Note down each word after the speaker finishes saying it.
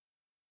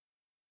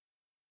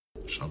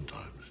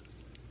Sometimes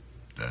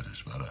that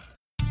is better.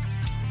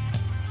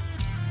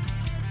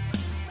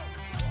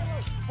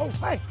 Oh,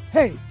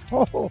 hey,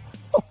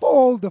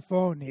 hold the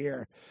phone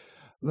here.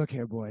 Look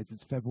here, boys,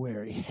 it's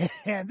February,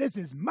 and this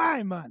is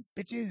my month,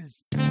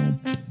 bitches.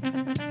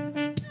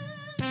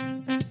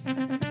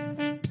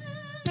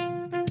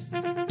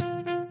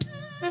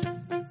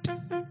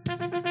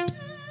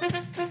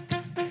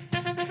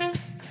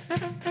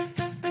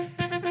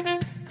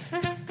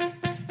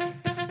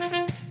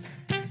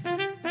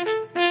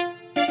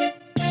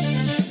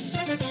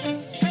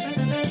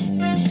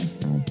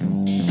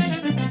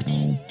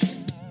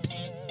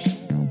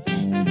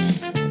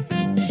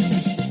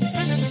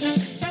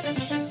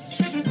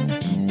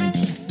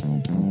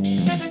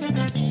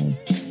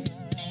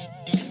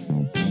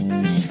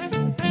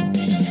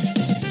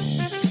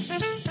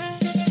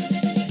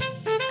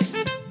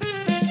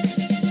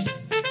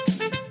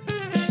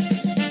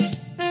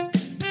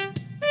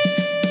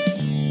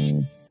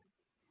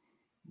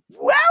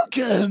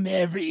 Welcome,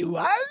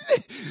 everyone,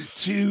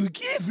 to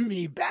give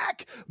me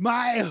back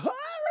my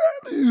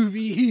horror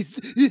movies.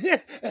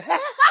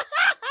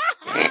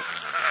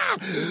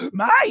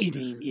 My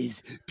name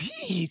is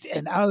Pete,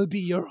 and I'll be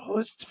your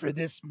host for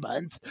this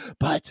month.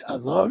 But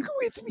along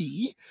with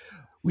me,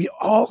 we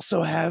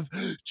also have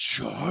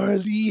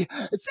Charlie.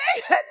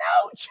 Say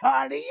hello,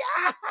 Charlie.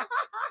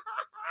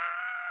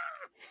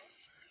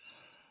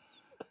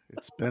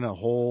 It's been a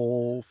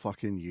whole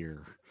fucking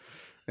year,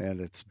 and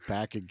it's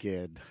back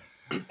again.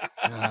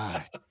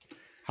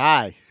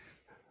 Hi.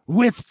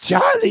 With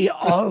Charlie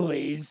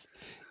always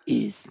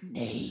is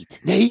Nate.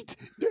 Nate,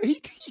 say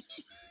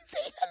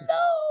hello.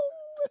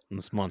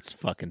 This month's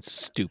fucking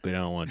stupid. I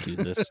don't want to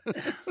do this.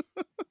 I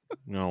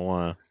don't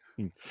want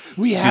to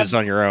do this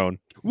on your own.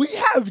 We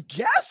have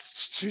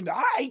guests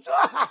tonight.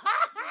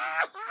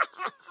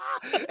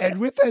 And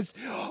with us,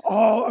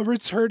 a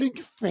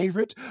returning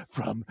favorite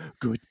from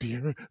Good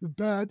Beer,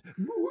 Bad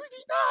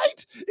Movie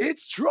Night.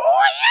 It's Troy.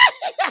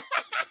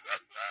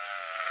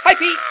 Hi,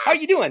 Pete. How are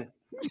you doing?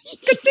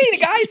 Good seeing you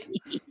guys.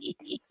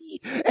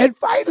 And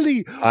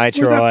finally, Hi, for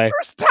Troy. the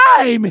first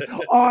time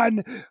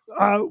on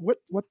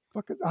what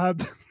fucking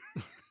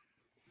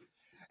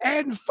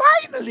and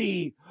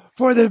finally,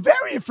 for the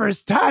very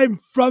first time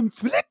from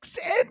Flicks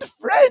and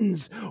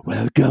Friends,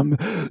 welcome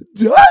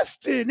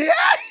Dustin.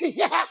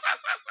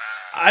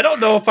 I don't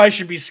know if I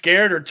should be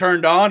scared or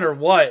turned on or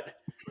what.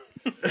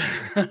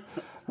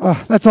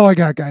 That's all I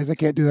got, guys. I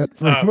can't do that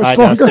for much Hi,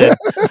 longer.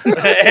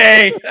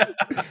 Hey.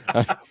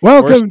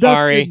 Welcome, We're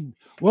sorry. Dustin.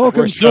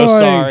 Welcome, We're so Troy.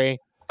 sorry.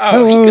 Oh,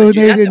 Hello, you Nate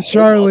had and the whole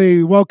Charlie.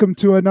 month. Welcome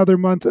to another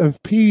month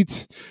of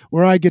Pete,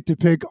 where I get to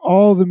pick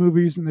all the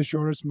movies in the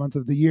shortest month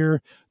of the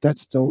year. That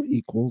still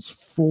equals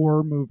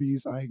 4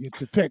 movies I get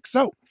to pick.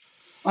 So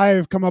I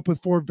have come up with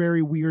 4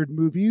 very weird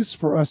movies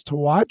for us to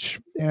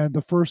watch. And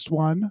the first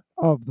one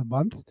of the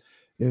month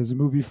is a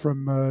movie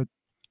from, what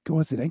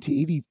was it,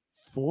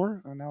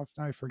 1984? Oh, now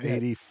I forget.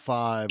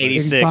 85.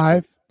 86.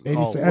 85? Oh,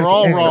 86. we're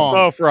all Anyway. wrong.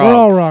 Both We're wrong.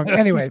 all wrong.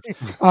 Anyway,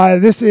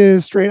 this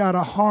is straight out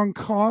of Hong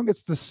Kong.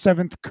 It's The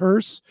Seventh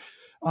Curse.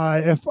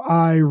 If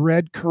I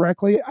read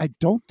correctly, I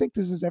don't think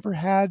this has ever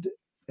had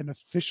an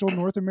official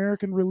North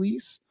American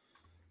release.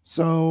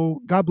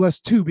 So God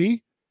bless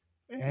Tubi.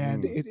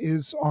 And it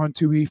is on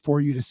Tubi for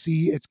you to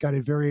see. It's got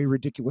a very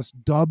ridiculous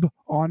dub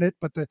on it,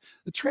 but the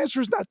transfer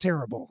is not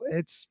terrible.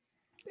 It's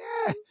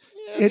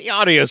The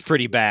audio's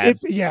pretty bad.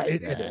 it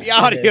is. The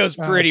audio's It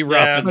is. pretty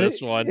rough yeah. in But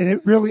this one. And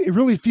it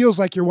really feels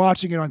like you're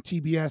watching it on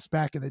TBS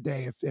back in the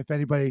day. If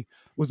anybody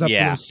was up for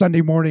Yeah. those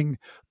Sunday morning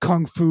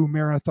kung fu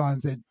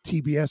marathons that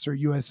TBS or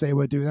USA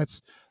would do,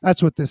 that's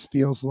what this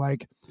feels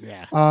like.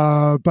 Yeah.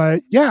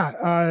 But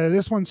yeah,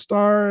 this one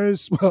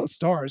stars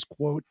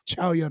quote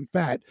Chow Yun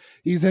Fat.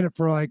 He's in it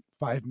for like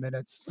 5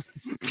 minutes.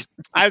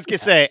 I was gonna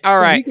say, all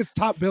So he right. gets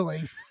top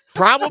billing.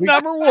 Problem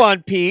number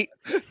 1, Pete.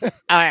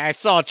 I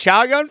saw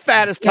Chow Yun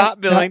Fat as top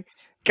Yeah, billing,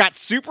 got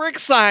super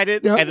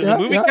excited, Yeah, and then yeah, the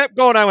movie yeah. kept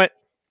going. I went,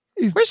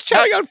 He's, "Where's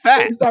Chow Yun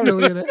Fat?" he's not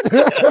really in it.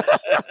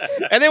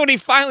 And then when he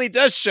finally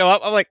does show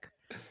up, I'm like,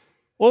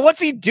 "Well,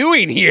 what's he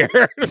doing here?"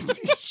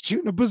 He's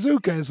shooting a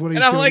bazooka is what he's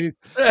And I'm doing. like, He's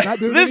not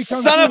doing This any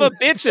kung son of fu. a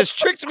bitch has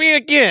tricked me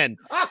again.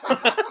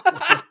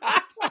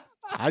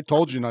 I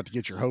told you not to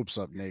get your hopes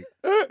up, Nate.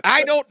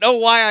 I don't know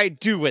why I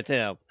do with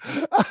him.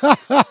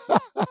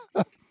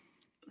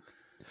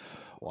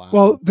 Wow.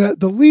 Well,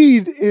 the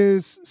lead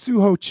is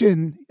Suho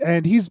Chin,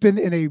 and he's been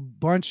in a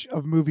bunch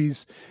of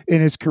movies in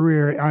his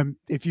career.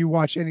 If you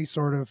watch any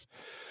sort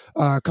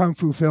of kung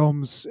fu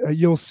films,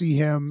 you'll see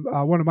him.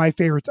 One of my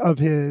favorites of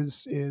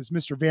his is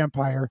Mr.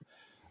 Vampire.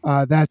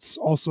 That's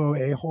also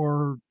a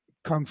horror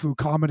kung fu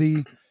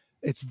comedy.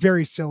 It's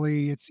very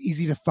silly. It's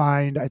easy to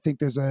find. I think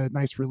there's a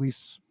nice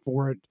release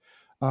for it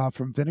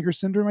from Vinegar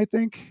Syndrome, I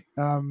think.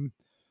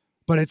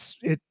 But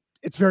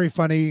it's very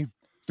funny.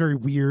 It's very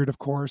weird, of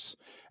course.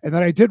 And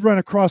then I did run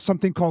across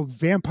something called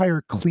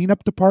Vampire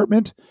Cleanup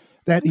Department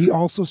that he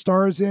also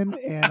stars in,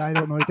 and I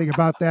don't know anything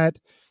about that.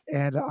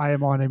 And I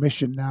am on a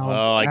mission now.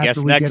 Oh, I after guess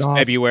we next get off.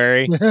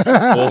 February we'll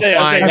Say-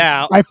 find say-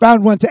 out. I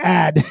found one to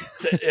add.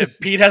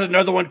 Pete has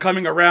another one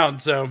coming around,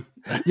 so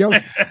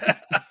Yep.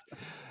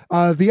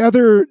 The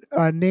other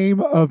name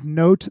of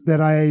note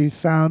that I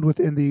found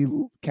within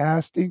the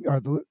casting or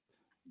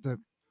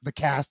the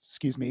cast,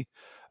 excuse me,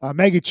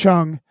 Maggie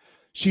Chung.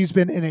 She's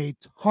been in a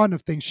ton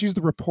of things. She's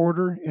the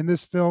reporter in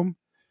this film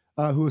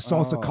who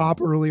assaults a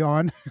cop early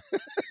on.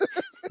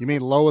 You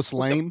mean Lois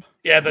Lane?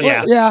 Yeah,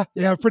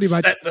 pretty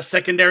much. The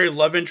secondary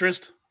love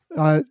interest.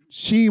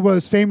 She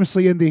was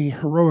famously in the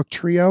Heroic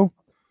Trio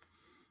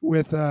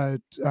with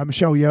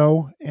Michelle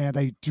Yeoh, and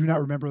I do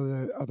not remember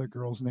the other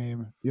girl's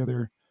name, the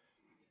other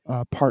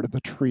part of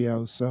the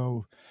trio.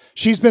 So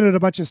she's been in a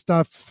bunch of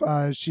stuff.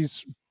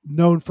 She's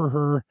known for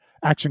her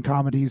action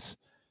comedies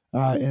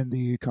in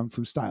the Kung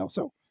Fu style.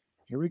 So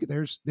here we go.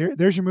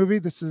 There's your movie.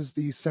 This is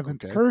the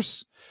Seventh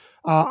Curse.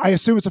 I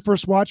assume it's a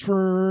first watch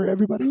for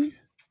everybody.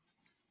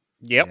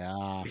 Yep.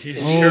 Yeah.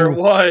 It sure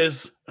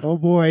was. Oh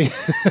boy.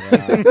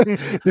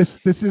 Yeah. This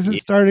isn't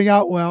starting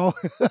out well.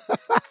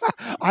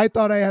 I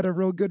thought I had a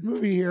real good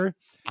movie here.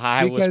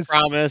 I was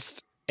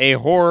promised a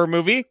horror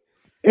movie.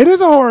 It is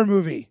a horror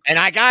movie. And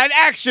I got an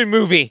action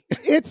movie.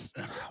 Oh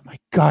my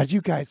God, you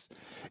guys.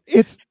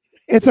 It's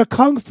a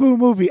Kung Fu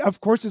movie.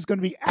 Of course there's going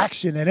to be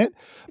action in it,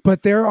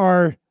 but there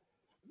are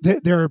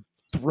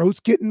throats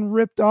getting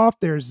ripped off.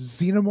 There's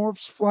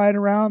xenomorphs flying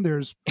around.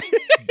 There's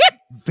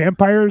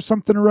vampires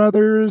something or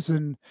others,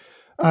 and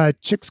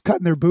chicks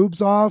cutting their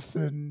boobs off.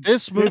 And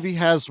this movie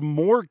has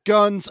more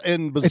guns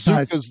and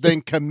bazookas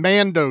than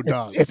Commando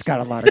does. It's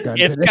got a lot of guns.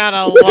 It's got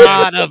a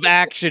lot of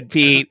action,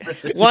 Pete.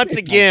 Once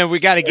again, we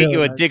got to get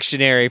you a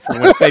dictionary for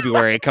when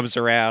February comes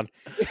around,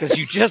 because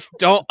you just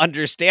don't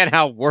understand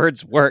how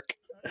words work.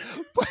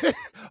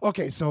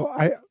 Okay, so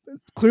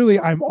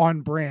I'm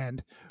on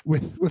brand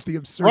with the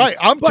absurd. Right,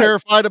 I'm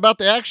terrified about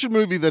the action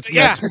movie that's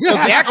next. The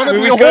action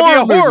movie is going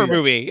to be a horror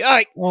movie.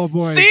 Like, oh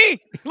boy!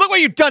 See, look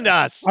what you've done to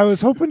us. I was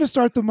hoping to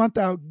start the month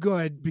out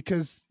good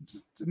because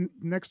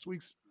next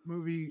week's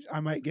movie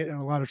I might get in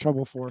a lot of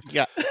trouble for.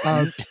 Yeah.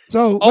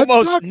 So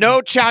almost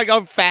no child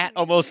on fat,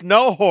 almost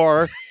no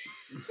horror.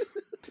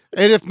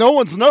 And if no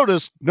one's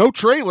noticed, no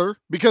trailer,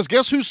 because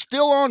guess who's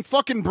still on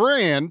fucking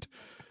brand?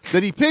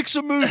 That he picks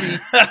a movie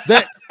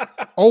that,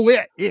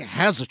 it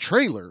has a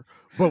trailer,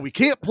 but we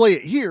can't play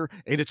it here,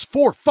 and it's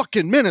 4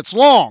 fucking minutes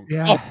long.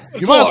 Yeah.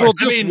 You might as well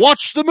just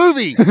watch the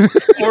movie.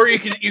 Or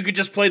you could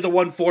just play the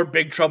one for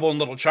Big Trouble in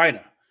Little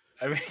China.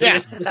 I mean,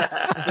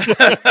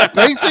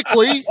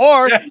 basically.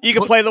 Or you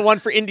can play the one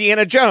for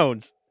Indiana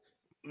Jones.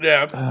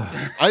 Yeah.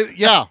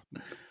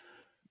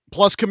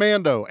 Plus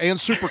Commando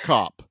and Super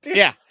Cop.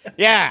 Yeah.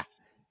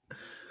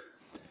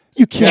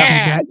 You can't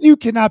be mad. You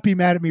cannot be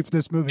mad at me for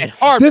this movie. And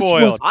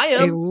hard-boiled. I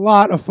am. A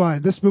lot of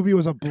fun. This movie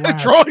was a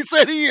blast. Troy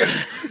said he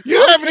is.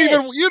 You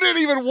didn't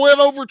even win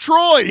over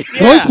Troy.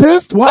 Troy's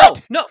pissed?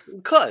 What? No,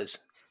 because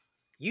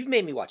you've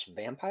made me watch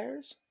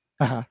Vampires,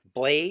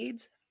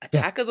 Blades,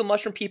 Attack of the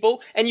Mushroom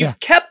People, and you've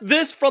kept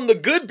this from the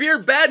Good Beer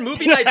Bad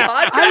Movie Night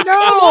podcast.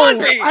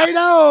 I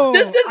know.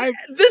 This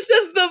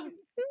is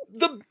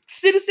the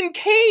Citizen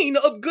Kane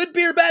of Good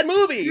Beer Bad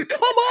Movie.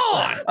 Come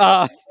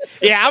on.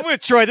 Yeah, I'm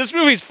with Troy. This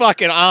movie's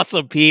fucking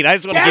awesome, Pete. I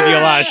just want to give you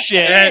a lot of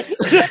shit.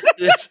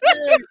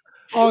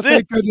 Oh,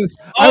 thank goodness.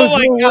 I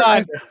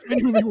was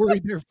genuinely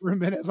worried there for a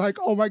minute. Like,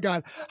 oh my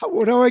God,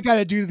 what do I got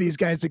to do to these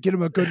guys to get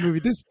them a good movie?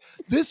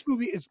 This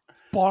movie is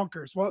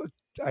bonkers. Well,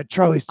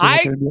 Charlie's still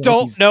I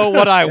don't know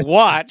what I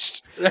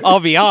watched.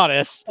 I'll be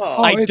honest.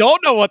 I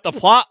don't know what the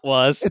plot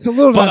was. It's a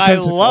little but I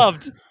nonsensical.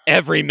 loved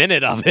every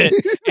minute of it.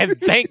 And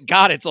thank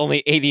God it's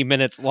only 80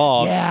 minutes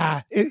long.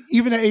 Yeah.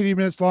 Even at 80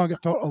 minutes long, it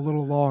felt a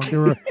little long.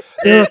 There were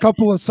a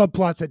couple of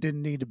subplots that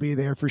didn't need to be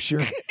there for sure.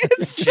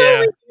 It's so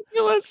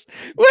ridiculous.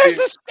 Where's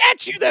a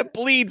statue that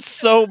bleeds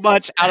so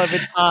much out of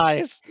its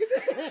eyes?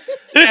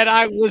 And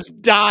I was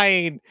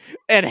dying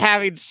and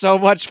having so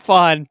much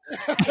fun.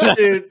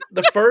 Dude,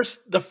 the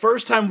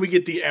first time we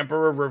get the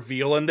Emperor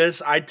reveal in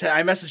this, I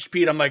messaged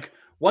Pete. I'm like,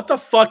 what the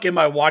fuck am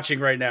I watching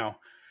right now?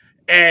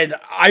 And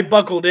I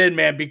buckled in,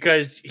 man,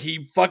 because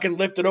he fucking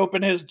lifted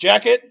open his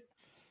jacket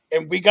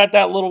and we got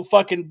that little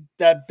fucking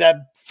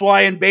that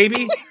flying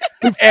baby.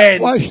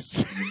 And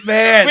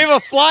man, we have a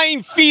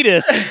flying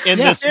fetus in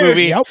this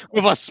movie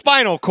with a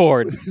spinal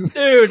cord.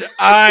 Dude,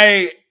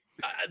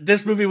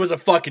 this movie was a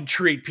fucking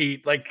treat,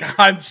 Pete. Like,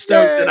 I'm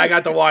stoked that I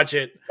got to watch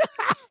it.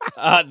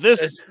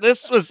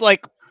 This was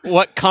like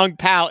what Kung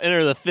Pao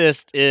Enter the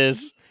Fist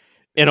is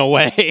in a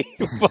way,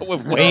 but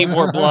with way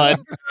more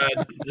blood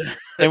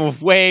and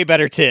with way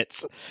better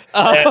tits.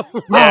 Wow.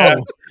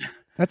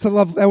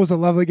 That was a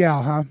lovely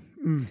gal, huh?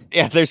 Mm.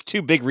 Yeah, there's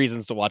 2 big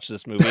reasons to watch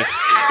this movie.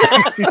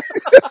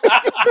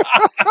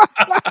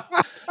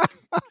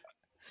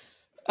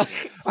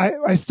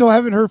 I still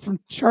haven't heard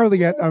from Charlie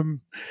yet.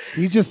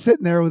 He's just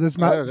sitting there with his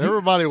mouth.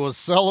 Everybody was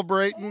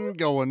celebrating,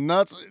 going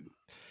nuts.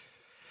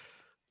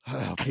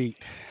 Oh,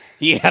 Pete.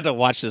 He had to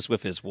watch this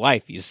with his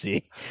wife, you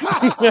see.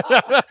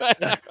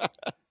 I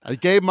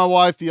gave my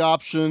wife the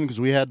option because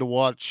we had to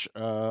watch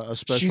a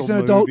special movie. She's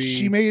an adult.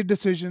 She made a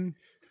decision.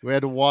 We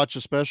had to watch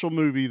a special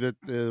movie that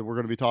we're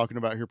going to be talking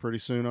about here pretty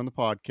soon on the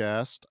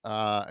podcast.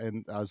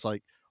 And I was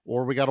like,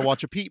 or we got to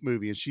watch a Pete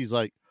movie. And she's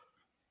like,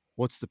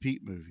 what's the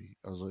Pete movie?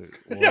 I was like,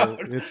 well,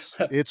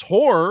 it's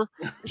horror.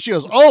 She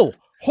goes, oh,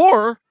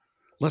 horror.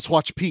 Let's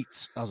watch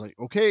Pete's. I was like,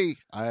 okay,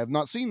 I have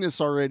not seen this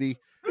already.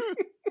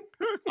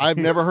 I've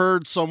never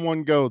heard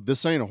someone go,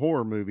 this ain't a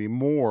horror movie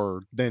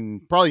more than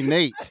probably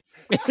Nate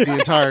the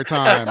entire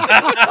time.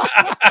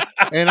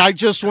 And I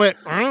just went,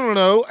 I don't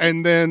know.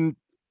 And then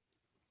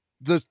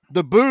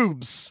the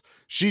boobs,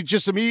 she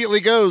just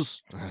immediately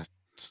goes,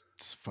 it's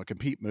a fucking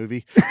Pete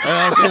movie.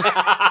 And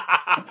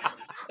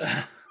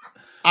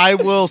I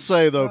will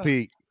say though,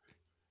 Pete,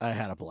 I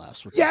had a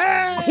blast with this.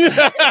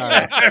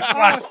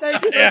 Oh,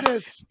 thank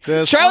goodness.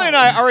 Charlie and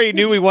I already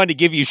knew we wanted to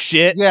give you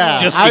shit. Yeah,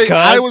 just because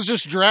I was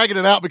just dragging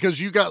it out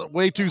because you got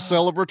way too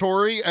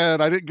celebratory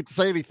and I didn't get to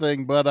say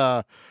anything, but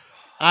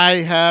I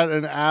had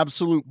an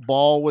absolute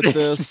ball with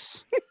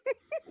this.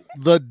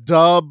 The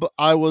dub,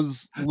 I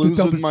was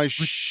losing my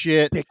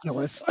shit.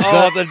 Ridiculous.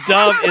 Oh, the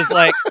dub is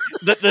like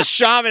the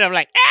shaman. I'm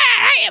like,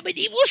 I am an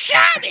evil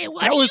shaman.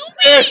 What do you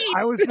mean?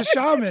 I was the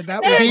shaman.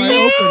 That was my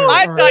opener.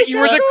 I thought you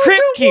were the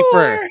crypt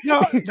keeper.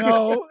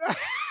 No.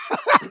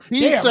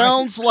 He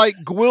sounds like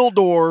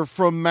Gwildor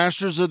from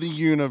Masters of the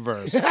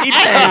Universe. He does.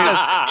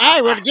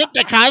 I would get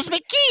the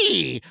cosmic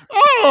key.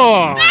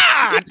 Oh,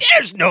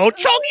 There's no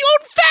chunky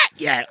old fat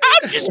yet.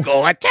 I'll just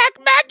go attack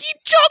Maggie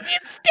Chung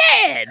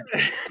instead.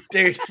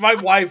 Dude, my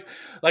wife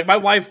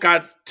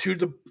got to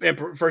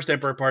the first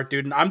Emperor part,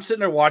 dude, and I'm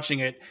sitting there watching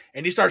it,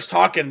 and he starts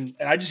talking,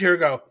 and I just hear her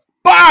go,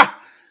 bah!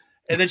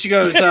 And then she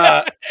goes, and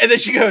now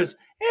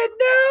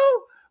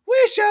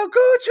we shall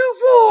go to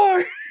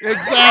war.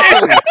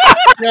 exactly.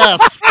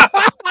 Yes.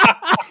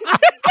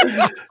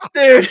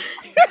 Dude.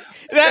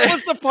 That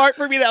was the part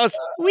for me that was,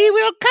 we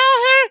will call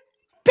her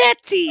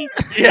Betty.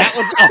 Yeah. That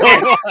was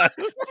all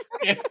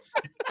it was.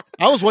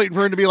 I was waiting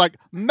for him to be like,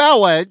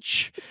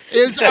 marriage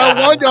is a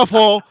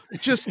wonderful,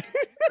 just,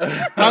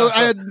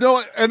 I had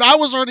no, and I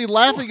was already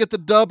laughing at the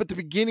dub at the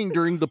beginning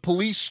during the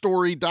police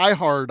story Die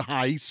Hard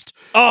heist.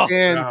 Oh,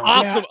 and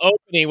awesome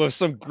opening with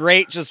some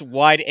great just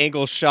wide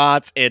angle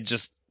shots and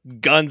just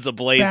guns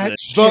ablazing. That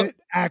shit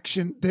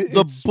action.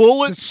 The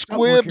bullet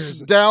squibs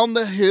down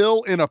the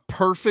hill in a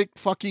perfect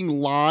fucking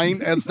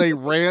line as they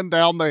ran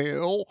down the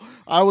hill.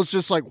 I was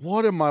just like,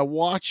 what am I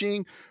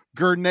watching?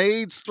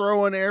 Grenades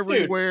throwing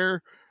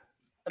everywhere.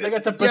 They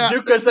got the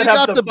bazookas that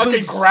have the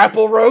fucking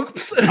grapple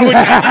ropes. Which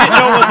I didn't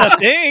know was a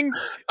thing.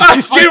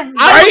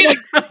 Right?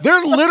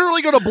 They're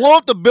literally going to blow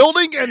up the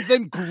building and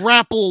then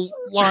grapple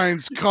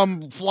lines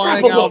come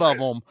flying out of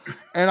them.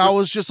 And I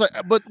was just like,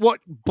 but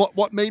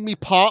what made me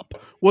pop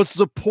was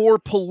the poor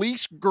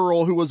police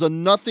girl who was a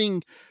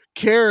nothing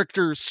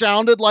character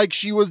sounded like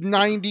she was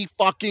 90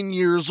 fucking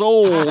years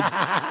old.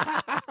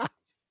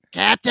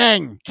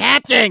 Captain.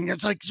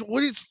 It's like,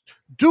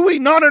 do we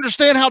not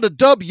understand how to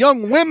dub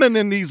young women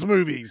in these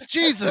movies?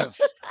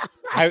 Jesus.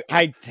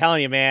 I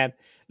telling you, man,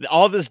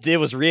 all this did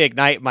was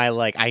reignite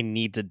my, I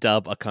need to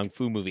dub a Kung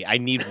Fu movie. I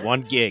need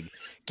 1 gig.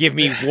 Give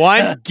me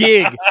 1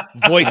 gig,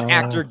 Voice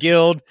Actor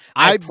Guild.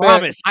 I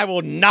promise I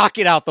will knock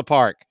it out the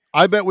park.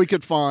 I bet we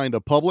could find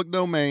a public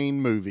domain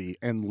movie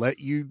and let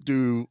you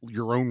do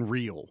your own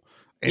reel.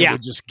 And we'll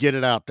just get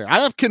it out there.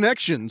 I have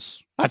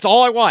connections. That's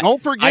all I want. Don't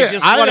forget,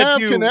 I have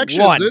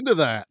connections into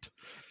that.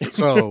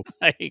 So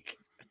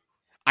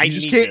I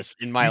need this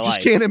in my life. You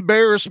just can't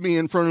embarrass me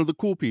in front of the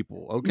cool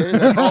people, okay?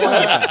 That's all I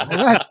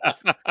have.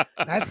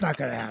 That's not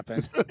going to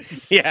happen.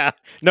 Yeah,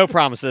 no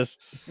promises.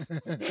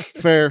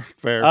 Fair.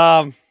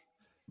 I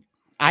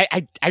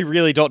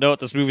really don't know what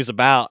this movie's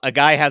about. A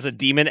guy has a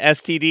demon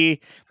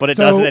STD, but it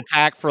doesn't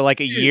attack for a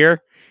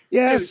year.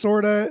 Yeah,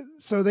 sort of.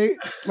 So they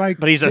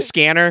but he's a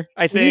scanner,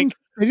 I think.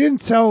 They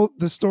didn't tell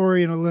the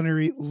story in a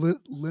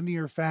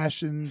linear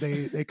fashion.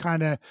 They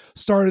kind of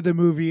started the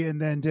movie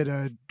and then did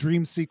a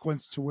dream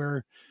sequence to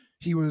where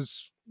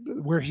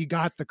he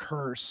got the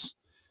curse.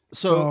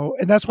 So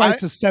and that's why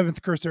it's the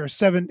 7th curse. There are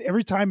 7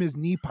 every time his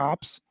knee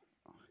pops.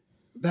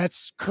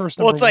 That's curse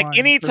number 1. Well, it's like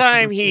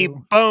anytime he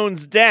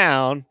bones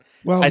down.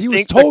 Well, I he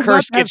think was told the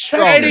curse not to gets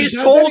stronger. And he's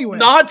told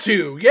not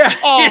to. Yeah.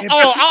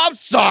 Oh, I'm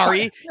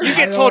sorry. You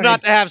get told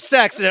not to have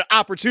sex and an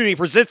opportunity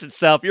presents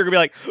itself. You're going to be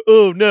like,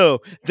 oh, no,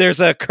 there's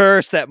a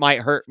curse that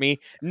might hurt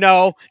me.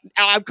 No,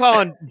 I'm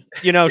calling,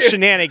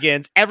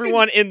 shenanigans.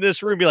 Everyone in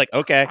this room be like,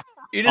 okay,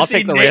 I'll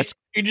take the risk.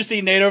 You just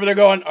see Nate over there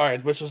going, all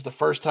right, this was the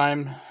first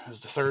time.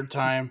 This was the 3rd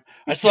time.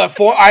 I still have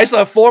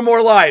 4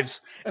 more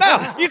lives.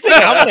 No, you think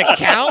I'm going to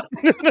count?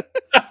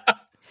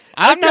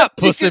 I'm not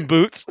Puss in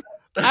Boots.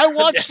 I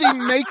watched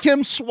him make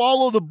him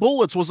swallow the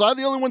bullets. Was I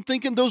the only one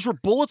thinking those were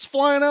bullets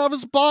flying out of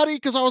his body?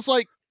 Because I was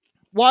like,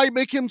 why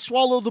make him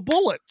swallow the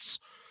bullets?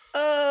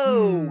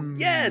 Oh,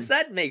 yes,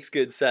 that makes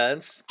good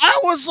sense. I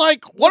was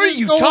like, what are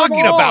you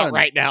talking about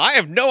right now? I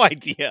have no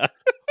idea.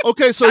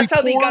 Okay, so that's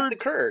how they got the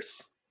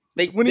curse.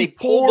 They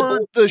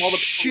poured the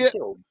shit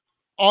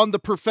on the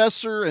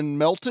professor and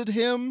melted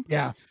him.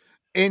 Yeah.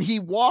 And he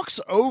walks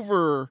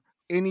over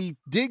and he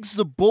digs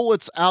the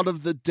bullets out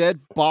of the dead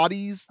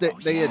bodies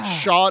that they had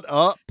shot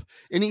up.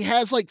 And he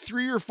has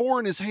 3 or 4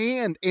 in his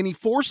hand and he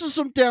forces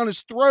them down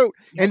his throat.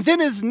 And then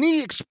his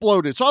knee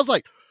exploded. So I was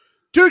like,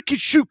 dude can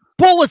shoot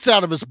bullets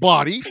out of his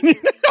body.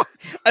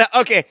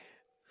 Okay.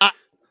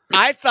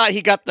 I thought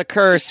he got the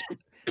curse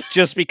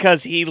just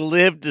because he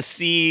lived to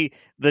see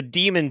the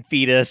demon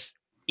fetus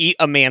eat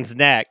a man's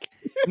neck.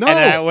 No. And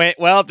I went,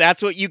 well,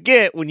 that's what you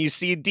get when you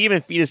see a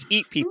demon fetus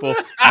eat people.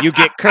 You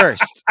get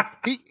cursed.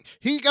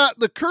 He got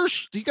the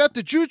curse. He got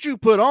the juju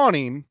put on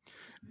him,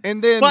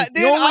 and then But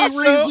the then only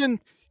also- reason.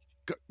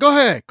 Go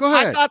ahead.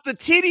 I thought the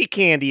titty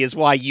candy is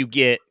why you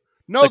get.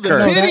 No, the the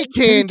curse. titty that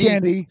titty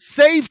candy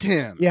saved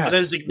him. Yes. That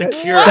is the That-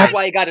 cure. That's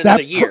why he got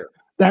another year.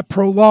 That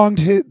prolonged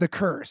the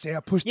curse. Yeah,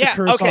 pushed Yeah. the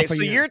curse Okay. off a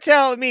So year. you're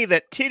telling me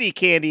that titty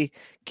candy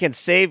can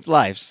save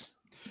lives?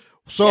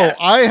 So Yes.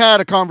 I had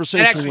a It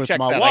conversation actually with checks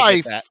my out. I get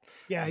wife that.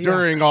 Yeah, yeah.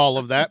 during all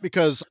of that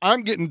because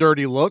I'm getting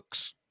dirty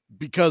looks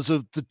because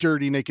of the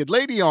dirty naked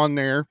lady on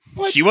there.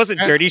 What? She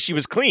wasn't dirty. She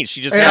was clean. She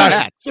just Yeah. got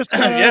that. Just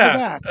got out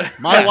Yeah. of the back.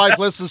 My wife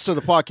listens to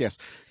the podcast.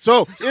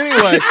 So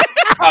anyway,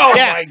 Oh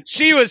Yeah. my!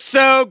 She was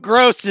so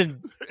gross and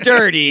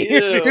dirty.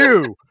 Ew.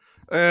 you.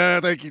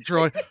 Thank you,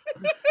 Troy.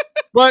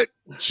 But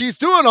she's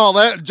doing all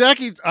that.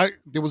 Jackie,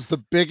 it was the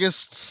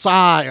biggest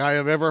sigh I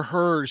have ever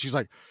heard. She's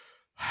like,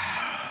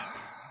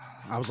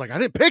 I was like, I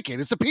didn't pick it.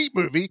 It's a Pete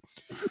movie.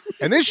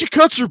 And then she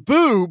cuts her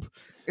boob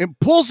and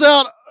pulls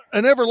out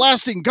an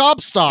everlasting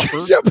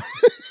gobstopper.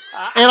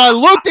 And I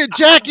looked at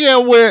Jackie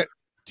and went,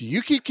 do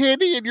you keep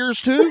candy in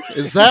yours too?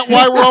 Is that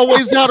why we're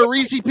always out of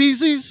Reese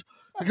Pieces?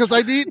 Because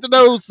I need to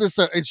know this.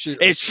 And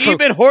Has she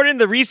been hoarding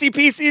the Reese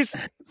Pieces?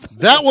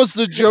 that was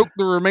the joke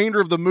the remainder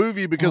of the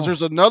movie because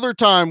there's another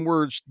time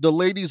where the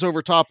lady's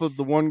over top of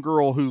the one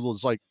girl who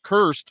was like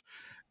cursed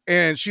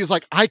and she's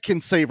like, I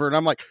can save her. And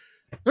I'm like,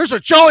 there's a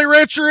Jolly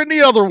Rancher in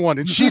the other one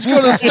and she's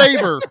going to save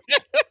her.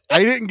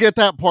 I didn't get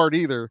that part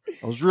either.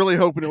 I was really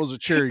hoping it was a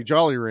cherry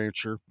Jolly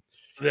Rancher.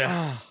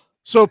 Yeah.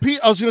 So Pete,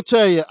 I was going to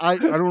tell you, I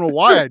don't know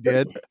why I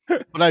did,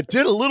 but I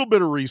did a little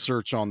bit of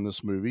research on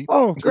this movie.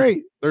 Oh,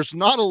 great. There's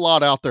not a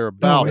lot out there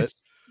about No, it.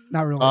 it's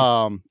not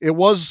really. It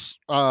was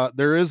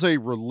there is a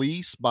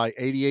release by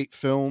 88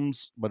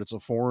 Films, but it's a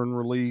foreign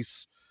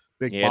release,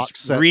 big Yeah, box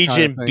it's set Region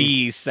kind of thing.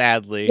 B,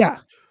 sadly. Yeah.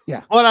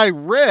 But I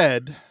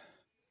read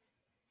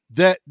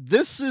that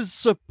this is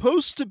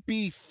supposed to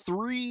be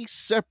 3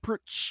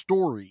 separate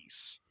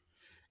stories,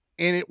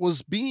 and it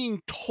was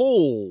being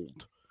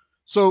told.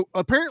 So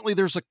apparently,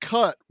 there's a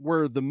cut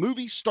where the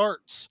movie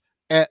starts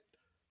at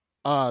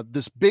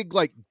this big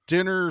like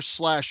dinner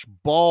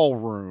 /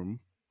 ballroom.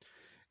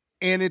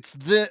 And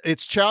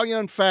it's Chow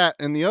Yun Fat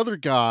and the other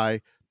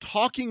guy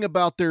talking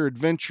about their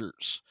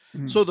adventures.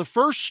 Mhm. So the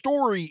first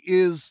story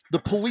is the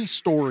police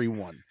story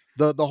one,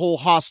 the whole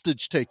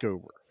hostage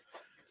takeover.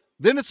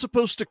 Then it's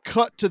supposed to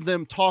cut to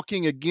them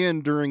talking again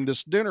during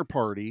this dinner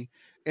party.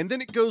 And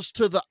then it goes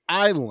to the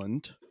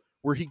island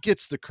where he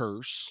gets the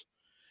curse.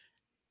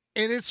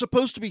 And it's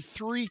supposed to be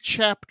 3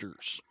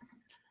 chapters.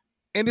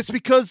 And it's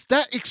because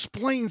that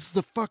explains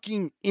the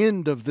fucking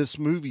end of this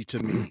movie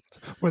to me.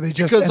 Where they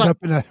just because end I-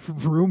 up in a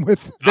room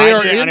with. They I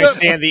are didn't in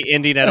understand the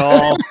ending at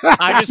all.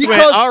 I just went,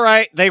 Because- all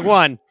right, they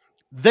won.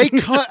 They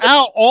cut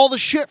out all the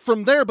shit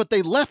from there, but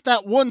they left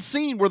that one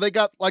scene where they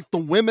got like the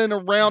women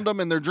around them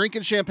and they're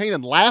drinking champagne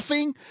and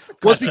laughing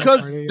was Gotcha.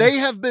 because Party, yeah. they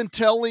have been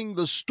telling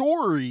the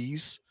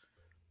stories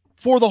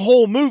for the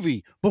whole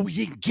movie, but we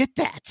didn't get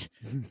that.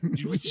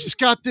 We just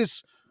got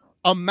this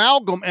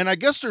amalgam, and I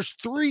guess there's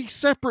 3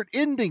 separate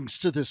endings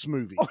to this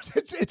movie. Oh,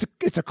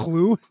 it's a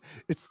clue.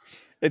 It's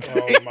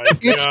Oh my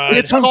god!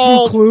 It's Kung Fu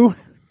called clue.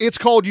 It's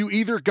called you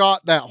either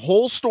got that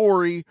whole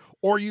story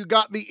or you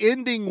got the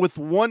ending with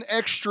one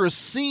extra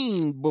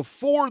scene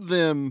before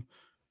them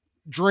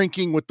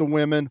drinking with the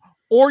women,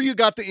 or you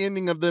got the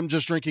ending of them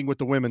just drinking with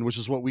the women, which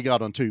is what we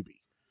got on Tubi.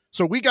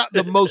 So we got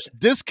the most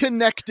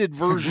disconnected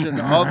version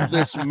of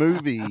this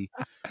movie,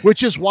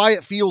 which is why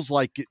it feels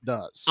like it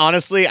does.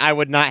 Honestly, I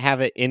would not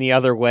have it any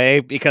other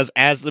way because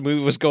as the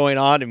movie was going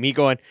on and me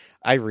going,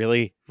 I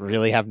really,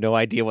 really have no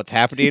idea what's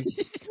happening,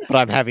 but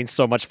I'm having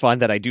so much fun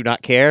that I do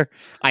not care.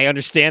 I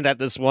understand that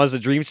this was a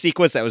dream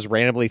sequence that was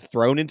randomly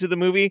thrown into the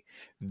movie.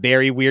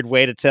 Very weird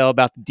way to tell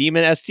about the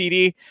demon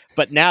STD,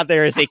 but now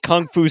there is a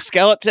Kung Fu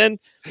skeleton.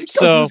 So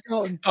Kung Fu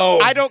skeleton. Oh,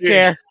 I don't dude.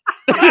 care.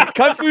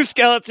 Kung Fu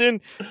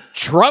skeleton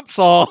trumps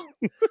all.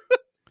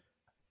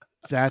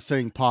 That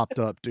thing popped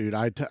up, dude.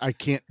 I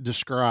can't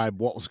describe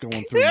what was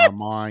going through my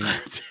mind.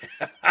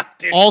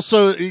 Dude,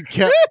 Also, he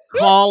kept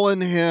calling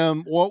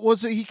him. What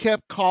was it? He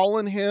kept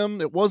calling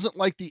him. It wasn't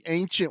like the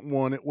ancient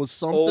one. It was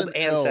something Old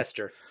else.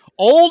 ancestor.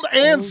 Old Old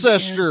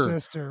ancestor.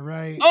 ancestor,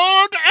 right?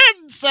 Old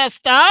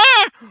ancestor,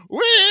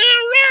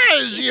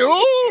 where is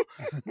you?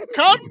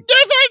 Come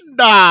defend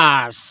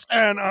us.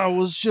 And I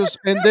was just,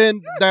 and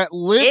then that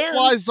lid And-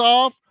 flies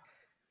off.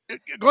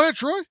 Go ahead,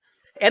 Troy.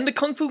 And the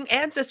Kung Fu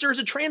ancestor is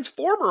a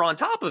transformer on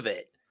top of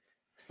it.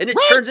 And it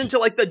Right. turns into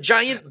like the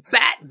giant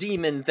bat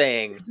demon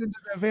thing. It's into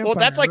that vampire, Well,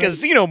 that's like a right?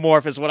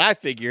 xenomorph is what I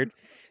figured.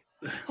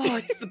 Oh,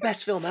 it's the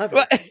best film ever.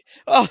 But,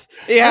 oh,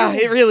 yeah,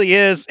 it really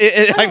is.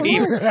 I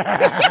mean,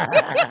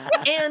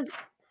 And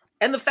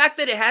And the fact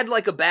that it had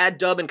like a bad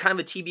dub and kind of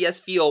a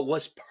TBS feel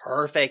was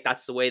perfect.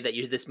 That's the way that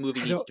this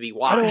movie needs to be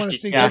watched. I don't want to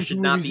see There should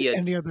not be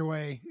any other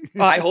way.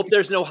 I hope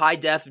there's no high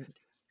def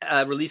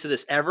release of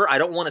this ever. I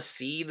don't want to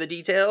see the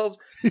details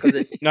because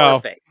it's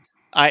perfect.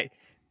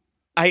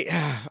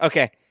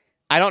 Okay.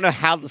 I don't know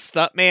how the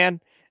stuntman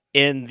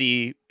in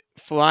the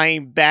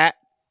flying bat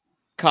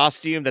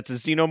costume that's a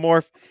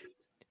xenomorph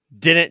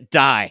didn't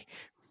die.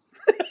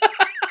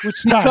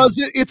 Because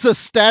it's a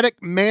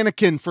static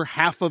mannequin for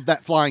half of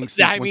that flying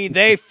sequence. I mean,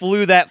 they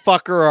flew that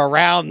fucker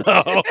around,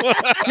 though.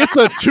 It's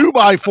a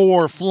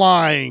 2x4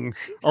 flying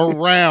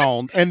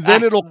around, and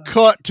then it'll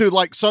cut to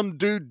like some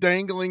dude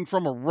dangling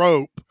from a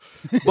rope.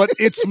 But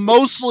it's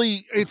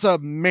a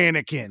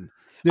mannequin.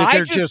 I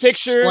They're just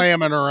picture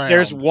slamming around.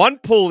 There's one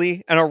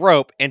pulley and a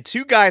rope, and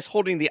two guys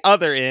holding the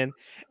other end,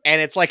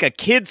 and it's like a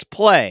kid's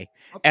play.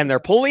 And they're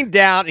pulling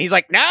down, and he's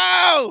like,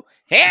 "No!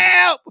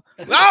 Help!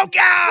 Oh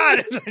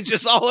God!"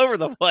 Just all over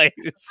the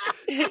place.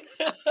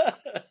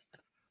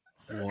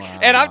 Wow.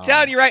 And I'm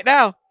telling you right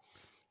now,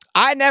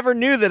 I never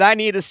knew that I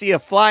needed to see a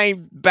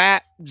flying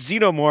bat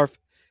xenomorph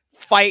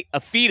fight a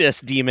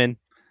fetus demon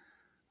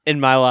in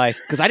my life,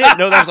 because I didn't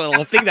know that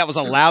was a thing that was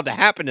allowed to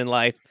happen in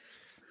life.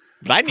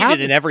 But I need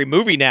it in every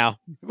movie now.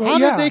 How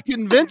did they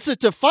convince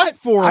it to fight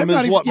for him?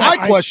 My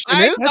question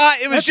is.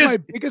 That's my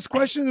biggest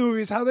question in the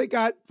movie is how they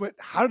got. But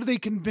how do they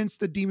convince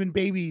the demon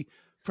baby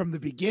from the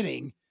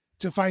beginning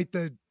to fight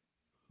the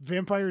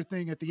vampire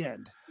thing at the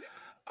end?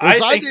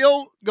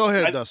 Go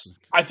ahead, Dustin.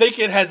 I think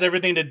it has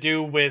everything to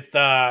do with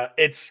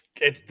it's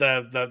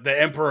the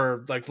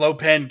Emperor, like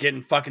Lopen,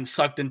 getting fucking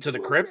sucked into the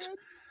crypt.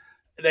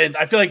 And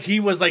I feel like he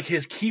was like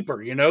his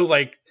keeper,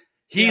 like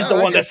he's the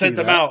one that sent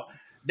him out.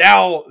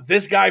 Now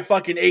this guy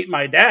fucking ate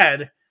my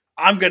dad.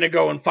 I'm gonna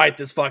go and fight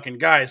this fucking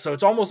guy. So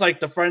it's almost like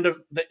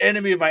the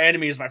enemy of my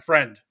enemy is my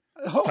friend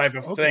type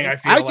of thing. I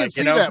feel can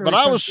see that, but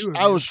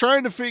I was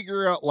trying to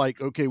figure out like,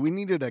 okay, we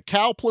needed a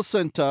cow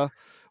placenta.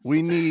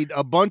 We need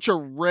a bunch of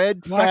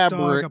red black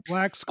fabric, dog, a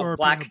black scorpion, a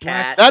black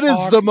cat. That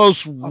is the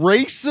most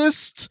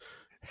racist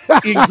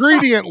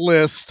ingredient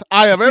list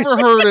I have ever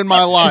heard in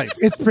my life.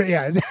 It's pretty.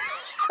 Yeah.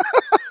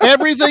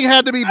 Everything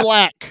had to be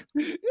black.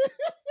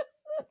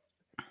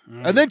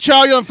 And then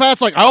Chow Yun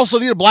Fat's like, I also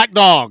need a black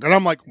dog. And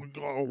I'm like,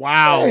 oh,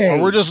 wow. Hey.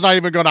 We're just not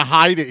even going to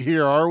hide it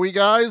here, are we,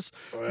 guys?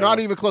 Well,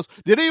 not even close.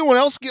 Did anyone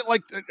else get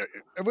like,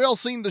 have we all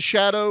seen The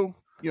Shadow?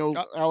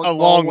 A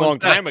long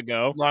time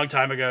ago. Long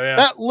time ago, yeah.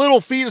 That little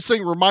fetus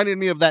thing reminded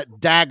me of that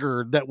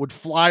dagger that would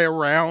fly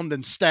around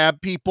and stab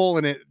people,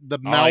 and the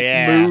mouth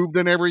moved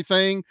and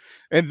everything.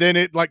 And then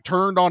it like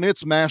turned on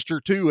its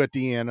master too at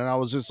the end. And I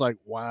was just like,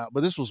 wow.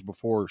 But this was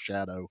before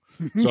Shadow.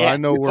 So I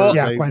know where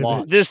they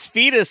watched. This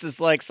fetus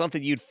is like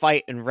something you'd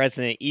fight in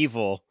Resident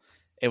Evil.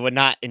 It would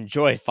not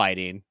enjoy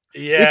fighting.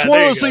 Yeah, it's one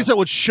of those things that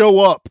would show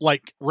up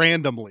like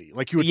randomly.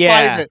 Like you would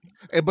fight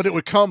it, but it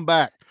would come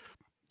back.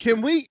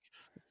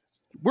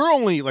 We're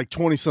only like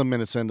 20 some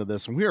minutes into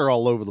this, and we are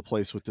all over the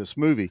place with this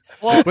movie.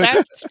 Well,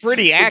 that's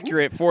pretty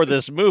accurate for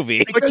this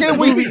movie. But the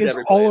movie is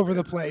all over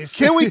the place.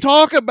 Can we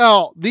talk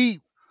about the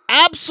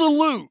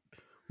absolute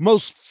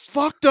most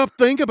fucked up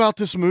thing about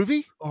this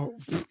movie? Oh,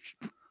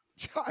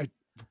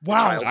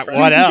 wow!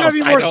 What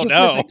else? I don't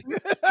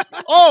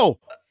know.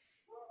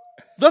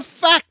 The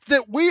fact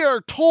that we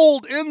are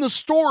told in the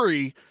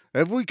story,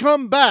 if we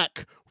come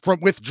back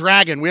with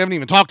Dragon, we haven't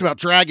even talked about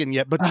Dragon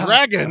yet, but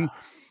Dragon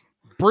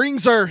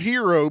brings our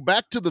hero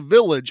back to the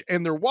village,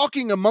 and they're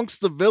walking amongst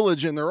the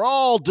village, and they're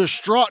all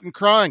distraught and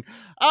crying,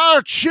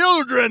 our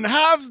children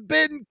have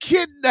been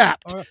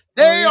kidnapped.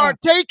 They are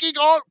taking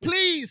on,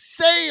 please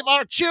save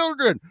our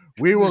children.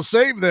 We will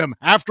save them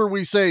after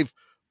we save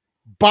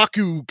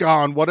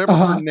Bakugan, whatever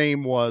her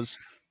name was.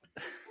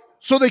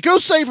 So they go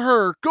save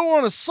her, go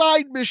on a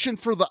side mission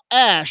for the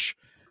Ash,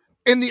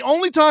 and the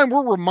only time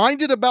we're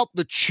reminded about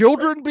the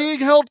children being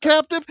held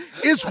captive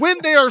is when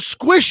they are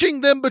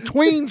squishing them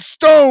between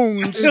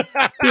stones.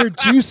 They're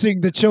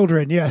juicing the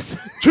children, yes.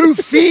 To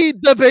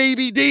feed the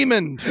baby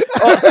demon.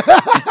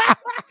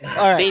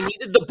 They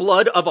needed the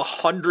blood of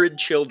 100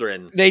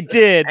 children. They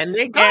did. And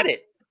they got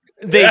it.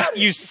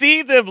 You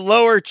see them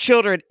lower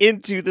children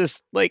into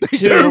this like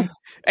tomb,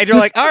 and you're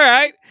like, all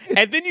right.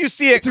 And then you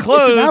see it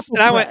close, and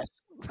I went,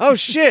 oh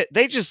shit,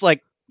 they just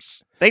like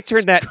they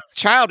turned that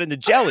child into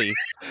jelly.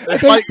 They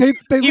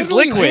He's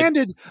literally liquid.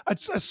 handed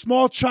a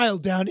small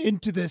child down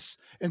into this,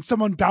 and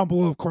someone down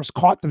below, of course,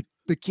 caught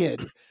the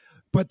kid.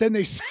 But then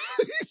they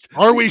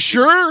are we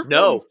sure?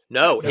 No,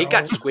 it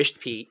got squished,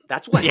 Pete.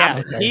 That's what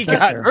happened.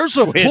 There's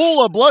a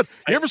pool of blood.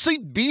 You ever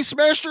seen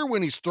Beastmaster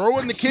when he's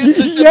throwing the kids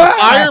into the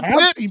fire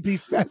pit?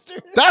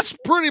 Beastmaster. That's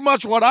pretty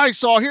much what I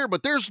saw here,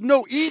 but there's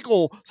no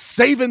eagle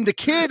saving the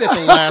kid at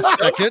the last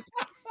second.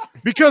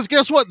 Because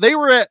guess what? They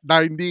were at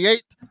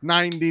 98,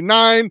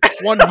 99,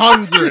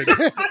 100.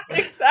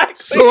 Exactly.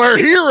 So our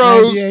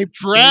heroes,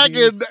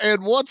 Dragon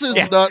and what's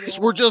his nuts,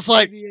 were just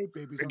like, I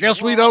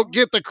guess we don't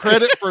get the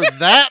credit for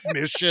that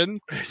mission.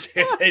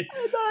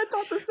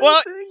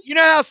 Well, you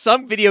know how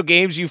some video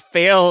games you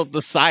fail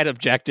the side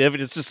objective,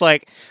 and it's just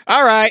like,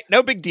 all right,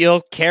 no big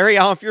deal. Carry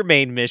on with your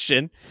main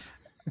mission.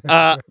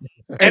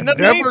 And the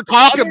never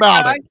talk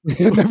about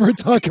it. Never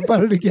talk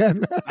about it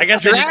again. I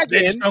guess Dragon.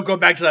 they just don't go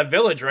back to that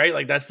village, right?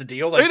 Like that's the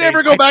deal. Like They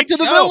never go back to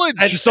the village.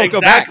 Just don't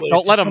go back.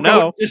 Don't let them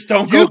know. Just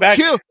don't go back.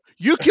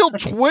 You killed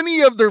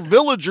 20 of their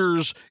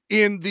villagers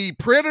in the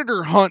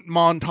predator hunt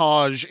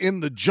montage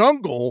in the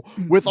jungle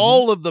with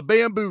all of the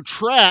bamboo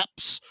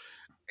traps,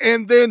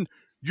 and then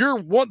you're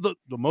the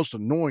most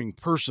annoying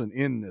person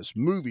in this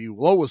movie,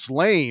 Lois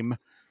Lane,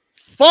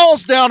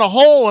 falls down a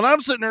hole, and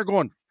I'm sitting there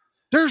going,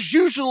 there's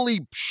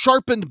usually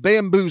sharpened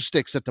bamboo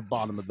sticks at the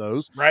bottom of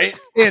those. Right.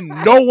 And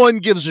no one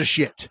gives a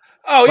shit.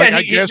 Oh, yeah. Like,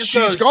 I guess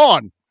she's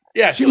gone.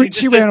 Yeah.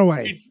 She ran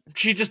away.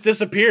 She just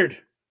disappeared.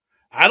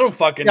 I don't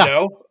fucking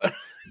know.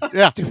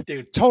 Yeah.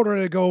 Dude, told her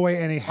to go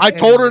away. I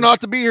told her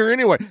not to be here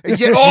anyway. And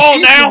yet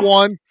she's the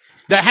one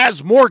that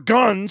has more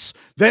guns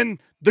than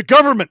the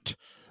government.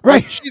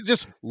 Right. Like, she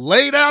just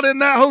laid out in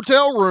that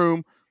hotel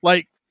room,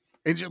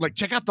 and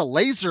check out the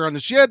laser on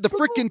it. She had the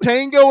freaking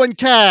Tango and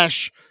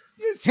Cash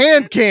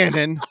hand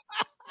cannon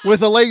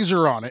with a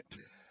laser on it.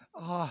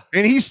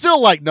 And he's still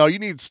like, no, you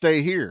need to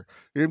stay here.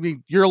 I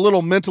mean, you're a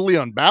little mentally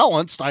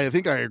unbalanced. I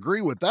think I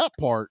agree with that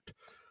part.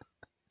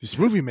 This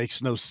movie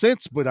makes no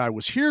sense, but I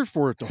was here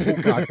for it the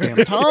whole goddamn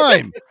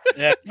time.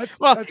 Yeah.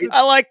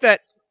 I like that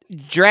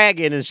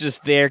Dragon is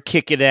just there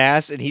kicking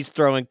ass and he's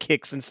throwing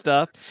kicks and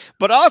stuff.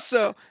 But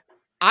also,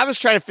 I was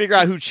trying to figure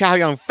out who Chow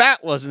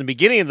Yun-fat was in the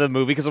beginning of the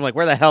movie because I'm like,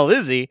 where the hell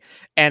is he?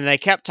 And they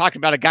kept talking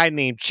about a guy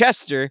named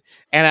Chester.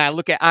 And I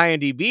look at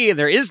IMDb and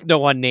there is no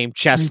one named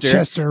Chester.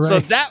 Right. So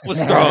that was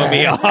throwing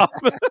me off.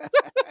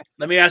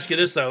 Let me ask you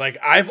this, though. Like,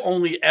 I've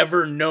only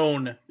ever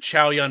known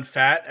Chow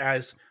Yun-fat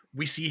as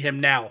we see him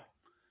now.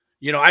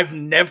 You know, I've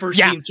never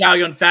seen Chow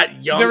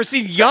Yun-fat young. Never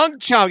seen young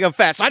Chow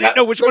Yun-fat, so I didn't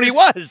know which one he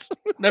was.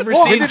 Never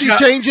seen. When did he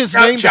change his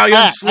name to Chow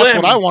Fat? Yun Slim? That's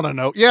what I want to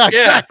know. Yeah,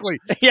 exactly.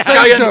 Yeah.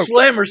 Chow Yun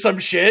Slim or some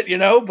shit, you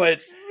know.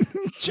 But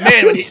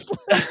man,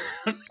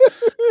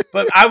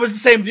 but I was the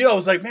same deal. I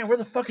was like, man, where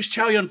the fuck is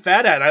Chow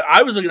Yun-fat at?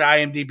 I was looking at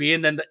IMDb,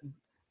 and then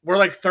we're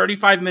like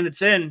 35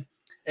 minutes in,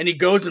 and he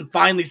goes and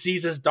finally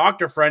sees his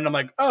doctor friend. I'm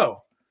like,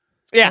 oh,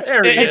 yeah,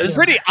 there he is. It's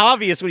pretty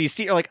obvious when you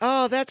see it. You're like,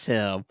 oh, that's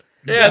him.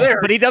 Yeah, there.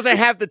 But he doesn't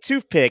have the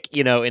toothpick,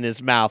 in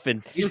his mouth,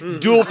 and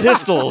dual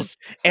pistols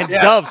and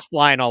doves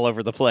flying all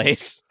over the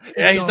place.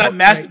 Yeah, he's not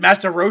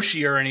Master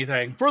Roshi or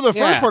anything. For the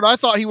first part, I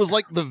thought he was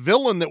like the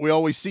villain that we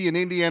always see in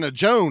Indiana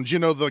Jones. You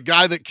know, the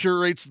guy that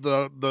curates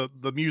the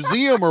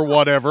museum or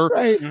whatever.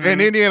 Right. And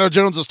Indiana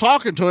Jones is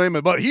talking to him,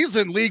 but he's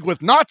in league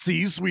with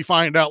Nazis, we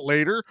find out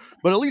later.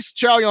 But at least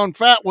Chow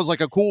Yun-fat was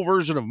like a cool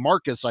version of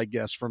Marcus, I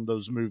guess, from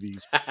those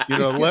movies. You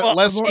know,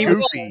 less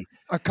goofy.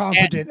 A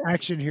competent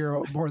action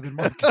hero more than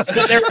Marcus.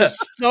 But there was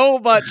so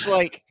much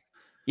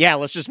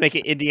let's just make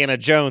it Indiana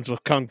Jones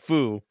with Kung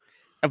Fu.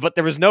 But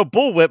there was no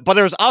bullwhip, but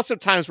there was also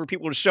times where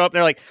people would show up and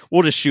they're like,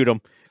 we'll just shoot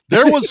him.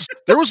 There was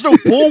no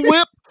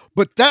bullwhip,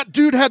 but that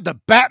dude had the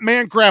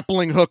Batman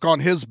grappling hook on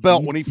his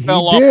belt when he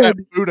fell off that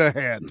Buddha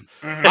head.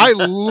 I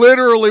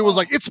literally was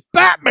like, it's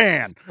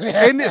Batman.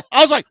 And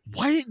I was like,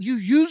 why didn't you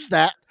use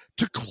that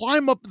to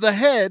climb up the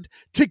head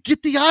to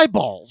get the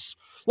eyeballs?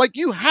 Like,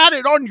 you had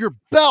it on your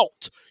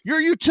belt,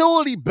 your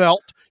utility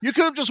belt. You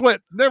could have just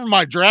went, never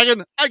mind,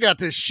 Dragon, I got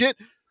this shit.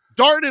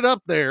 Darted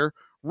up there,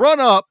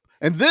 run up,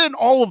 and then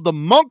all of the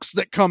monks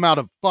that come out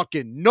of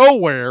fucking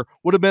nowhere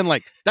would have been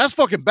like, that's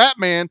fucking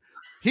Batman.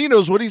 He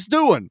knows what he's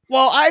doing.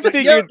 Well, I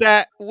figured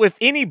that with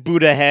any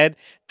Buddha head,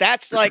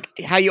 that's like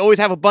how you always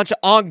have a bunch of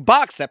Ong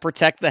Baks that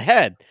protect the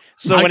head.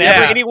 So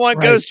whenever anyone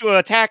goes to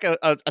attack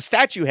a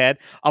statue head,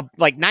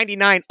 like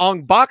 99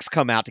 Ong Baks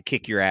come out to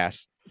kick your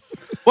ass.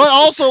 But I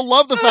also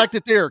love the fact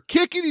that they're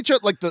kicking each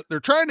other, they're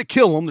trying to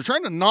kill him. They're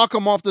trying to knock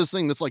him off this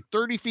thing that's like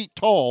 30 feet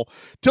tall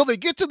till they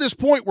get to this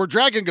point where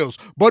Dragon goes,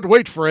 but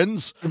wait,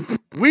 friends,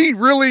 we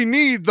really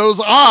need those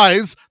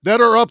eyes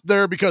that are up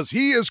there because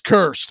he is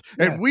cursed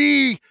and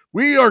we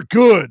are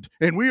good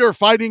and we are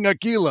fighting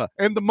Aquila.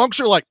 And the monks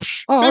are like,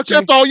 bitch,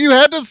 that's all you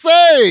had to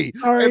say.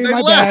 Sorry, and they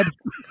my left.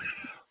 bad.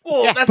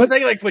 Well, that's the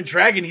thing. Like with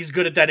Dragon, he's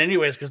good at that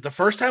anyways. Because the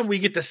first time we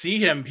get to see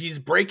him, he's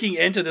breaking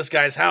into this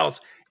guy's house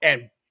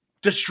and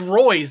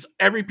destroys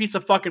every piece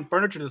of fucking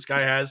furniture this guy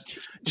has,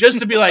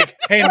 just to be like,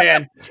 "Hey,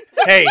 man,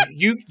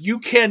 you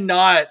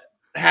cannot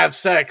have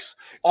sex."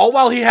 All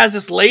while he has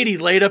this lady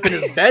laid up in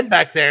his bed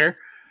back there.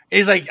 And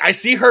he's like, "I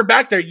see her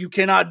back there. You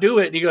cannot do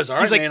it." And he goes, "All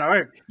right, man. All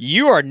right.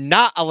 You are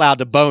not allowed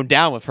to bone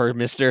down with her,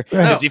 mister.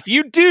 Because if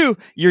you do,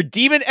 your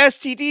demon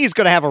STD is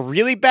going to have a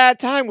really bad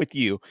time with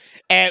you."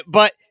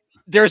 But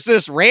there's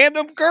this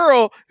random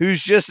girl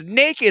who's just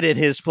naked in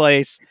his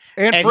place,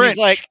 and he's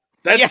like,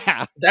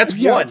 that's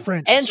one.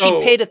 French. And she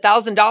paid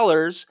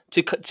 $1,000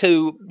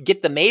 to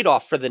get the maid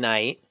off for the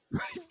night,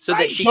 so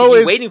that she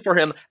could be waiting for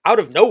him out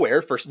of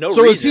nowhere for no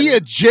reason. So is he a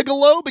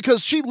gigolo?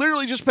 Because she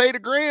literally just paid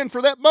 $1,000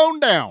 for that bone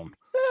down.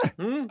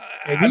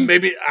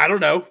 Maybe I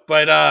don't know,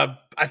 but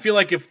I feel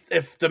like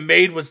if the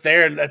maid was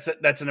there and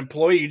that's an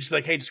employee, you just be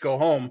like, "Hey, just go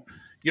home."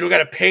 You don't got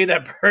to pay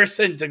that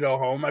person to go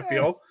home. I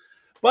feel,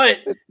 but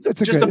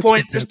just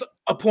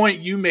a point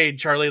you made,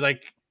 Charlie.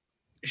 Like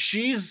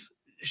she's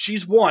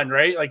one,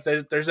 right? Like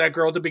there's that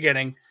girl at the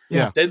beginning.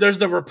 Yeah. Then there's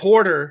the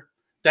reporter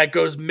that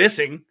goes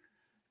missing.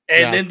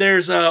 And then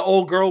there's a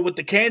old girl with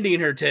the candy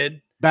in her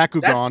tid.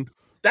 Bakugan.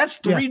 That's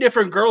 3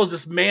 different girls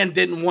this man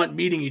didn't want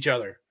meeting each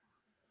other.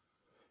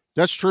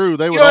 That's true.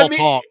 They would know what all I mean?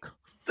 talk.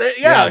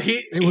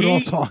 They would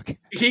all talk.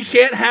 He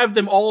can't have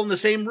them all in the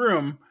same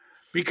room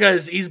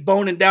because he's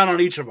boning down on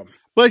each of them.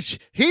 But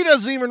he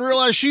doesn't even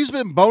realize she's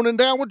been boning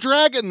down with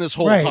Dragon this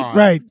whole time.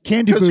 Right.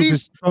 Candy Boob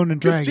is boning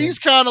Dragon. Because he's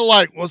kind of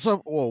like, what's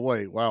up? Well,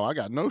 wait, wow, I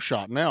got no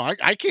shot now.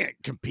 I can't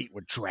compete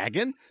with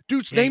Dragon.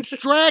 Dude's name's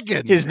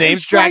Dragon. His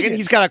name's Dragon.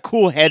 He's got a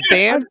cool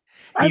headband.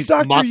 I'm He's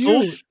Dr.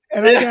 muscles. Yu,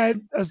 and I got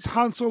a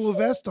Han Solo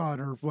vest on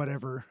or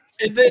whatever.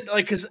 And then,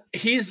 because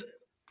he's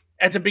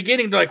at the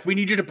beginning, they're like, we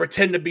need you to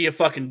pretend to be a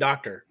fucking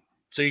doctor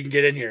so you can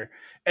get in here.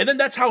 And then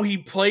that's how he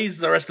plays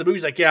the rest of the movie.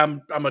 He's like, yeah,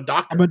 I'm a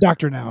doctor. I'm a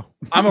doctor now.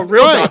 I'm a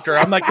real doctor.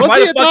 I'm like, was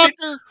he a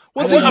doctor?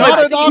 Was he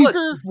not a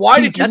doctor? Why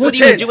did you That's what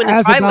he was doing in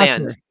as a Thailand.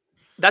 doctor.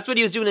 That's what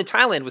he was doing in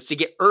Thailand, was to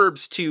get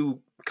herbs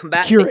to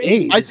combat Cure the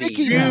AIDS AIDS. I think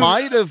he disease.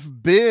 might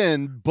have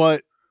been,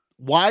 but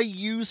why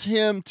use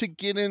him to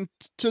get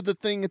into the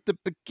thing at the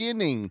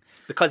beginning?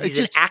 Because he's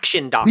It's an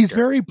action doctor. He's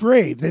very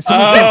brave. there.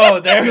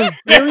 You're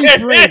very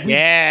brave. We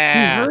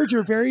Yeah. heard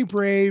you're very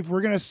brave.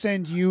 We're going to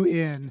send you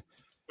in.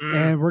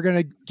 And we're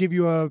gonna give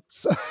you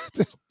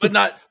But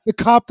not the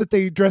cop that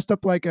they dressed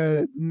up like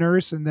a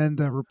nurse, and then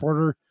the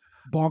reporter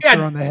bonks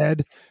her on the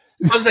head.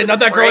 I was saying,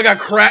 not that girl that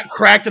got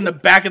cracked in the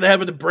back of the head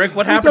with a brick.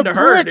 What happened to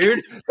her,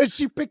 dude? That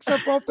she picks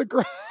up off the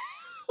ground.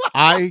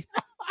 I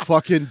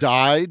fucking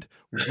died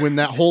when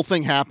that whole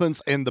thing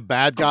happens and the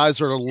bad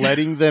guys are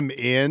letting them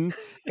in,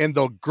 and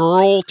the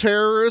girl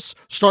terrorist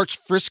starts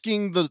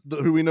frisking the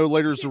who we know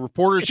later is the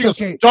reporter. She It's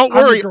goes, okay. "Don't I'm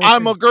a worry, girl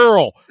I'm too." a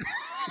girl."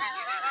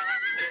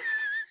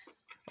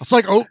 It's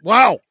like, oh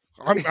wow,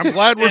 I'm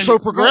glad we're so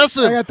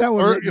progressive. I got that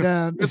one Or- written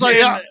down. It's like,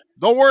 yeah,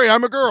 don't worry,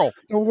 I'm a girl.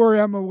 Don't worry,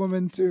 I'm a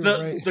woman too.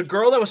 The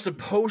girl that was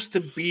supposed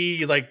to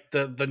be like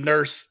the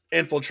nurse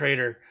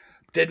infiltrator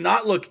did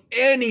not look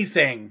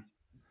anything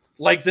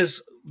like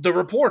the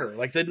reporter.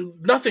 Like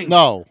nothing.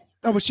 No,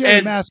 but she had a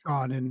And- mask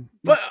on, and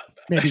But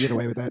maybe get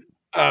away with that.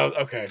 oh,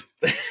 okay.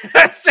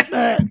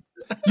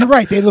 You're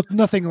right. They look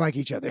nothing like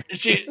each other.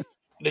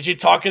 Did she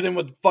talk to them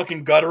with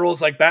fucking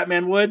gutturals like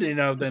Batman would? You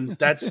know, then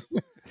that's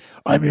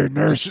I'm your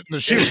nurse.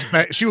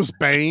 She was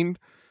Bane.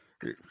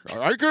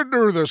 I could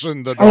do this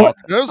in the Oh,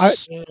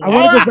 darkness. I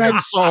want to go back.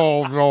 can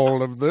solve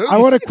all of this. I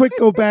want to quick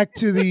go back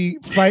to the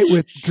fight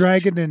with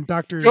Dragon and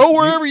Doctor. Go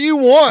wherever you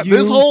want.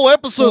 This whole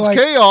episode's like-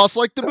 chaos,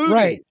 like the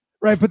movie.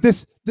 Right. But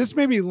this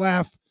made me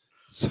laugh.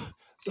 So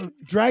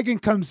Dragon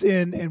comes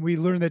in, and we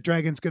learn that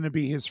Dragon's going to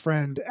be his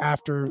friend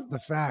after the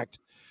fact.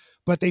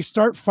 But they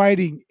start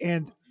fighting,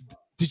 and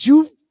did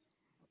you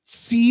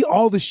see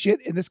all the shit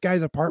in this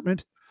guy's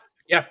apartment?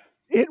 yeah.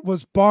 It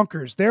was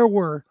bonkers. There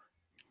were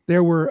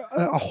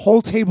a whole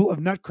table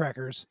of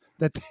nutcrackers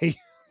that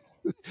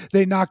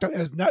they knocked out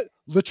as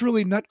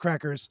literally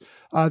nutcrackers.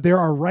 There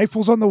are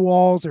rifles on the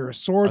walls. There are I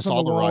swords saw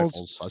on the the walls.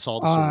 rifles. I saw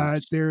the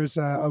swords. There's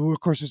of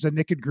course there's a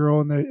naked girl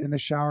in the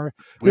shower.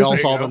 We There's all a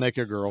saw go. the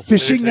naked girl.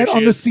 fishing There net she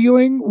on the is.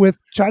 ceiling with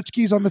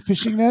tchotchkes on the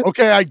fishing net.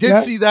 Okay, I did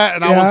Yeah. see that,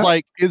 and I Yeah. was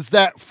like, "Is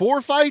that for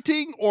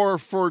fighting or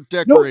for No,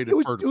 decorated?"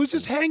 it was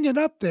just hanging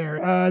up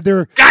there. There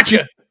are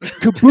Gotcha.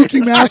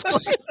 kabuki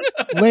masks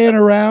laying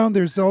around.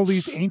 There's all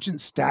these ancient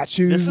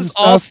statues. This and is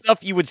all stuff.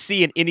 stuff you would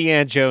see in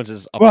Indiana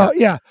Jones's Well,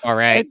 apartment. yeah. All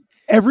right. And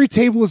every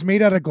table is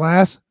made out of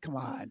glass. Come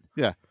on.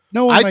 Yeah.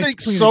 No one I likes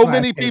think clean so glass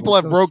many tables. people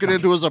have Those broken suck.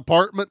 into his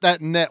apartment.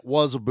 That net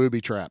was a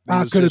booby trap. He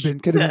was Could have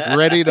just been.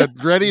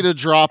 ready to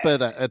drop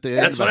it at the end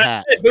That's of the what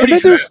hat. And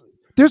then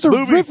there's a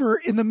Movie. river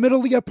in the middle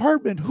of the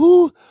apartment.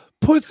 Who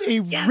puts a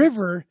Yes.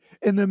 river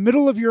in the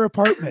middle of your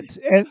apartment?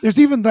 And there's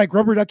even like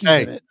rubber duckies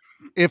Hey. in it.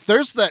 If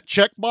there's that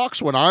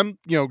checkbox when I'm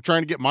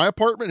trying to get my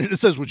apartment and it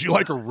says, "Would you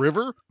like a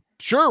river?"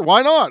 Sure,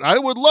 why not? I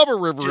would love a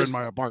river Just- in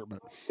my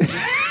apartment.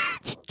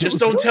 Just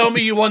don't tell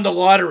me you won the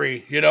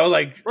lottery. You know,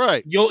 like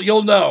Right,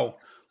 you'll know.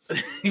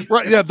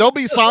 right. Yeah, there'll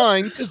be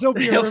signs. There'll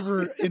be a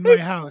river in my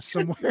house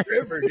somewhere.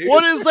 River, dude.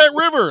 What is that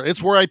river?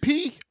 It's where I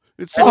pee.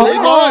 It's Oh, totally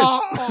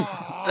fine.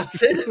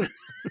 That's it.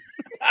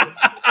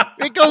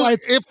 It goes. Well, If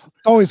It's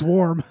always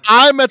warm.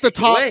 I'm at the Take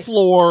it top away.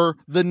 floor,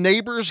 the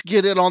neighbors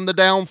get it on the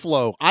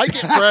downflow. I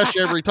get fresh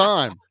every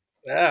time.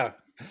 Yeah.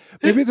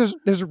 Maybe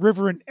there's a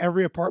river in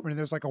every apartment, and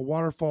there's like a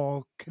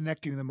waterfall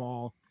connecting them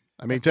all.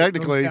 I mean, That's what goes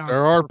technically, down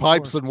there are per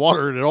pipes floor. and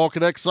water, and it all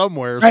connects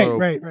somewhere. Right, so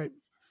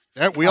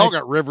right. We all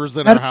got rivers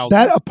in our That, houses.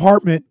 that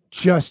apartment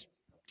just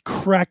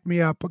cracked me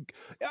up.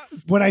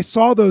 When I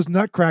saw those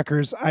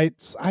nutcrackers, I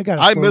got.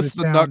 I missed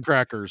the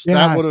nutcrackers. Yeah.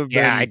 That would have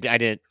Yeah, I been.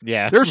 did.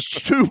 Yeah. There's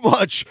too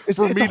much It's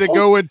for a me to whole-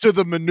 go into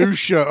the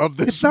minutia of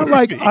this. It's not movie.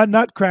 like a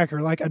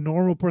nutcracker, like a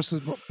normal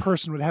person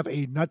would have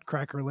a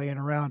nutcracker laying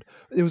around.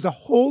 There was a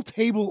whole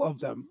table of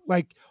them,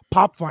 like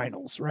pop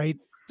vinyls, right?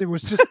 There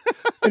was just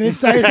an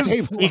entire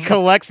table. He of them.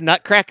 collects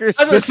nutcrackers.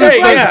 I was gonna This say,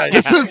 is like- yeah.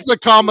 This is the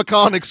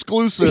Comic-Con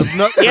exclusive.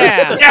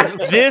 Yeah,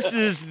 this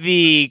is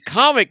the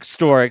comic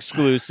store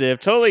exclusive.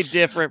 Totally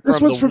different This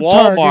from was the from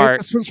Target. Walmart.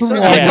 This was from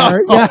Yeah.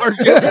 Walmart.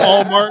 Yeah.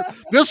 Walmart.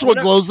 This one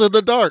glows in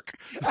the dark.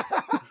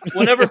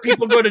 whenever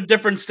people go to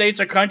different states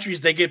or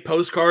countries, they get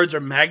postcards or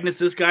magnets.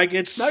 This guy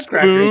gets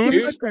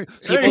nutcrackers.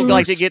 Spoons. People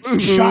like to get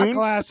spoons. Shot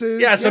glasses.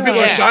 Yeah, some people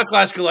are shot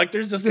glass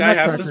collectors. This guy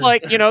has It's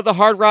like, the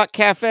Hard Rock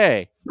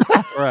Cafe.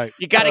 Right.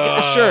 You got to get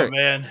the shirt.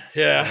 Man.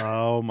 Yeah.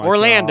 Oh my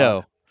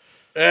Orlando.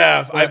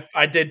 Yeah,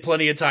 I did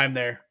plenty of time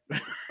there.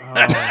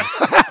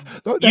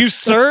 You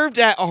served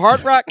at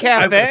Hard Rock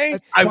Cafe?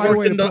 I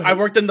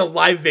worked in the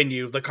live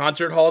venue, the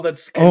concert hall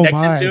that's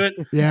connected to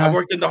it. Yeah. I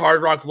worked in the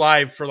Hard Rock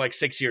Live for like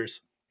 6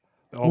 years.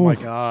 Oh my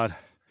God.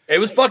 It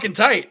was fucking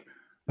tight.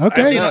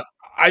 Okay.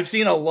 I've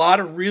seen a lot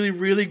of really,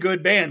 really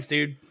good bands,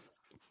 dude.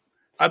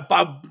 I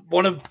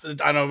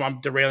know I'm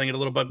derailing it a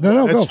little bit.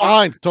 No, It's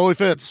fine. Totally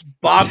fits.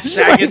 Bob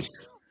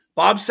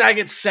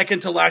Saget's second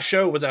to last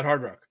show was at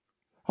Hard Rock.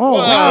 Oh,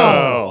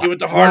 wow. He went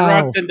to Hard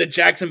Rock, then to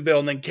Jacksonville,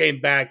 and then came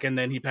back, and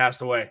then he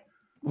passed away.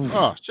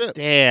 Oh shit!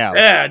 Damn.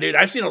 Yeah, dude,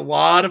 I've seen a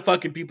lot of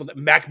fucking people.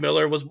 Mac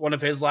Miller was one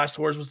of his last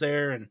tours was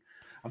there, and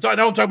I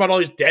don't talk about all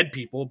these dead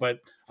people, but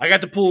I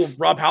got to pull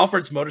Rob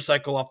Halford's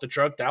motorcycle off the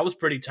truck. That was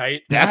pretty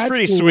tight. That's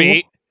pretty cool.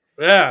 sweet.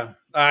 Yeah,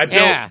 I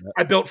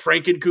built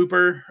Franken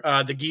Cooper,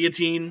 the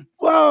guillotine.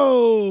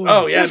 Whoa!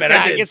 Oh yeah, This man,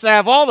 guy gets to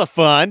have all the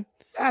fun.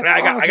 That's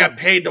I awesome. got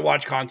paid to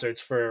watch concerts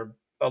for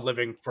a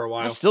living for a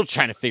while. I'm still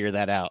trying to figure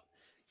that out.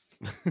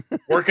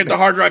 Work at the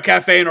Hard Rock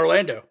Cafe in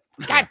Orlando.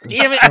 God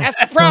damn it. That's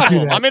the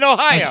problem. that. I'm in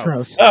Ohio. That's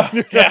gross.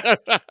 Yeah.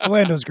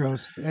 Orlando's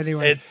gross.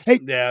 Anyway,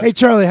 Yeah. hey,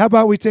 Charlie, how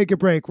about we take a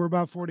break? We're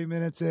about 40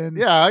 minutes in.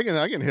 Yeah, I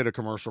can hit a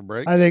commercial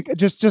break. I think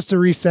just to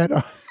reset.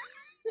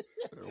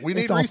 We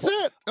need It's awful.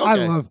 reset. I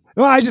Okay.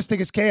 I just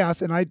think it's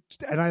chaos, and I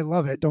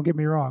love it. Don't get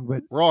me wrong,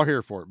 but We're all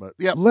here for it. But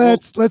yeah,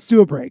 let's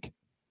do a break.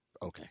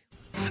 okay.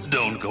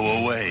 Don't go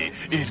away.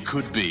 It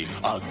could be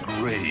a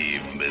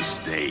grave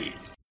mistake.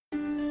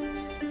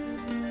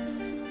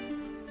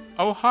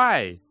 Oh,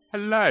 hi.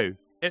 Hello.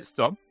 It's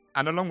Dom,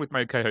 and along with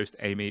my co-host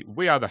Amy,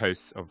 we are the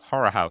hosts of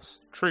Horror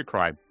House, True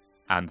Crime,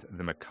 and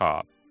The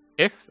Macabre.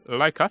 If,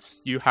 like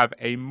us, you have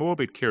a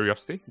morbid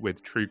curiosity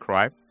with true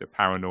crime, the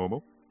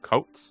paranormal,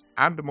 cults,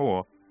 and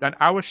more, then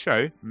our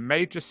show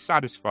may just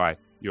satisfy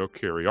your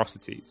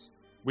curiosities.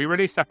 We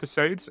release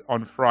episodes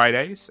on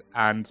Fridays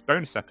and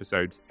bonus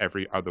episodes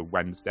every other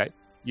Wednesday.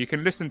 You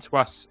can listen to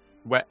us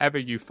wherever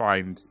you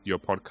find your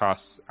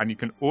podcasts, and you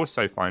can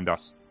also find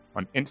us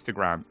on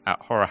Instagram at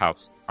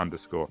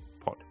horrorhouse_pod.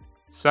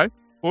 So,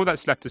 all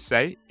that's left to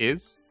say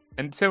is,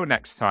 until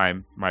next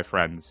time, my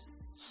friends,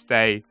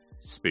 stay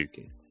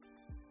spooky.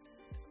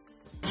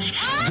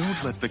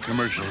 Don't let the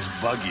commercials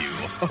bug you.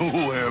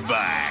 We're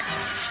back.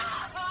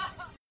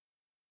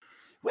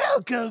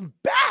 Welcome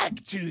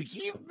back to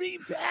Give Me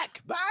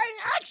Back My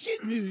Action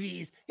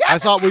Movies. I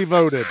thought we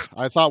voted.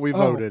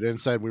 Voted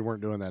and said we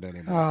weren't doing that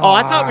anymore. Oh,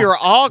 I thought we were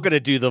all going to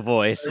do the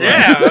voice.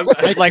 Yeah.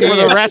 Like for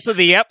the rest of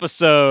the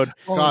episode,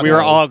 God, we were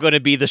no. all going to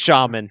be the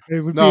shaman. It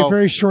would be No. a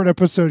very short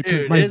episode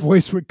because Dude, my it's-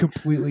 voice would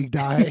completely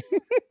die.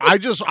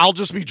 I'll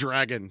just be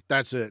dragon.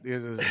 That's it.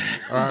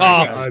 All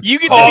Oh, right. you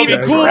get to be the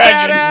okay. cool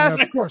Dragon. badass?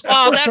 Yeah, of course.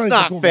 Oh, that's Charlie's a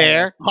not cool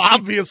fair.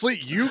 Obviously,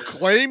 you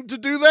claimed to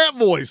do that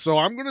voice, so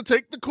I'm going to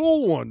take the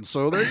cool one.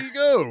 So there you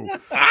go.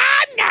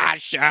 I'm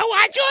not sure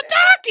what you're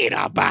talking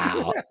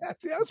about.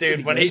 That's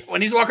Dude, pretty good.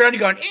 when he's walking around, he's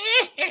going,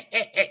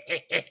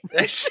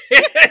 that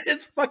shit,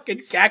 his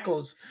fucking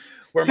cackles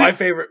were my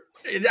favorite.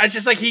 It's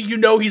just like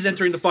he's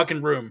entering the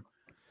fucking room.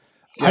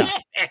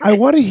 I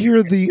want to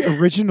hear the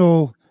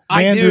original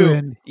I do.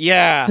 Mandarin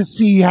Yeah. to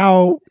see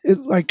how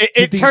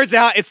It turns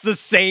out it's the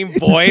same it's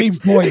voice.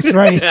 the same voice,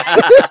 right?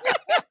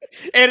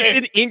 And it's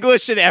in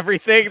English and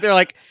everything. They're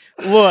like,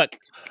 look,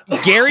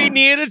 Gary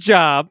needed a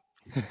job.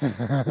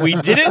 We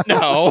didn't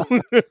know.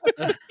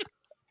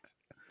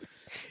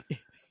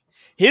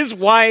 His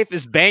wife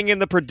is banging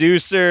the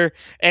producer,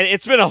 and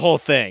it's been a whole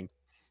thing.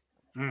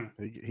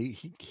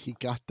 He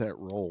got that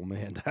role,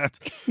 man. That's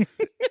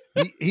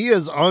he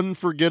is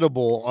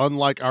unforgettable,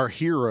 unlike our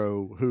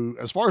hero, who,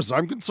 as far as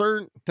I'm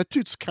concerned, that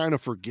dude's kind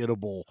of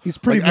forgettable. He's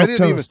pretty Like,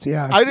 milquetoast,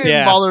 yeah. I didn't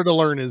Yeah. bother to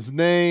learn his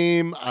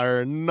name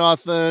or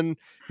nothing.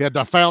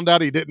 I found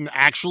out he didn't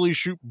actually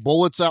shoot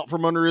bullets out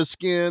from under his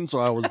skin, so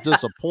I was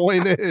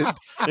disappointed.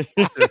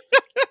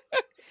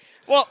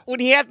 Well, when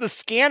he had the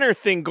scanner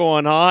thing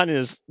going on,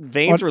 his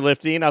veins were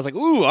lifting. I was like,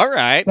 ooh, all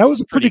right. That was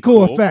a pretty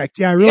cool effect.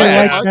 Yeah, I really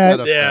Yeah, like I that.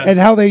 like Yeah. And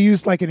how they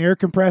used like an air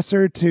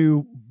compressor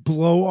to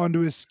blow onto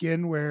his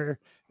skin where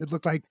it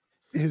looked like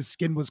his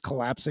skin was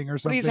collapsing or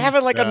But something. he's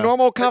having like a Yeah.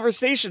 normal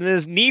conversation, and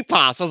his knee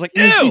pops. I was like,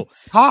 His knee ew,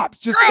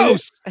 pops. Just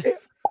gross.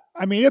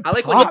 I mean, it I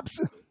like when he- pops.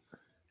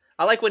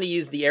 I like when he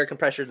used the air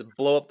compressor to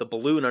blow up the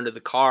balloon under the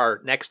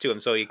car next to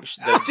him, so he. Dude,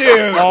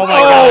 Oh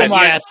my god!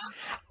 Yes,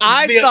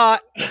 I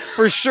thought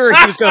for sure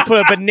he was going to put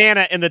a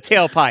banana in the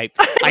tailpipe.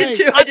 I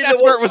too. I thought did that's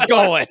the where it one- was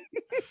going.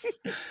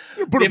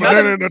 Put The a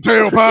banana in the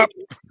tailpipe.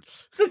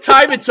 The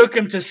time it took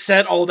him to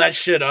set all that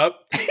shit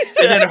up, and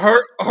then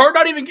her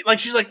not even like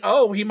she's like,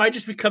 oh, he might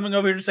just be coming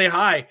over here to say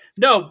hi.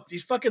 No,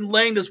 he's fucking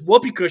laying this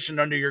whoopee cushion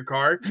under your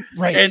car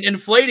Right. and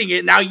inflating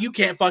it. Now you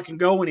can't fucking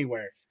go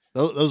anywhere.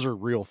 Those are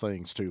real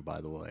things too,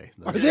 by the way.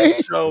 Are they?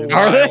 So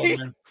Are wild, they?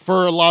 man.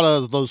 For a lot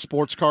of those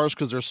sports cars,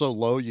 because they're so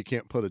low, you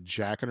can't put a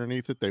jack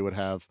underneath it. They would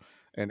have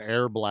an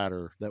air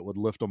bladder that would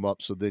lift them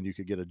up, so then you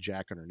could get a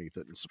jack underneath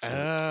it and support.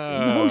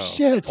 No Oh.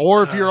 shit.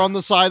 Or if you're on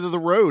the side of the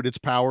road, it's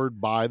powered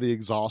by the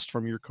exhaust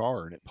from your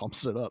car and it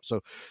pumps it up.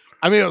 So,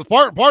 I mean, it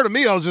was part of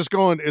me, I was just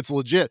going, it's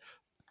legit.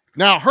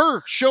 Now,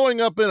 her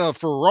showing up in a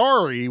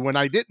Ferrari when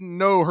I didn't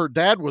know her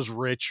dad was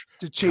rich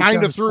To chase kind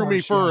down of his threw me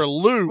Porsche, for yeah. a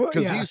loop Well,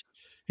 because yeah.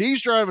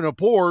 he's driving a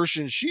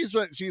Porsche and she's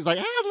like,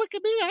 look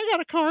at me, I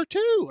got a car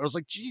too. I was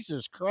like,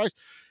 Jesus Christ.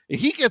 And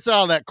he gets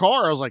out of that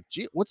car. I was like,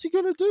 gee, what's he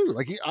gonna do?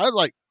 Like, I was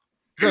like,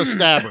 gonna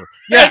stab her.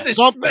 Yeah,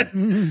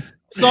 something.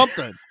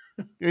 Something.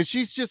 And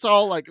she's just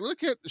all like,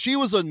 she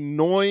was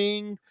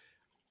annoying.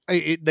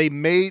 They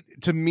made,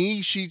 to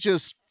me, she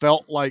just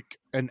felt like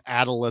an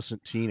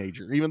adolescent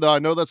teenager, even though I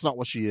know that's not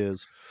what she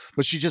is,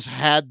 but she just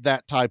had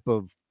that type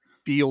of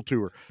feel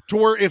to her, to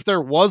where if there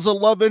was a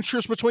love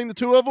interest between the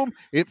two of them,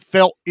 it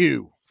felt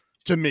ew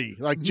to me.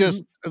 Like,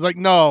 just, it's like,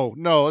 no,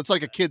 it's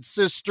like a kid's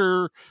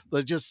sister,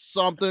 like just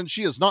something.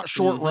 She is not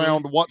short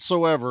round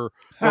whatsoever,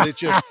 but it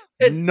just,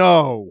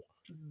 no.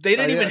 They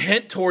didn't even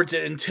hint towards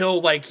it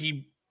until like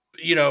he,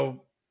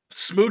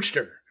 smooched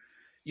her.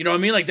 You know what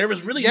I mean? Like there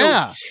was really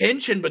no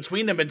tension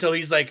between them until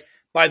he's like,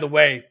 by the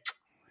way,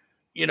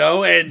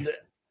 and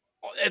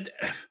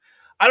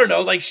I don't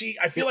know, like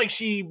I feel like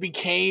she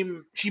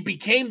became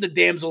the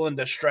damsel in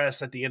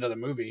distress at the end of the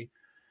movie,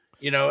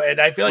 and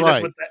I feel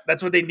like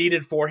that's what they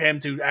needed for him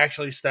to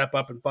actually step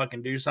up and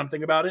fucking do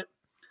something about it.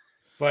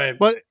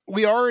 But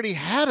we already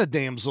had a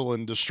damsel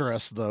in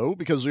distress though,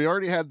 because we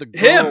already had the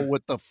girl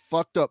with the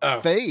fucked up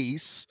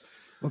face.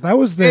 Well, that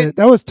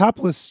was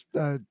topless.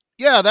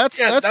 Yeah, that's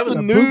that was the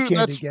a new boot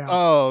candy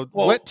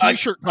wet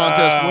t-shirt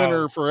contest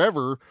winner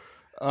forever.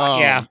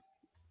 Yeah.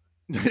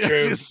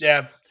 True.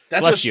 Yeah.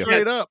 That's Bless just you.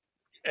 straight up.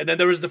 And then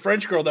there was the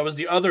French girl that was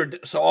the other.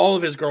 So all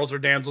of his girls are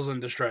damsels in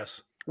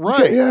distress.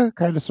 Right. Okay, yeah,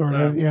 kind of, sort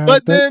of. Yeah.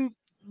 But then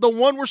the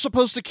one we're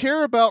supposed to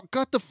care about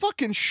got the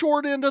fucking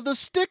short end of the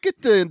stick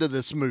at the end of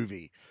this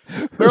movie.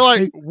 They're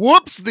like,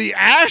 whoops, the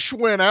ash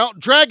went out.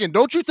 Dragon,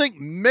 don't you think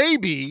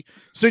maybe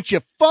since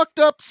you fucked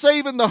up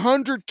saving the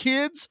 100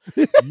 kids,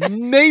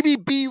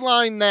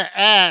 beeline that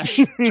ash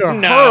to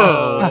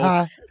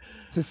her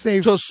to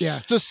save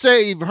to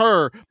save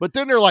her? But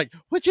then they're like,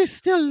 would you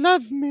still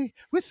love me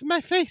with my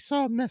face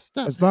all messed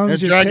up? As long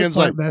as your Dragon's tits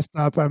aren't messed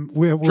up,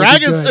 we'll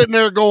Dragon's sitting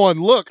there going,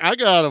 look, I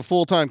got a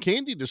full-time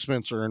candy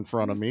dispenser in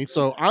front of me,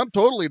 so I'm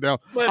totally down.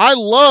 I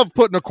love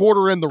putting a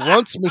quarter in the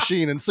runts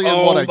machine and seeing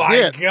what I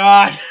get. Oh my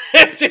God.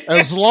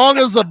 As long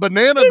as a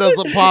banana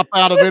doesn't pop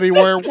out of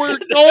anywhere, we're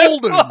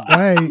golden.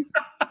 Right.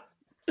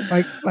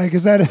 Like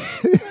is that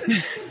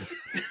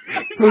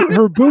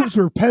her boobs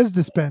were Pez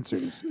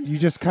dispensers. You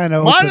just kind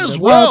of might as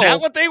well. Is that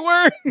what they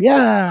were?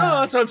 Yeah.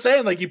 Oh, that's what I'm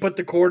saying. Like you put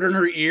the quarter in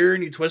her ear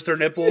and you twist her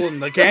nipple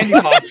and the candy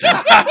pops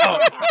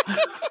out.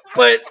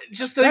 But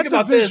just think That's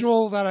about a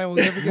visual that I will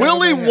never get.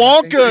 Willy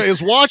Wonka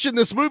is watching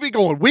this movie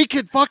going, we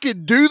could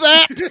fucking do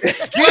that? Get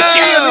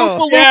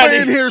Oompa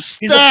Loompa in here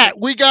stat.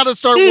 We got to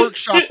start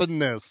workshopping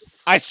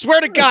this. I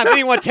swear to God, if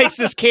anyone takes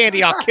this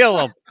candy, I'll kill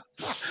him.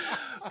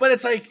 But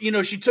it's like,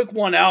 she took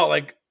one out.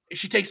 Like, if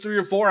she takes 3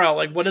 or 4 out,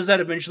 like, what does that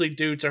eventually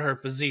do to her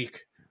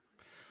physique?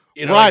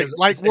 Right.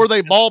 Like, were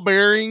they ball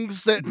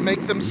bearings that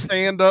make them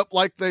stand up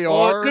like they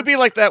are? It could be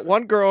like that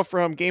one girl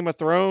from Game of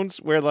Thrones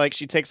where, like,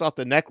 she takes off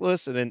the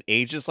necklace and then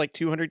ages like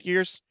 200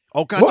 years.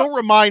 Oh, God, don't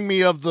remind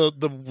me of the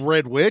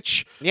Red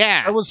Witch.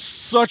 Yeah. That was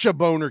such a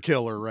boner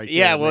killer right there.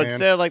 Yeah, well, man.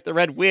 instead of like the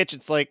Red Witch,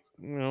 it's like,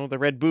 the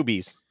red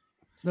boobies.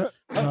 No.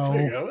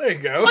 There you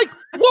go. Like,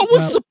 what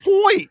was the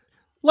point?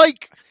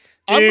 Like,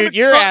 dude,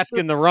 you're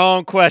asking the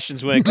wrong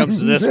questions when it comes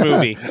to this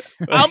movie.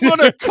 I'm going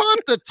to cut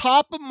the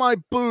top of my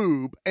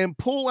boob and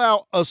pull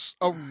out a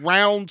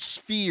round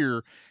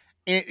sphere.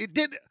 And it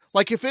did,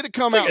 like, if it had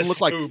come out and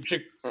looked like,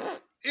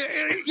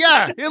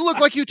 it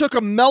looked like you took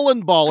a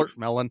melon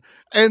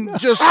and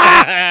just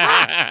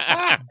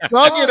dug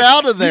it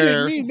out of there. You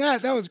didn't mean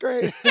that. That was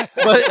great.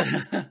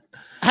 But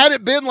had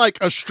it been like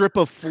a strip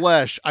of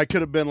flesh, I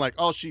could have been like,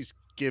 oh, she's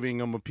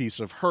giving him a piece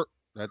of her.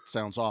 That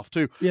sounds off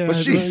too. Yeah, but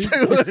she's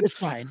it's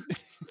fine.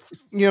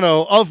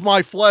 Of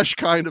my flesh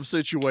kind of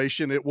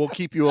situation. It will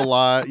keep you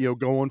alive,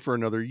 going for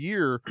another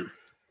year,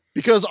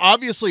 because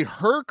obviously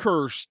her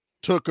curse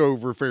took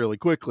over fairly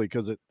quickly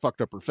because it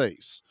fucked up her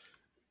face.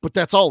 But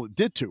that's all it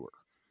did to her.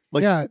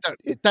 Like,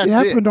 it that's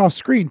happened off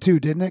screen too,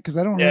 didn't it? Because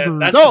I don't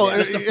remember.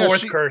 That's the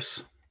fourth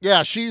curse.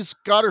 Yeah, she's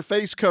got her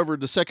face covered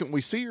the second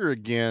we see her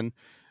again.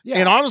 Yeah.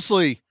 And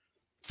honestly,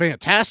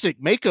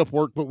 fantastic makeup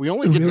work, but we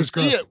only get to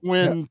see it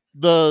when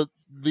the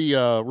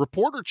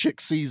reporter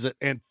chick sees it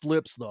and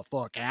flips the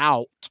fuck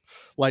out,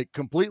 like,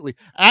 completely.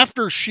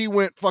 After she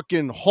went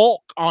fucking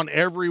Hulk on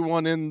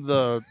everyone in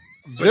the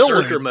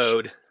village. Berserker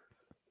mode.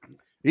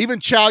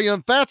 Even Chow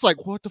Yun Fat's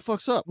like, what the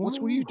fuck's up? What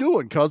are you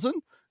doing, cousin?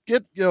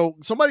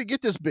 Somebody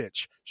get this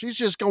bitch. She's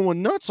just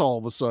going nuts all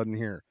of a sudden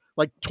here.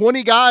 Like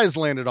 20 guys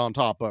landed on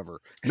top of her.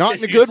 Not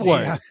in a good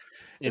way.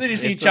 And then you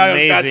see Chow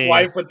Yun Fat's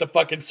wife with the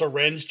fucking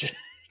syringe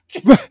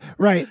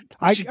Right.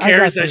 She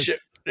carries that shit.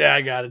 Yeah,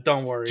 I got it.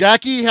 Don't worry.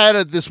 Jackie had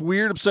this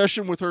weird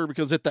obsession with her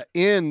because at the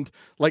end,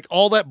 like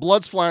all that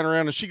blood's flying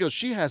around, and she goes,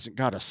 she hasn't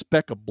got a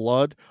speck of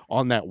blood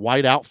on that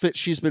white outfit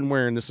she's been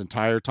wearing this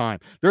entire time.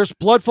 There's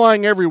blood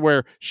flying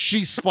everywhere.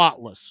 She's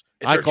spotless.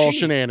 I call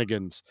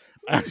shenanigans.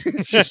 Tipping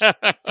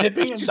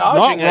and she's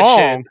dodging not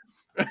wrong.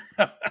 that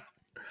shit.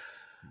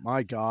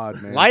 My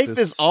God, man. Life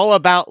is all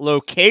about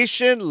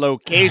location.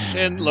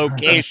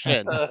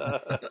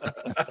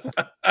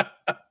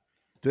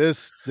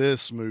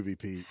 This movie,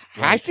 Pete.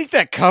 I think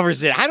that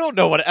covers it. I don't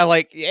know what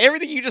like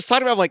everything you just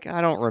talked about. I'm like, I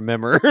don't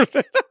remember.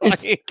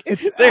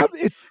 It's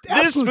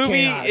this movie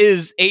chaos.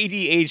 is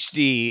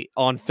ADHD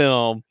on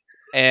film,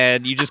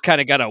 and you just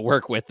kind of got to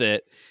work with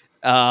it.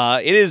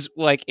 It is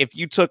like if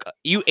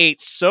you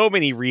ate so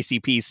many Reese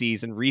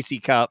Pieces and Reese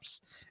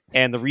cups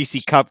and the Reese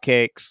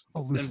cupcakes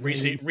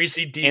And Reese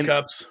D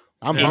cups.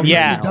 I'm and- hungry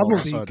yeah. now Double all of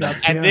a D sudden.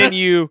 cups. and then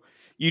you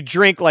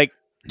drink like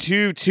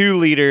 2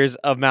 liters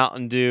of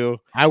Mountain Dew,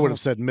 I would have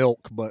said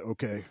milk, but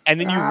okay.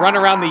 and then you run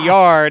around the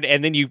yard,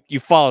 and then you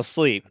fall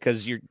asleep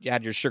because you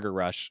had your sugar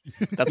rush.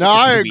 That's No, what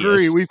this I movie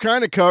agree. is. We've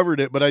kind of covered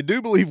it, but I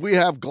do believe we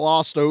have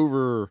glossed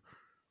over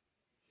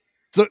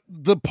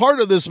the part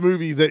of this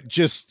movie that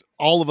just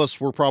all of us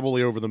were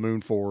probably over the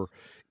moon for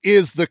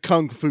is the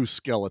Kung Fu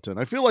skeleton.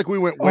 I feel like we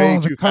went way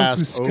the too Kung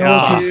Fu fast over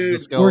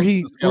skeleton, the where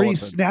he skeleton.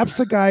 snaps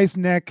a guy's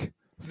neck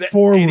That-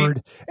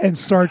 forward and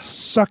starts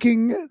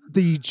sucking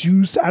the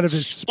juice out of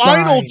his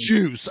spinal spine.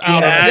 juice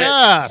out Yes. of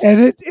yes.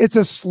 And it's a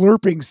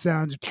slurping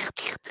sound.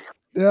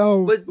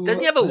 Oh, But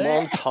doesn't he have a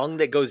long tongue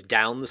that goes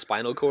down the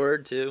spinal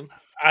cord too?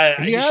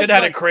 He You has should have had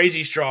like- a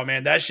crazy straw,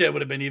 man. That shit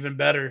would have been even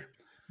better.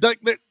 This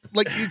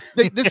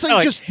thing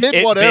Like, just did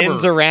it whatever.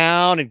 bends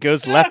around and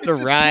goes left to It's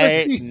a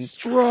right. twisty and-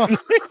 straw.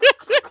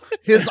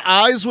 His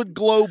eyes would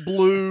glow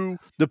blue,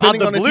 depending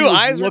the on if blue he was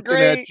eyes were looking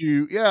great. at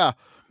you. Yeah,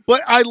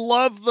 but I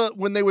love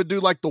when they would do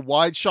like the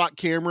wide shot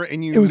camera,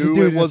 and you It was a knew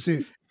dude it in a was.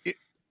 suit.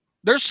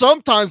 There's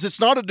sometimes it's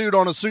not a dude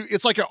on a suit;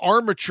 it's like an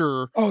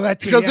armature Oh, that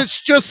too. because yeah.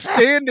 it's just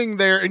standing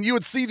there, and you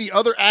would see the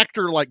other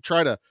actor like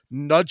try to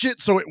nudge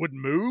it so it would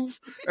move,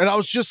 and I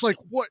was just like,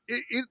 "What?"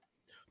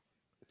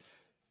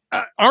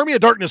 Army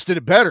of Darkness did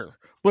it better.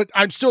 But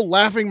I'm still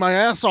laughing my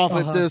ass off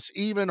at this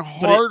even But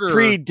harder. it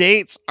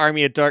predates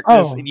Army of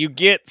Darkness, Oh. and you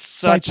get by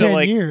such a 10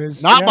 like.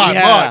 years. Not yeah. by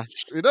Yeah.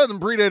 much. It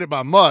doesn't predate it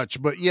by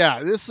much, but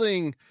yeah, this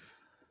thing,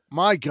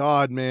 my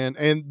God, man.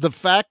 And the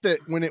fact that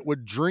when it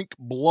would drink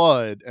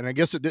blood, and I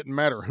guess it didn't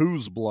matter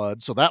whose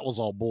blood, so that was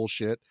all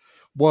bullshit,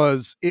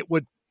 was it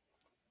would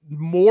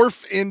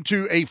morph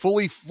into a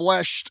fully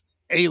fleshed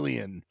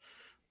alien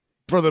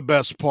for the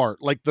best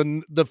part. Like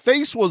the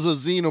face was a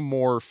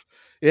xenomorph.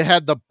 It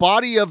had the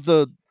body of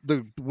the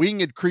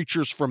winged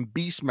creatures from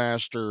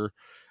Beastmaster,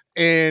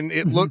 and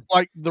it looked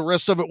like the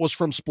rest of it was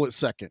from Split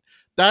Second.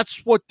 That's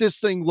what this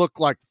thing looked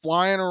like,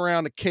 flying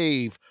around a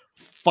cave,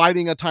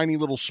 fighting a tiny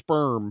little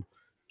sperm,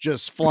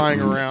 just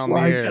flying around the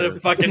Flying- And air. a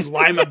fucking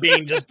lima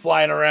bean just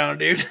flying around,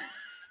 dude.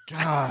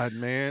 God,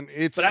 man,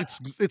 it's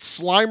But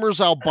Slimer's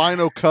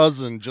albino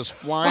cousin just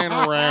flying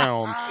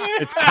around.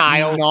 It's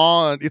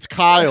Kyle. It's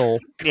Kyle.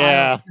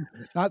 Yeah.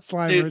 Not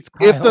Slimer. Dude, It's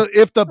Kyle.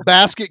 If the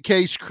basket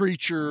case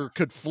creature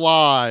could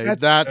fly,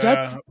 that's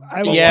I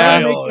was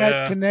Yeah. trying to make that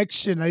Yeah.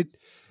 connection.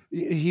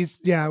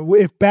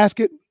 If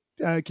Basket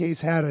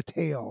Case had a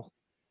tail,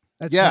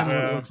 that's Yeah. kind of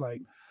what Yeah. it looks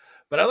like.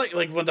 But I like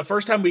when the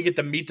first time we get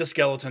to meet the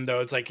skeleton,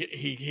 though, it's like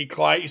he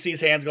you see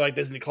his hands go like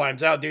this, and he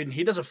climbs out, dude, and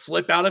he doesn't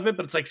flip out of it,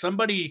 but it's like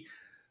somebody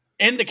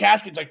in the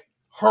casket like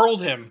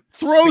hurled him,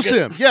 throws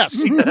him. Yes.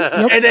 and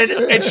then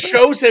it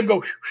shows him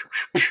go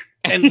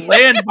and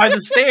land by the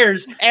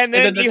stairs, And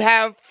then then you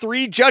have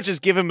 3 judges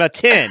give him a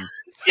 10.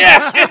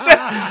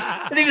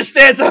 yeah, and he just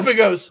stands up and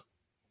goes,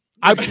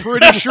 I'm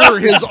pretty sure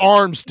his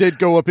arms did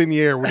go up in the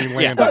air when he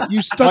landed.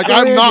 You stuck Like, the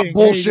I'm not landing.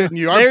 There you go. bullshitting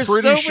you. I'm There's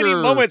pretty so sure.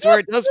 many moments where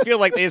it does feel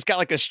like they just got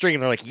like a string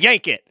and they're like,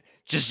 yank it.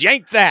 Just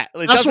yank that. It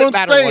That's doesn't what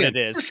I'm matter what saying. it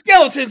the is.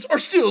 skeletons are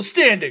still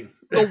standing.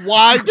 The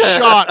wide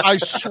shot, I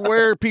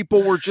swear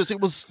people were just, it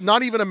was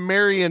not even a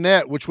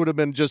marionette, which would have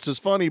been just as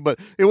funny, but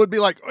it would be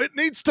like, it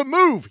needs to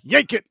move.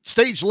 Yank it.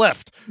 Stage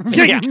left.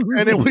 Yank.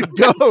 And it would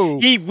go.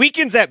 He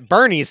weakens at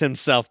Bernie's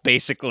himself,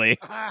 basically.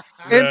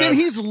 And then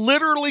he's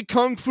literally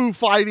kung fu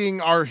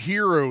fighting our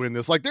hero in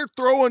this. Like they're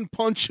throwing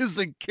punches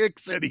and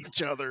kicks at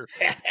each other.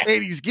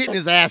 And he's getting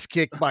his ass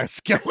kicked by a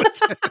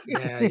skeleton.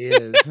 Yeah, he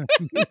is.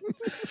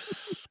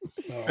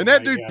 And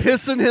that dude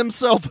pissing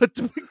himself at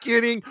the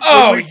beginning.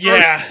 Oh, when we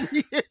yeah. first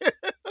see him.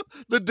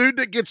 The dude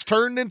that gets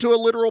turned into a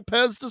literal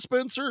Pez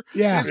dispenser.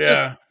 Yeah.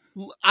 Yeah.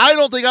 I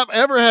don't think I've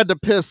ever had to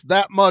piss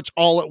that much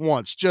all at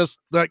once. Just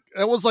like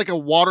it was like a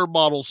water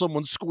bottle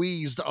someone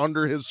squeezed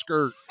under his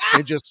skirt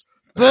and just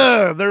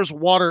there's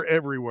water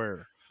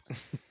everywhere.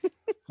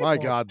 My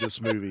God, this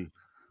movie.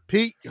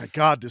 Pete, my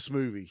God, this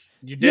movie.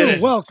 You did You're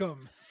it.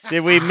 welcome.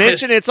 Did we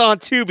mention it's on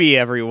Tubi,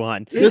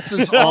 everyone? This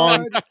is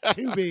on.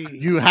 Tubi.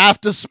 You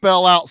have to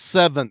spell out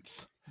seventh.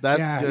 That's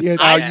yeah.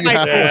 how I you typed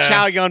have in to.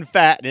 Chow Yun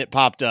Fat and it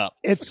popped up.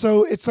 It's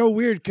so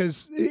weird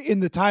because in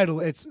the title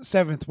it's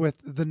 7th with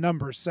the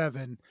number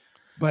 7,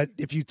 but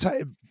if you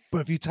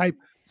type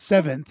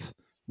seventh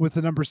with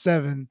the number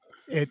 7,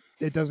 it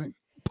doesn't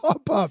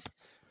pop up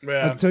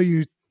until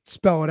you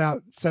spell it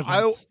out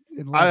seventh.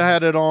 I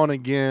had it on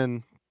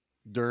again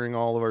during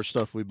all of our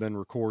stuff we've been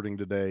recording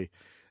today,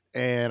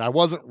 and I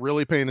wasn't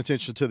really paying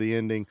attention to the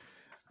ending.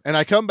 And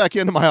I come back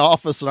into my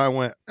office and I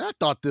went, I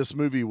thought this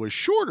movie was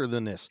shorter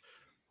than this.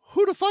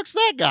 Who the fuck's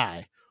that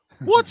guy?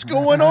 What's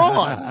going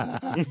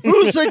on?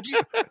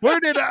 Where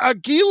did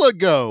Aguila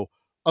go?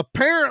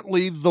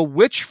 Apparently, The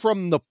Witch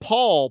from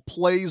Nepal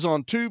plays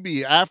on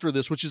Tubi after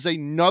this, which is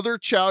another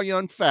Chow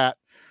Yun-Fat.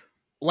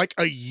 Like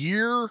a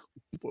year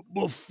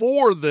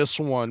before this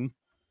one,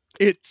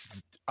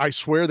 I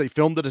swear they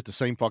filmed it at the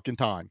same fucking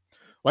time.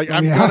 Like,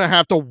 I'm gonna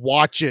have to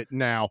watch it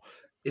now.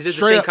 Is it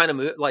the same kind of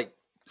movie? Like,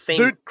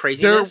 same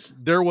craziness?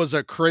 There was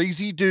a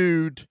crazy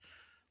dude,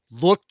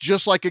 looked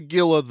just like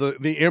Aguila,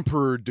 the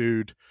emperor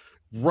dude,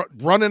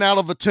 running out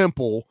of a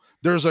temple.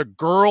 There's a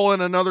girl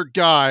and another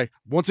guy.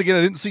 Once again,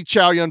 I didn't see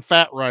Chow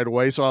Yun-Fat right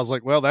away, so I was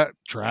like, well, that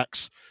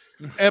tracks.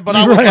 But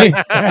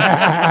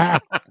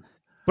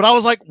I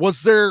was like,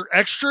 was there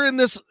extra in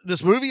this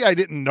movie I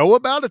didn't know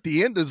about at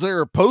the end? Is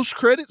there a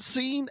post-credit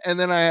scene? And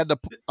then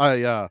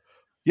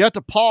you have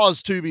to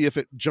pause Tubi if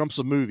it jumps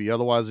a movie.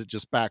 Otherwise, it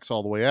just backs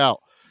all the way out.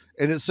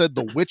 And it said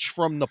The Witch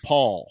from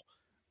Nepal.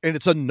 And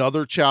it's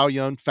another Chow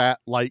Yun-Fat,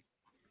 like,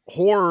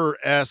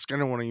 horror-esque. I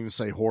don't want to even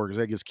say horror because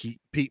that gives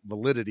Pete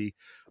validity.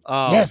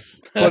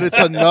 Yes. But it's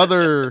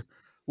another,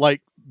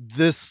 like,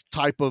 this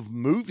type of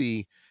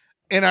movie.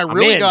 And I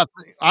really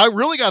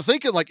got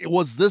thinking, like,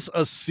 was this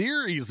a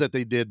series that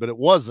they did? But it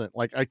wasn't.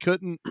 Like, I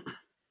couldn't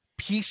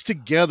piece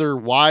together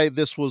why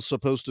this was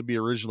supposed to be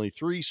originally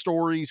 3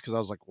 stories, because I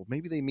was like, well,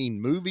 maybe they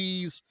mean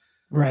movies.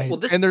 Right.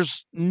 Well, and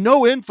there's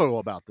no info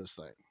about this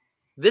thing.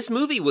 This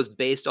movie was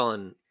based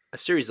on a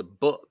series of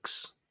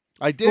books.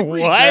 I did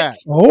read that.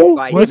 Oh,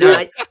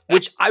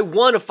 which I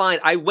want to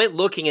find. I went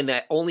looking and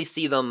I only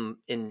see them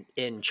in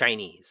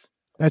Chinese.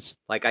 That's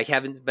like I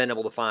haven't been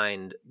able to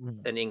find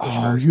an English.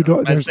 Oh, you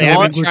don't. I've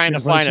been trying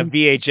to find a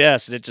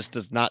VHS, and it just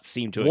does not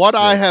seem to. What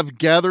exist. I have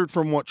gathered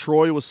from what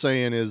Troy was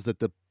saying is that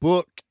the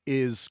book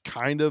is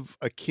kind of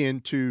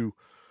akin to,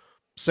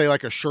 say,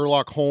 like a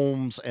Sherlock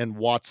Holmes and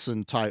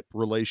Watson type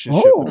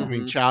relationship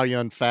between Chow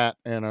Yun-Fat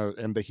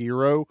and the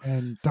hero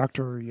and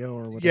Dr. Yo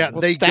or whatever. Yeah,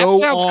 they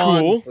go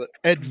on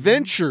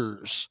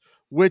adventures,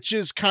 which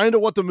is kind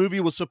of what the movie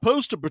was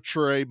supposed to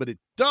portray, but it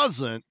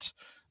doesn't.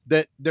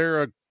 That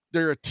they're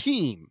a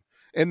team,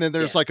 and then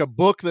there's like a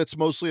book that's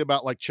mostly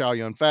about like Chow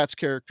Yun-Fat's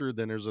character.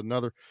 Then there's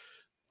another,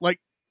 like,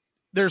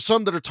 there's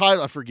some that are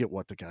titled. I forget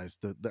what the guy's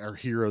our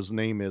hero's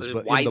name is,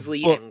 but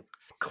Wisely in the book, and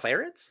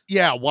Clarence.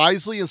 Yeah,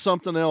 Wisely and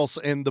something else,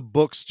 and the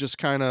books just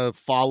kind of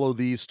follow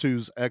these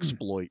two's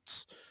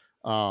exploits.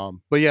 But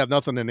yeah,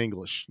 nothing in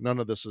English. None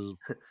of this is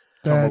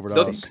come over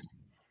to us.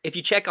 If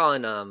you check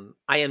on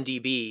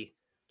IMDb,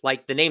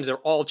 like the names are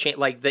all changed.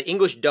 Like the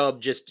English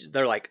dub,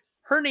 they're like,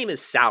 her name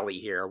is Sally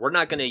here. We're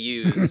not going to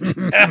use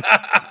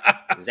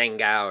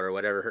Zhangao or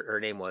whatever her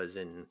name was.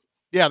 And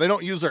yeah, they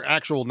don't use their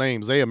actual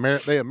names. They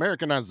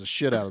Americanize the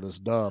shit out of this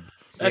dub.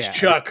 That's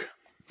Chuck.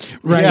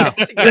 Right. Yeah.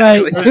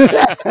 Exactly.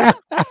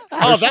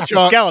 Oh, that's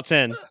a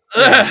skeleton.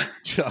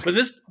 But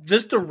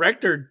this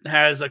director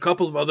has a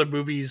couple of other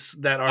movies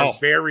that are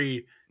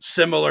very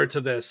similar to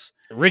this.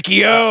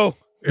 Ricky-O.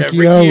 Yeah,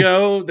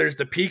 Ricky-O. There's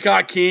the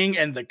Peacock King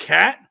and the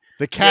Cat.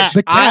 The cat.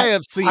 I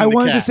have seen. I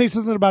wanted to say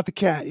something about the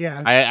cat.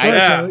 Yeah.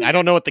 I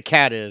don't know what the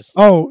cat is.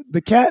 Oh,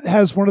 the cat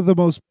has one of the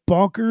most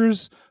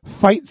bonkers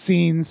fight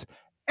scenes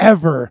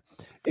ever.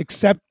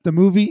 Except the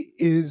movie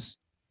is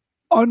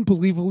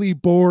unbelievably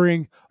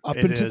boring up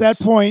until that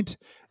point,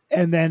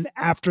 and then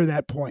after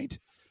that point.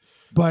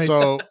 But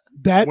so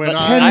that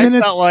 10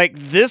 minutes, I felt like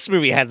this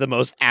movie had the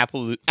most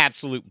absolute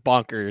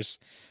bonkers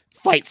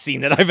fight scene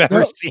that I've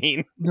ever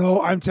seen.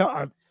 No, I'm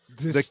telling.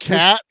 The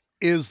Cat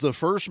is the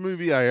first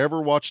movie I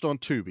ever watched on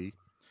Tubi.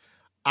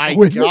 I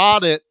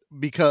got it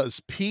because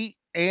Pete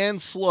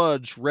and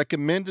Sludge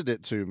recommended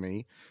it to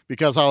me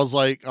because I was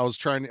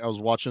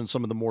watching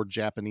some of the more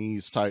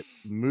Japanese type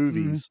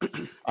movies.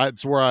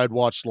 It's where I'd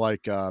watched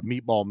like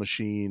Meatball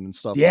Machine and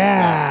stuff.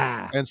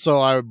 Yeah. Like that. And so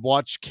I would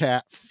watch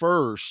Cat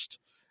first,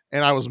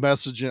 and I was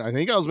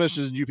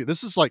messaging you.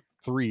 This is like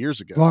 3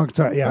 years ago. Long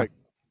time. Yeah. Like,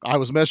 I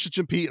was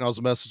messaging Pete and I was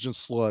messaging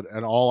Slud,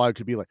 and all I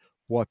could be like,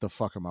 what the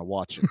fuck am I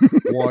watching?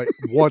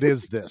 What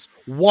is this?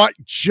 What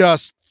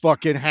just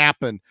fucking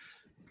happened?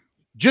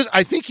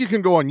 I think you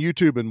can go on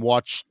YouTube and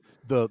watch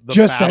the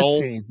just battle. That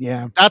scene.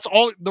 Yeah. That's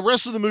all. The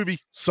rest of the movie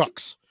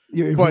sucks.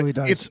 It really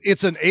does.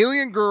 It's an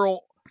alien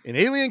girl, an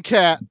alien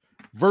cat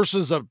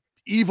versus a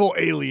evil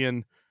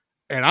alien,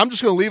 and I'm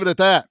just going to leave it at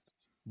that.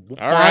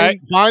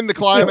 Find the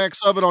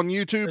climax of it on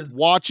YouTube,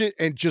 watch it,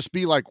 and just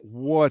be like,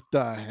 what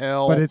the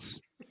hell? But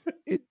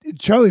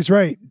Charlie's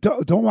right.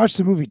 Don't watch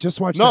the movie. Just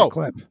watch that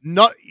clip.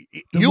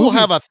 You'll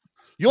have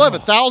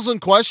 1,000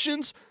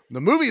 questions. The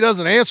movie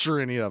doesn't answer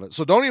any of it,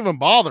 so don't even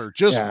bother.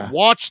 Just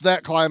watch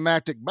that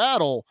climactic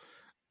battle,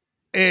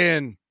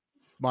 and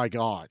my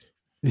God,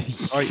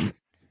 it's like,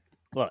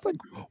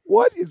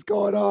 what is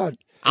going on?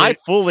 I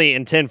fully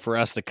intend for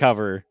us to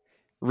cover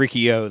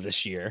Ricky O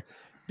this year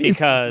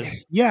because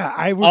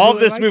I would all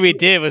really this like movie to.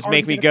 did It's was hard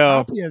make to me get a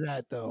go. copy of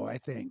that though. I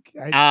think.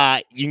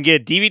 You can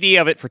get a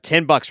DVD of it for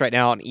 $10 right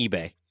now on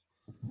eBay.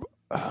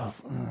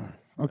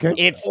 Okay.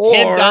 It's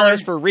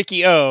 $10 for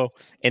Ricky O,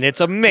 and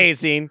it's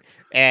amazing.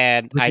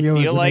 And Ricky I O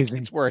is feel like amazing.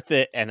 it's worth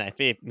it. And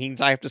if it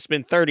means I have to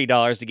spend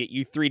 $30 to get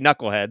you 3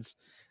 knuckleheads.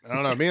 I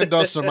don't know. Me and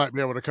Dustin might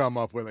be able to come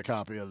up with a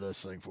copy of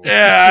this thing for you.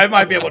 Yeah, I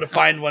might be able to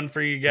find one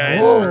for you guys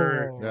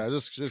Yeah,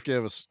 just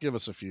give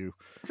us a few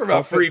for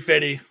about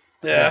 $3.50.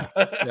 Yeah.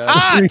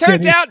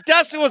 Turns out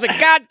Dustin was a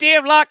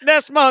goddamn Loch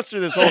Ness monster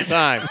this whole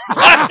time.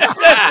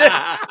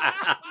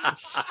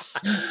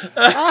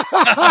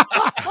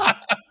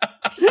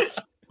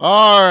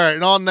 All right,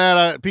 and on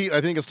that, Pete, I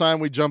think it's time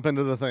we jump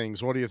into the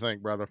things. What do you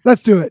think, brother?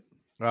 Let's do it.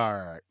 All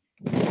right.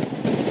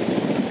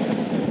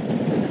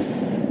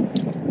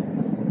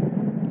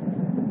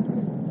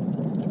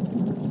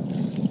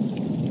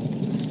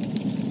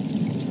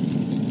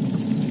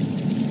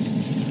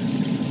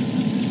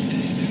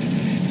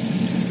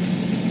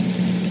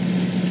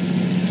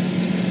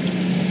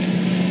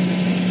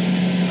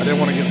 I didn't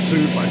want to get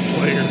sued by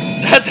Slayer.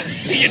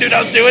 You knew what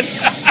I was doing?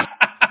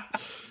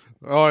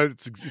 Oh,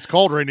 it's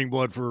called Raining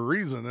Blood for a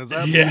reason. Is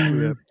that?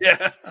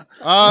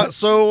 Yeah.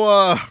 So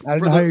I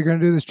don't know how you're going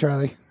to do this,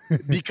 Charlie.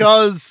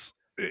 because,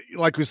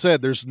 like we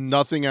said, there's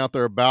nothing out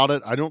there about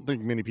it. I don't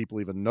think many people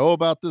even know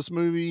about this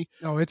movie.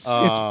 No, it's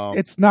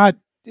not.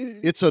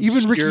 It's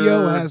even Ricky O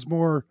obscure. has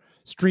more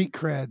street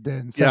cred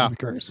than Seventh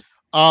Curse.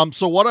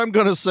 So what I'm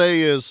going to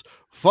say is,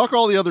 fuck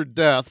all the other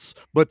deaths,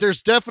 but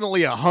there's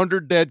definitely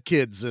 100 dead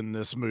kids in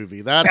this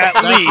movie. That's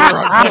where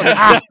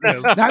I'm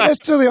going. Not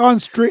necessarily on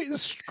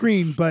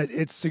screen, but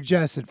it's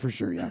suggested for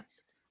sure. Yeah.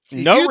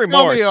 No you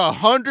remorse. Tell me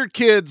 100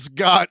 kids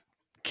got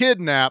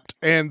kidnapped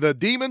and the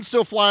demon's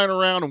still flying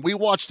around, and we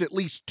watched at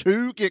least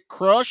 2 get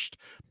crushed.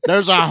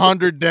 There's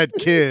 100 dead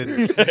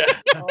kids.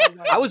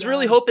 I was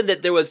really hoping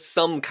that there was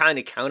some kind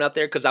of count out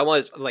there because I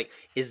was like,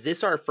 is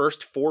this our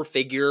first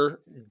 4-figure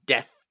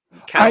death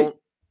count?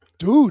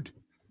 Dude,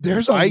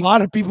 there's a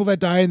lot of people that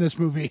die in this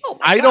movie.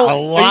 I don't. A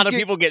lot of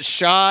people get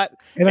shot.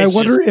 And I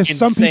wonder if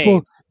some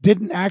people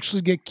didn't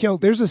actually get killed.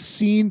 There's a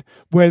scene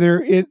where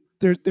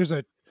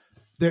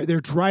they're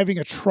driving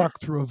a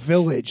truck through a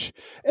village,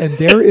 and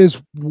there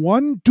is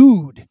one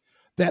dude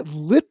that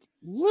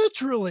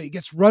literally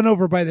gets run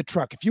over by the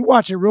truck. If you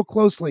watch it real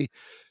closely,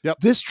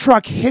 this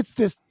truck hits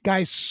this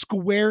guy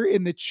square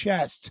in the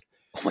chest.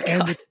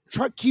 And the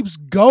truck keeps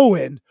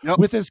going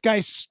with this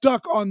guy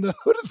stuck on the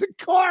hood of the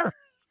car.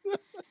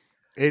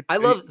 I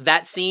love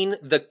that scene.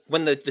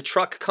 When the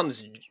truck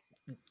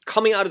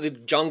coming out of the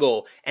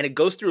jungle and it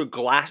goes through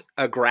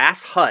a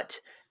grass hut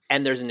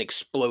and there's an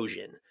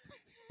explosion.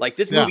 Like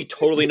this movie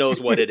totally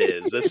knows what it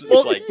is. This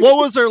is like, what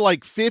was there,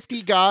 like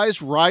 50 guys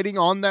riding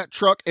on that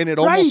truck, and it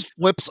almost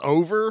flips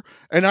over.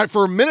 And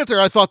for a minute there,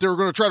 I thought they were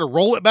going to try to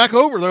roll it back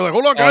over. They're like,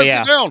 "Hold on, guys,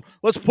 get down.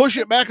 Let's push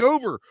it back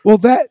over." Well,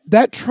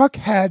 that truck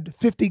had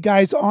 50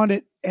 guys on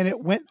it, and it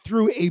went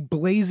through a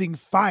blazing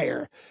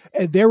fire,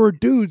 and there were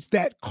dudes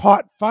that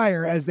caught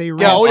fire as they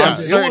ran. I'm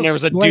certain there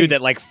was a dude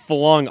that like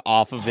flung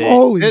off of it.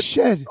 Holy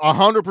shit!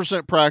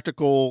 100%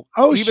 practical.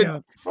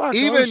 OSHA.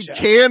 Even OSHA.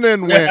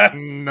 Cannon went,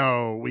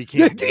 "No, we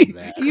can't do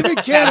that." Even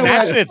Cannon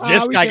Imagine went, if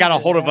this guy got a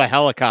hold of a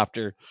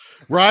helicopter.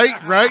 Right?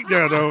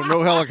 Yeah,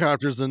 no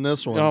helicopters in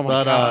this one. Oh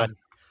my God.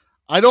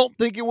 I don't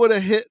think it would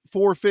have hit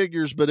 4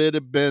 figures, but it'd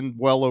have been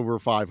well over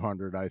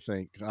 500, I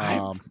think.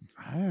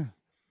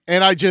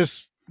 And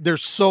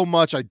there's so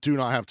much I do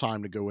not have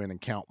time to go in and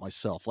count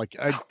myself. Like,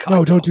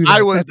 no, don't do that.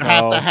 I would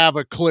have to have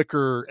a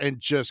clicker and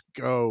just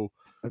go.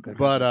 Okay.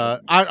 But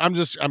I'm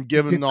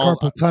giving all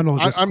carpal tunnel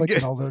just I'm clicking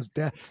getting all those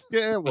deaths.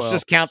 Yeah, well, Let's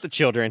just count the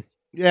children.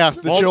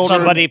 Yes, the Won't children.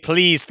 somebody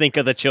please think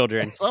of the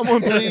children?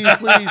 Someone please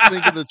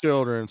think of the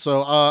children.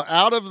 So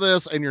out of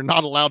this, and you're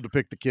not allowed to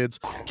pick the kids.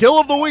 Kill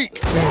of the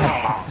week.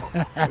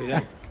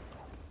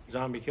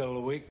 Zombie kill of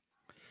the week.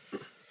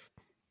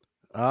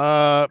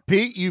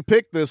 Pete, you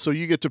picked this, so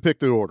you get to pick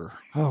the order.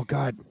 Oh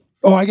God!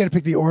 Oh, I got to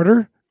pick the order.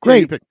 Yeah, Great.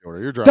 you pick the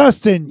order. You're driving.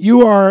 Dustin,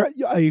 you are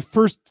a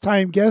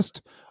first-time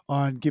guest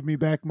on Give Me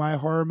Back My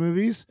Horror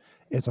Movies.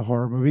 It's a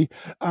horror movie.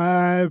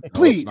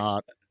 Please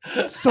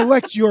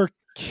select your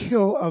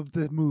kill of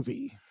the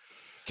movie.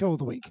 Kill of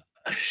the week.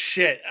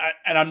 Shit.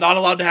 And I'm not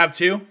allowed to have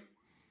 2?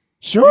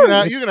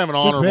 Sure. You can have an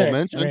honorable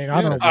mention. I mean, Yeah.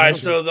 honorable All right,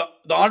 mention. so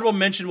the honorable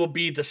mention will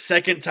be the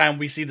second time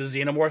we see the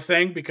Xenomorph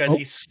thing because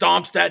he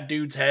stomps that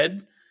dude's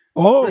head.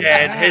 Oh,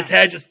 And his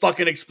head just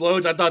fucking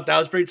explodes. I thought that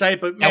was pretty tight,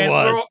 but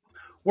man,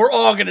 we're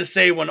all gonna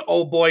say when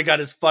old boy got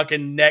his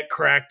fucking neck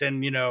cracked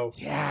and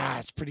yeah,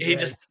 it's pretty. he good.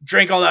 just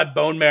drank all that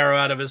bone marrow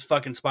out of his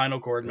fucking spinal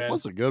cord, man. That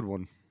was a good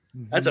one.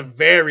 That's a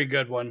very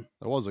good one.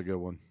 That was a good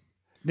one.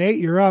 Nate,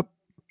 you're up.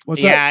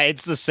 What's Yeah, up?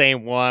 it's the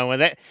same one. When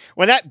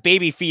that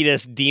baby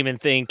fetus demon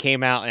thing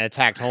came out and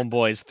attacked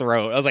Homeboy's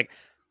throat, I was like,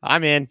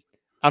 I'm in.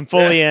 I'm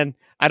fully in.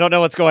 I don't know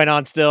what's going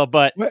on still,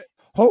 but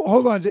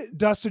Hold on,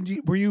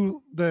 Dustin. Were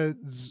you the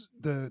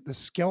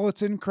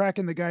skeleton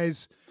cracking the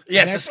guy's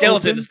Yeah, it's the neck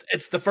skeleton. open.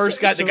 It's the first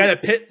So- guy. so- The guy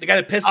that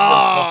pisses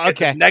Oh, himself. It's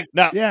his okay. neck.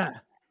 No, Yeah,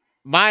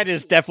 mine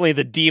is definitely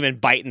the demon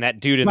biting that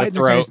dude in right the in the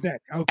throat, guy's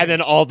neck. Okay. and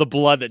then all the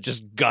blood that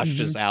just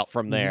gushes out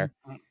from there.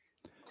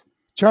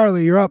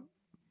 Charlie, you're up.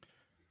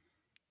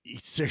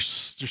 There's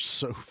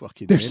so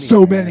fucking. There's many, so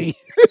man. many.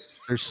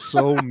 There's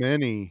so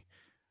many.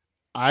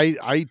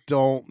 I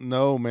don't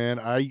know, man.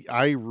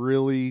 I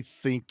really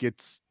think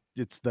it's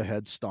the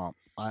head stomp.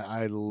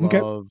 I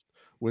love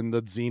when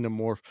the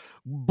xenomorph,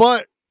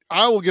 but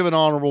I will give an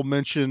honorable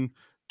mention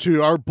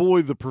to our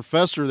boy the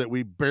professor that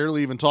we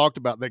barely even talked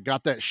about that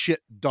got that shit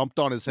dumped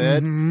on his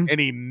head Mhm. and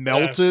he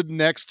melted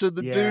next to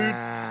the dude.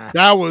 Yeah.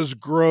 That was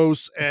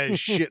gross as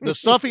shit. The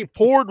stuff he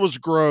poured was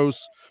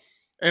gross.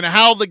 And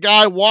how the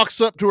guy walks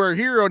up to our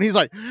hero and he's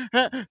like,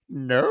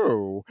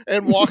 no,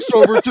 and walks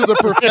over to the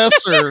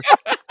professor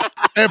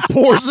and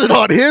pours it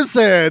on his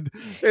head.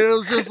 And it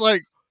was just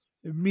like,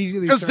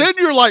 Immediately, 'cause starts then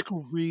you're like-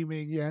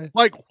 screaming. Yeah.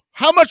 like,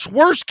 how much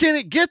worse can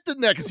it get than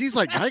that? Because he's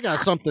like, I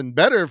got something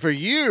better for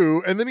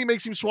you. And then he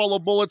makes him swallow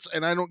bullets,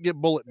 and I don't get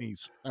bullet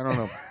knees. I don't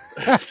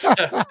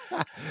know.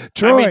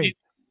 Troy,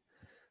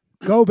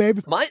 go,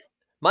 baby.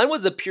 Mine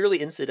was a purely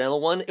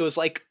incidental one. It was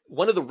like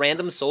one of the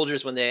random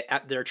soldiers when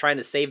they're trying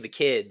to save the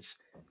kids,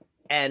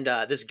 and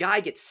this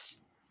guy gets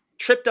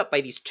tripped up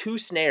by these two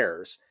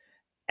snares,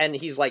 and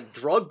he's like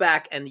drugged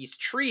back, and these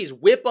trees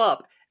whip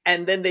up,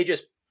 and then they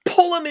just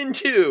pull him in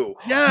two.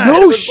 Yeah.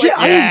 No it was shit. like-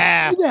 I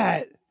Yeah. didn't see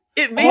that.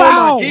 It made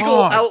Wow. me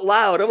giggle out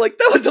loud. I'm like,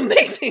 that was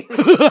amazing.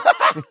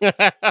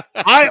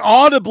 I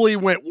audibly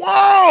went,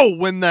 whoa,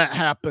 when that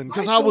happened.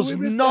 Because I I was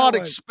totally missed not that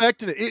one.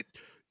 expecting it.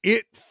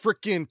 It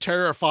freaking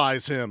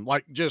terrifies him.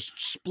 Like, just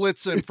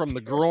splits him from the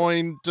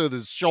groin to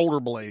the shoulder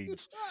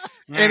blades.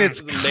 And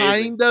it's This is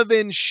amazing. kind of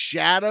in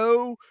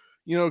shadow,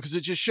 because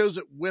it just shows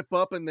it whip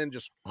up and then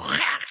just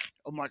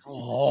I'm like,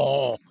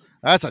 oh,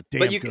 that's a damn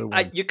But good one.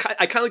 I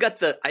kind of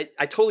got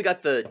I totally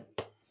got the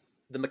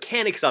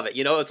mechanics of it.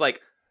 It's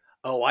like,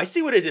 oh, I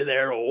see what it did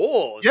there.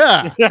 Oh, it's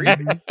Yeah.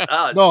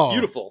 it's No.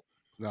 beautiful.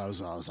 That was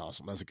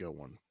awesome. That's a good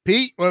one.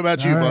 Pete, what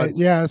about you, All right, bud?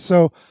 yeah.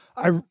 So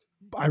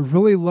I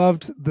really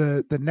loved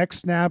the neck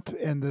snap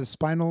and the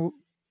spinal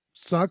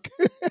suck,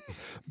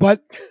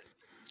 but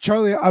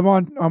Charlie, I'm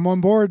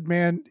on board,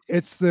 man.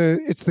 It's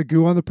the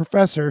goo on the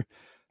professor.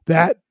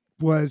 That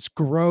was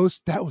gross.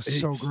 That was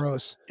so It's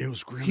gross. It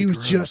was really He was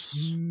gross.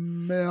 just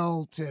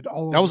melted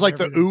all over. That was like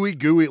the everything. ooey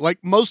gooey. Like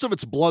most of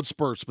it's blood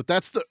spurts, but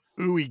that's the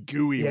ooey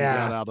gooey we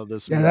Yeah. got out of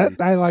this Yeah, movie.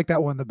 I like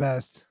that one the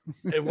best.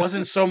 It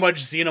wasn't so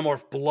much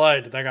xenomorph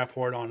blood that got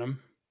poured on him.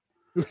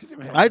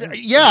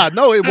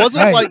 No, it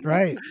wasn't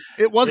right.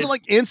 it wasn't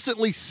like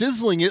instantly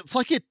sizzling. It's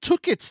like it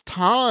took its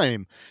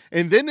time,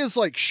 and then his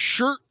like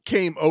shirt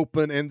came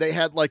open, and they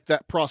had like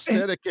that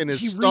prosthetic, and his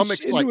He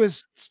stomach's reached like, into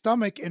his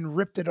stomach and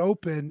ripped it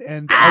open,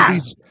 and all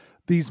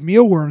these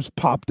mealworms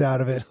popped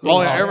out of it.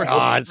 oh yeah,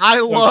 God, it's I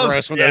so love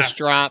gross when yeah. those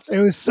drops. It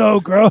was so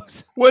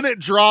gross. when it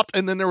dropped,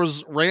 and then there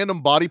was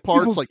random body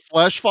parts People- like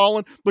flesh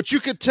falling, but you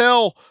could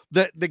tell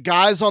that the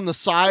guys on the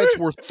sides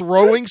were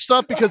throwing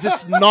stuff because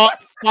it's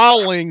not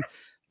falling.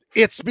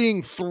 It's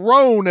being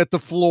thrown at the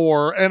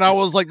floor, and I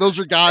was like, "Those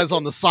are guys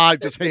on the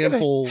side, just Taking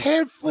handfuls." a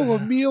handful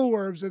of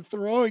mealworms and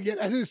throwing it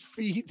at his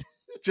feet.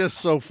 Just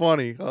so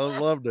funny. I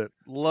loved it.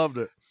 Loved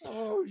it.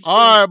 Oh, shit.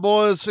 All right,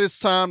 boys, it's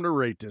time to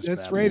rate this.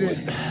 Let's bad rate boy.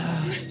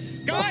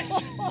 it. Guys,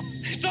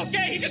 it's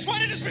okay. He just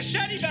wanted his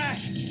machete back.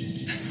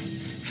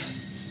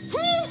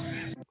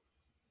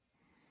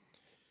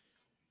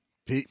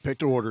 Pete, pick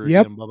the order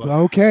Yep. again, Bubba.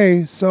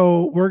 Okay,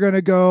 so we're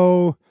gonna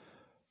go.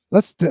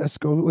 Let's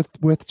go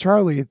with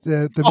Charlie,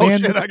 the Oh man,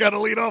 shit! I gotta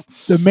lead off.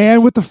 the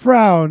man with the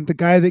frown, the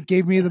guy that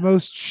gave me the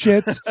most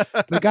shit,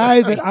 the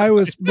guy that I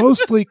was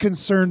mostly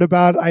concerned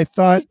about. I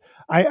thought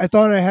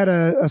I had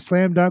a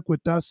slam dunk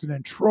with Dustin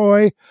and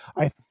Troy.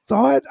 I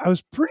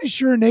was pretty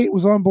sure Nate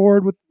was on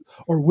board with,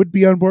 or would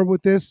be on board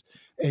with this,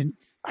 and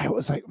I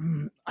was like,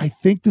 I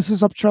think this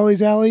is up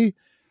Charlie's alley,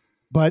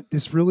 but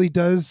this really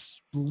does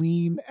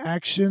lean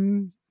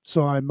action,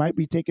 so I might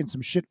be taking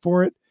some shit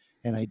for it,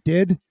 and I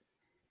did.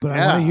 But I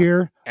want Yeah. to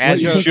hear As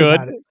what you think should.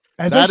 about it.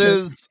 As I That should.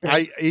 is,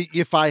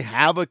 if I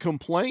have a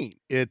complaint,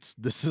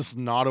 this is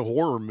not a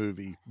horror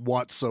movie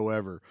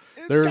whatsoever.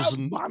 It's there's got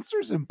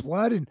monsters and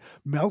blood and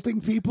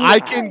melting people. I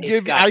can It's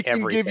give got give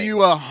everything. you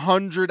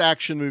 100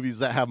 action movies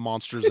that have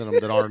monsters in them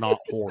that are not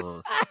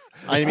horror.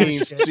 I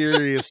mean,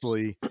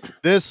 seriously,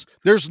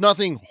 there's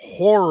nothing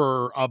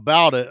horror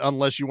about it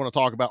unless you want to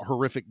talk about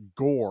horrific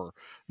gore.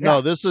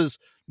 No,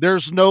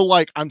 there's no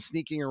like I'm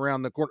sneaking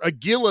around the corner.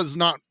 Aguila's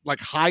not like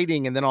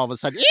hiding and then all of a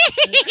sudden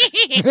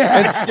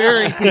and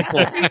scaring people.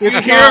 You It's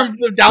hear not,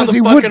 him down the he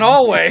fucking wouldn't.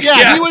 hallway.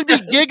 yeah, he would be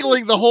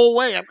giggling the whole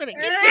way. I'm gonna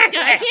get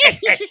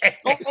this guy.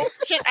 Oh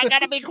shit! I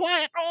gotta be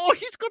quiet. Oh,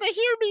 he's gonna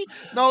hear me.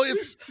 No,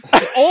 it's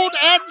old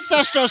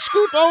ancestor.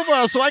 Scoot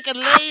over so I can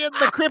lay in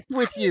the crypt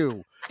with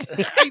you.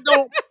 I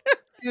don't.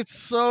 It's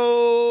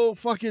so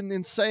fucking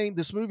insane.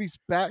 This movie's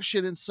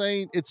batshit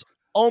insane. It's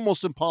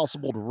almost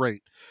impossible to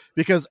rate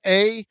because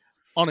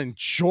on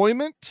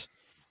enjoyment,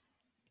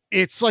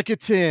 it's like a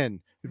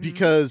 10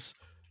 because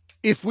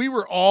if we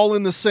were all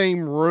in the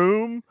same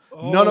room,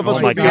 none of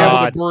us my would be able to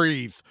God.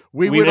 breathe.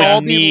 We would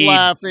all be need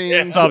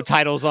laughing.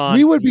 subtitles on.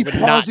 We would be You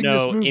pausing not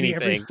this know movie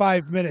every anything.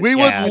 5 minutes. We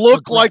Yeah. would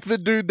look like the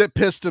dude that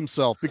pissed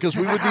himself because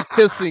we would be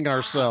pissing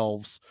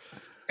ourselves.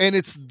 And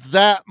it's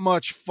that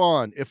much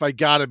fun. If I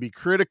gotta be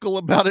critical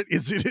about it,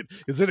 is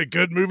it a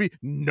good movie?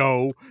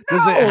 No.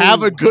 Does it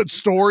have a good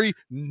story?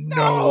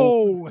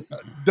 No.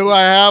 Do I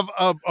have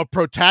a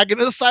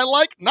protagonist I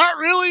like? Not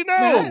really.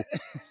 No.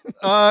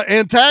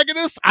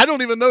 Antagonist? I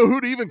don't even know who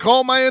to even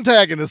call my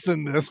antagonist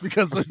in this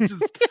because this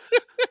is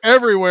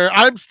everywhere.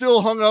 I'm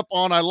still hung up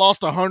on I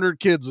lost 100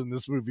 kids in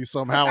this movie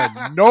somehow,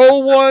 and no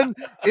one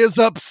is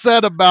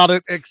upset about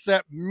it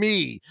except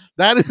me.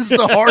 That is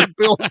a hard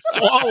pill to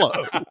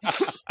swallow.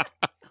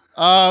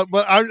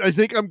 But I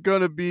think I'm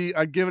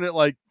giving it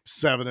like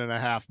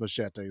 7.5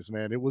 machetes,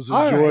 man. It was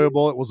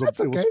enjoyable. Right.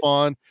 It was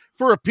fun.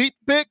 For a Pete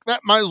pick,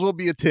 that might as well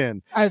be a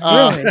 10.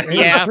 Really?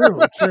 Yeah.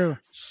 True.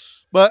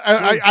 But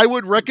I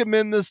would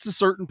recommend this to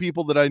certain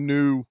people that I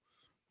knew,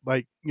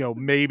 like,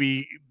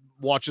 maybe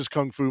watches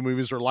kung fu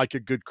movies or like a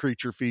good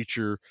creature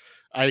feature.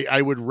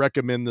 I would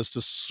recommend this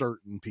to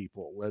certain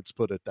people. Let's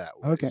put it that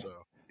way. Okay. So,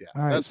 yeah.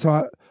 All right.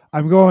 So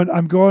I'm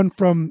going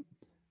from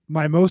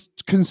my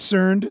most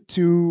concerned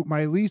to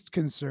my least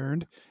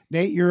concerned.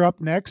 Nate, you're up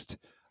next.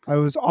 I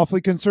was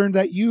awfully concerned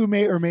that you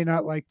may or may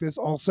not like this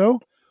also.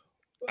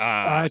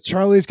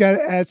 Charlie's got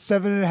it at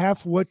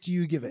 7.5. What do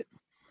you give it?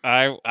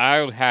 I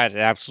had an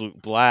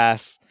absolute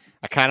blast.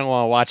 I kind of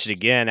want to watch it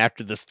again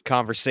after this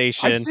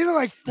conversation. I've seen it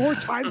like 4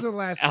 times in the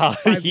last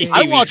 5 days.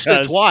 I watched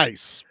it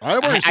twice.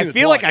 I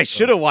feel like I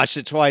should have watched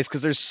it twice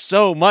because there's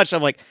so much.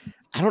 I'm like,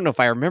 I don't know if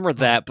I remember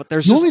that, but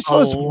there's just a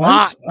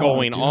lot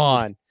going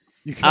on.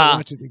 You can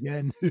watch it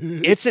again.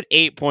 It's an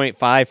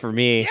 8.5 for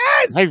me.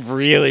 Yes! I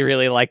really,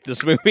 really like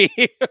this movie.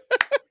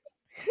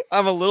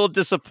 I'm a little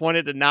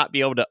disappointed to not be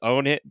able to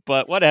own it,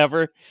 but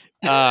whatever.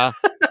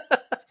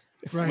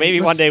 Right. Maybe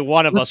one day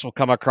one of us will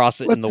come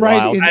across it in the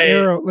wild.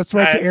 Let's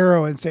write to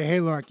Arrow and say, hey,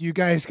 look, you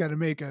guys got to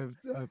make a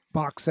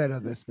box set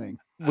of this thing.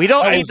 We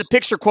don't need the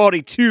picture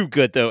quality too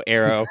good, though,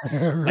 Arrow.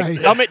 Right.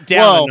 Like, dumb it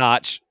down a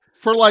notch.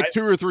 For like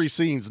 2 or 3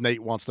 scenes,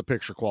 Nate wants the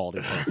picture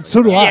quality.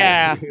 So do I.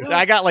 Yeah,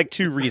 I got like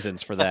 2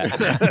 reasons for that.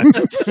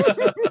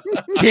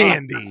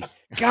 Candy.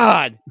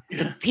 God,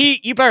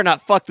 Pete, you better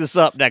not fuck this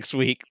up next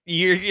week.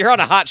 You're on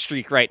a hot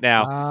streak right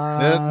now.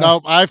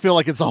 No, I feel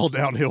like it's all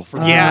downhill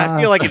for me. Yeah,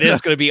 I feel like it is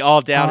going to be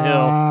all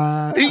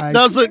downhill. Pete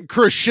doesn't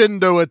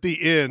crescendo at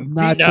the end.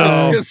 Pete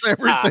just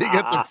everything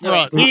at the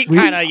front. Pete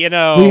kind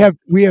of,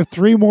 We have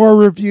 3 more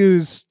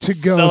reviews to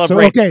go.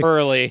 Celebrate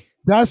early.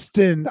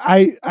 Dustin,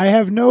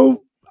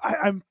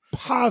 I'm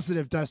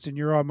positive, Dustin,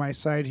 you're on my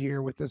side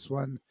here with this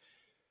one.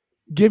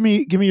 Give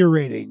me your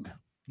rating.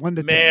 1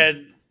 to 10.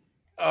 Man,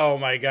 oh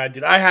my God,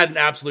 dude. I had an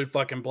absolute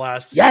fucking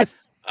blast.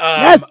 Yes.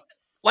 Yes.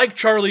 Like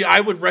Charlie, I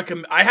would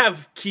recommend. I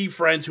have key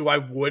friends who I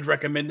would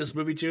recommend this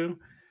movie to.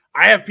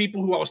 I have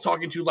people who I was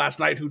talking to last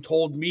night who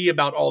told me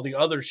about all the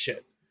other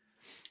shit.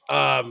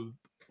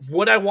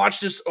 Would I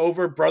watch this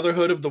over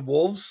Brotherhood of the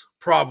Wolves?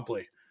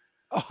 Probably.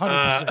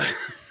 100%.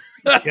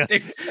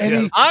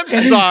 Yes. I'm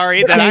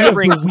sorry that I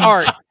bring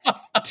art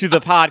to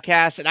the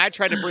podcast and I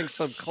try to bring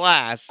some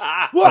class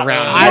around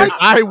here.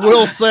 I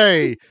will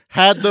say,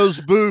 had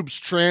those boobs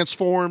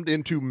transformed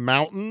into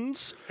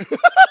mountains,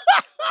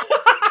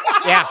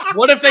 yeah.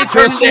 What if they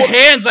turn into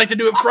hands like they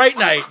do at Fright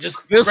Night?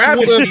 Just this grab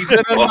would it. have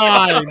been a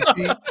 9.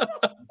 Pete.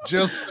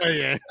 Just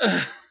saying.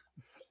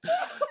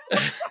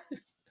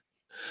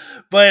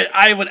 But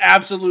I would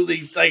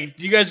absolutely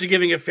you guys are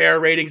giving it fair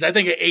ratings. I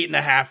think an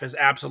 8.5 is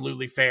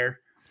absolutely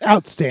fair.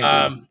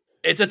 Outstanding.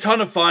 It's a ton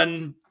of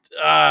fun.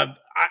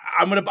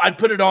 I'd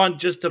put it on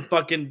just to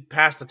fucking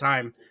pass the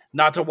time,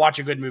 not to watch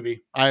a good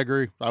movie. I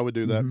agree. I would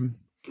do that.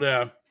 Mm-hmm.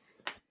 Yeah.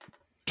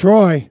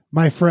 Troy,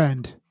 my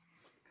friend,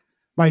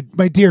 my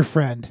dear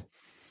friend.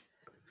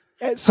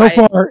 So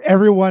far,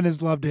 everyone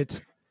has loved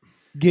it.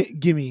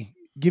 Give me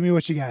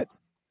what you got.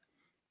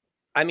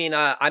 I mean,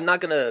 I'm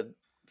not gonna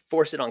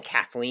force it on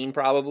Kathleen,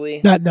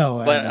 probably.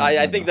 No, but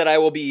I think that I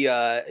will be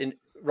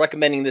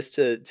recommending this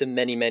to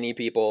many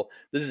people.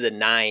 This is a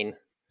 9.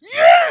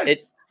 Yes! It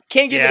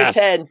can't give it a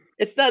 10.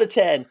 It's not a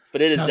 10,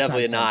 but it is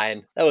definitely a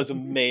 9. That was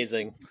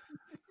amazing.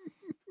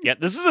 Yeah,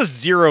 this is a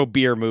 0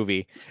 beer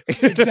movie.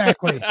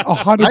 Exactly.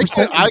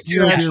 100%. I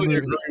can actually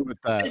agree with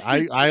that.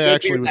 I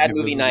actually would give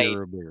movie this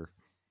 0 beer.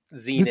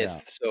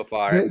 Zenith so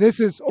far. This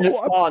is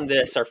Spa and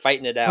this are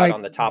fighting it out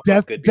on the top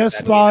of good. Death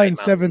Spa and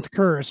Seventh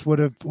Curse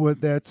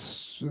would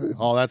that's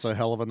that's a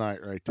hell of a night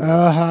right there.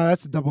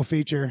 That's a double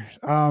feature.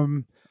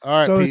 All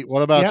right, so Pete,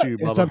 what about you,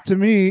 Bubba? It's up to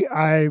me.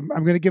 I'm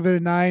going to give it a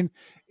 9.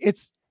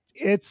 It's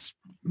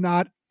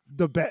not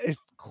the best. It's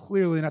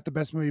clearly not the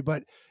best movie,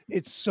 but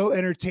it's so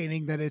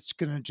entertaining that it's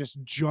going to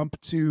just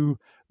jump to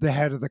the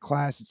head of the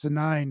class. It's a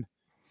 9.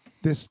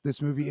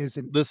 This movie is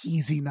an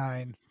easy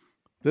 9.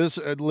 This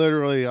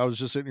literally, I was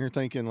just sitting here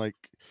thinking, like,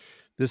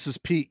 this is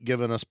Pete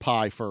giving us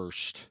pie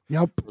first.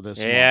 Yep. For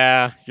this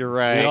month. You're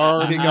right. We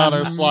already got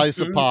our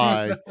slice of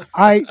pie.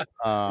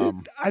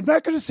 I'm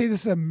not going to say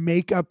this is a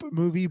makeup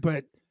movie,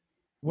 but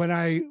when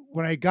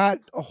I got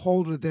a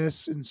hold of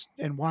this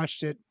and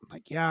watched it, I'm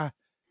like, yeah,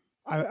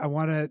 I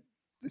want to.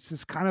 This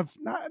is kind of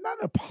not an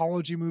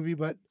apology movie,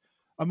 but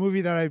a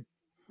movie that I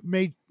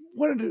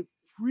wanted to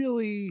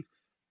really.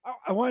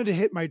 I wanted to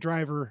hit my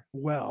driver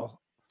well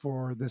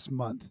for this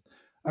month.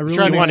 I really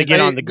You want to get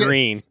on the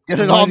green. Get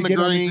it on the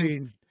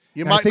green.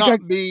 You And might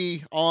not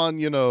be on,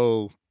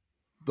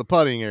 the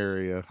putting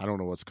area. I don't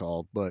know what's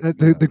called, but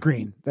the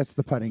green. That's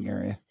the putting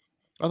area.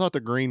 I thought the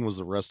green was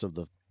the rest of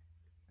the.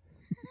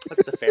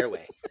 That's the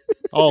fairway.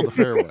 Oh, the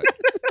fairway.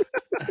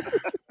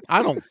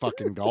 I don't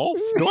fucking golf.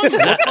 Do I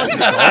look like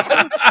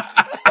a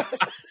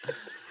golfer?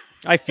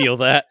 I feel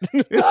that.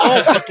 It's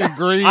all fucking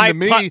green I to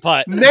me.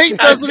 putt. Nate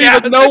doesn't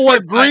even know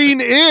what green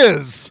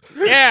is.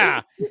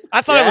 Yeah.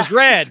 I thought it was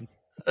red.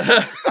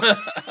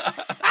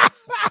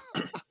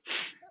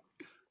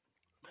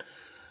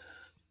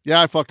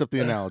 Yeah, I fucked up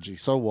the analogy.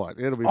 So what?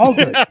 It'll be All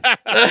fine.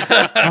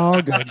 good.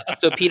 All good.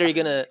 So, Pete, are you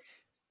gonna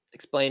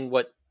explain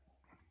what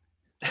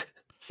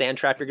sand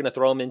trap you're gonna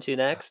throw him into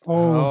next?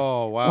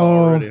 Oh wow! Oh.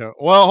 Already.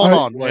 Well, hold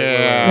on. Wait.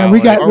 Yeah,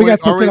 we got Are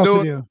something else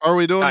doing, to do. Are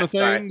we doing All the right,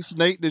 sorry. things?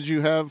 Nate, did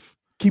you have?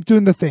 Keep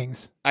doing the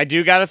things. I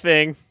do got a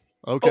thing.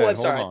 Okay, I'm hold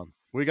sorry. on.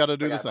 We got to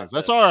do the Forgot things. about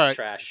That's the all right.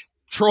 Trash.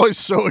 Troy's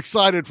so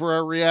excited for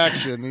our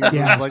reaction. He's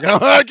Yeah. just like, oh,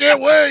 I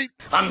can't wait.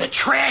 I'm the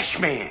trash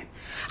man.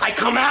 I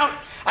come out,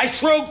 I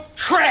throw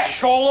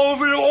trash all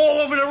over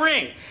the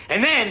ring,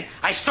 and then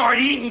I start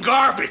eating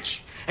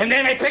garbage. And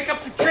then I pick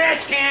up the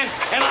trash can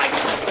and I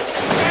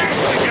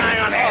smash the guy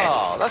on the head.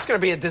 Oh, that's going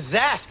to be a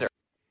disaster.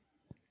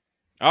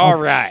 All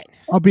right.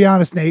 I'll be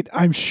honest, Nate.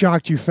 I'm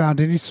shocked you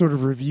found any sort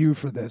of review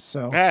for this.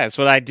 So Yeah, that's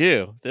what I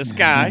do. This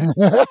guy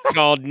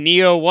called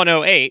Neo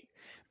 108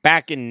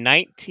 back in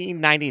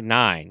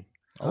 1999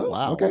 Oh,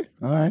 wow. Okay.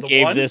 All right. The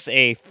gave one? this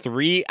a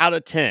 3 out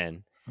of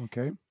 10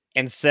 Okay.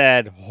 and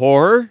said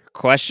horror ?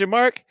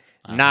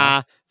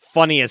 Nah,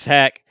 funny as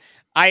heck.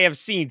 I have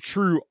seen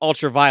true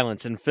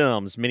ultraviolence in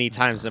films many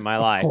times in my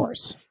Of life,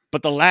 course.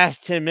 but the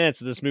last 10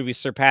 minutes of this movie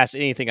surpass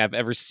anything I've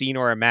ever seen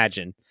or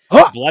imagined.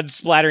 Huh! Blood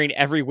splattering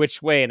every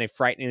which way in a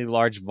frighteningly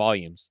large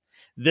volumes.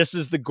 This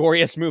is the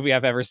goriest movie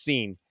I've ever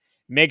seen.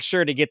 Make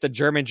sure to get the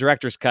German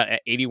director's cut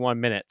at 81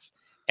 minutes,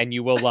 and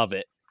you will love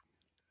it.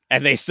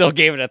 And they still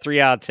gave it a 3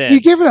 out of 10. You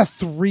give it a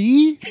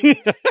 3?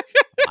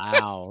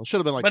 Wow. It should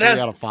have been like But 3 has-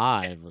 out of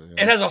 5.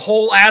 It has a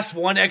whole ass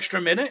 1 extra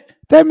minute.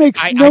 That makes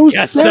I no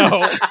guess sense. so.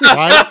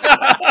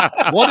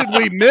 Right? What did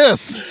we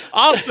miss?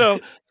 Also,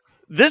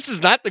 this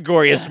is not the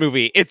goriest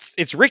movie.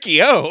 It's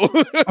Ricky O.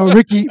 Oh,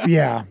 Ricky.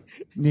 Yeah.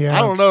 Yeah.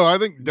 I don't know. I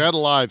think Dead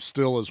Alive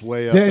still is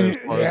way up there. As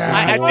far as Yeah.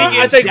 I the think,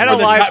 I it's think Dead for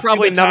the Alive's time-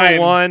 probably for the number time-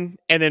 1,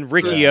 and then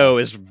Ricky O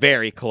is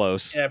very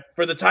close. Yeah,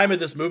 for the time of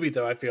this movie,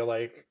 though, I feel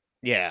like.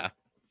 Yeah.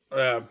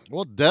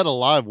 Well, Dead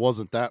Alive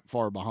wasn't that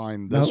far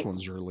behind this Nope.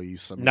 one's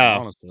release. I mean, No.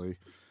 honestly.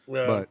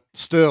 But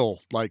still,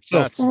 like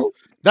So-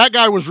 that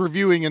guy was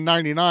reviewing in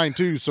 '99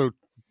 too. So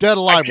Dead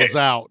Alive was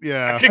out.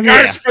 Yeah. Kick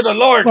ass for the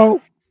Lord.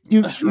 Well,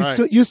 you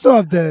right. you still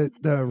have the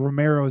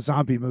Romero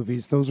zombie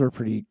movies. Those were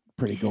pretty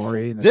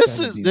gory. In the This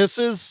 70s.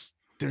 is.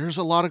 There's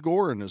a lot of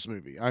gore in this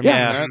movie. I mean,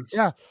 Yeah. that's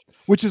Yeah.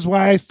 Which is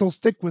why I still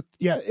stick with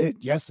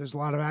yes, there's a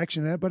lot of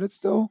action in it, but it's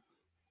still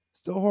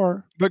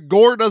horror. But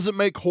gore doesn't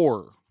make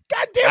horror.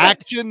 God damn it!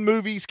 Action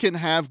movies can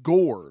have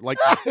gore. Like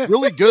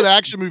really good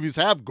action movies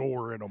have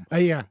gore in them.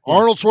 Yeah.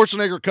 Arnold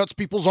Schwarzenegger cuts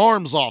people's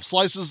arms off,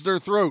 slices their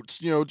throats.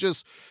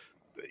 Just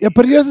Yeah,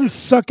 but he doesn't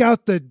suck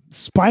out the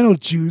spinal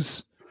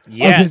juice of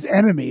Yeah. his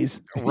enemies.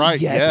 right.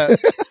 Yet.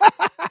 Yeah.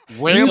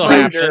 Rambo.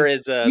 Predator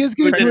is He is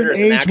getting to Predator an is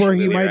an age action where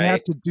he movie, might right?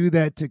 have to do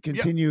that to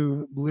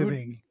continue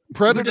living.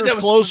 Predator's that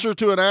was- closer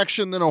to an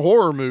action than a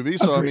horror movie,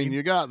 so I Agreed. mean,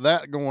 you got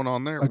that going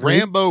on there. Agreed.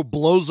 Rambo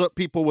blows up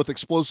people with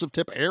explosive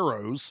tip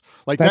arrows.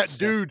 Like That's-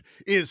 that dude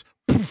is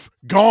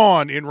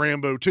gone in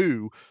Rambo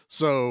 2.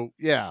 So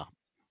yeah,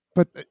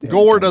 But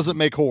gore doesn't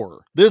make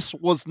horror. This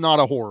was not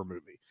a horror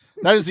movie.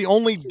 That is the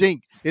only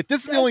ding. If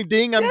this is the only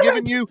ding I'm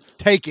giving you,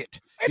 take it.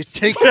 Just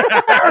take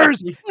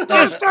it.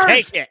 Just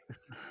take it.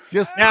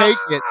 Just Now- take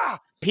it.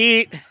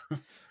 Pete,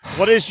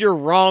 what is your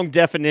wrong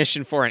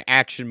definition for an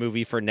action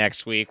movie for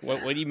next week?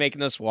 What are you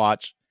making us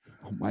watch?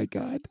 Oh my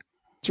god,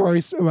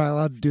 Troyce, am I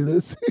allowed to do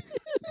this?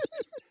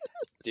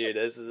 Dude,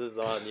 this is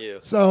on you.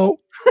 So,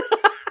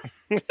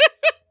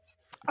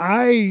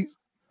 I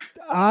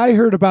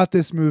heard about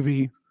this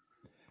movie,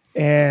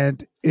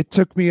 and it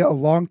took me a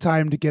long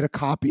time to get a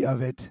copy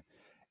of it.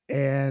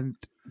 And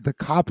the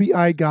copy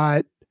I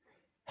got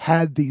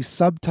had the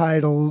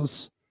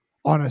subtitles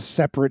on a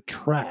separate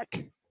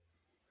track.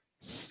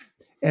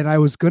 And I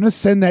was going to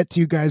send that to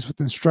you guys with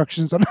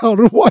instructions on how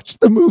to watch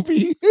the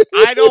movie.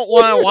 I don't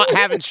want to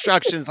have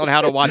instructions on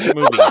how to watch a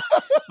movie.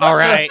 All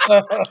right.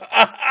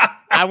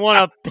 I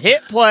want to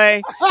hit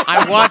play.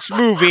 I watch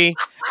movie.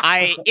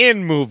 I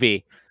end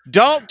movie.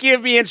 Don't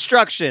give me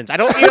instructions. I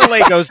don't need a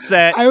Lego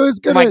set I was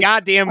for going my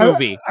goddamn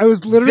movie. I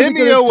was literally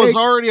Vimeo gonna was take,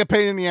 already a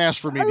pain in the ass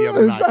for me the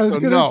other night. I was so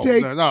gonna no,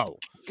 take- no.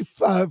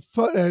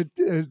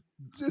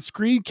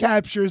 Screen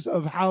captures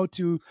of how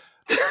to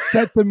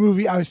set the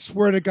movie. I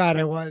swear to God,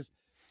 I was,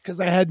 because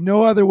I had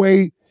no other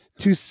way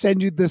to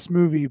send you this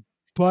movie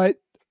but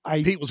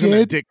Pete was going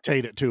to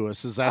dictate it to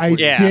us. Is that what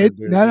did?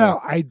 No.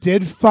 I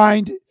did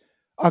find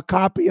a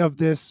copy of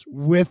this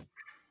with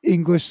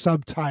English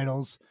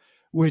subtitles,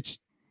 which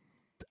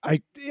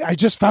I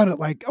just found it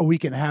like a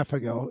week and a half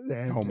ago.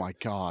 And oh my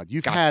God!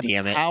 You've God had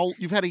damn it.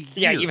 you've had a year.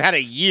 Yeah, you've had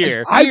a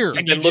year. I've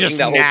And been you looking just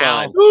that whole now.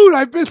 time. Dude,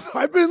 I've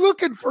been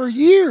looking for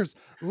years,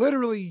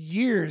 literally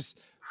years,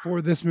 for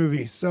this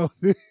movie. So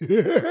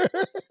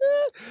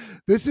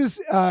this is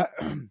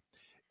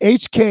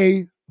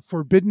HK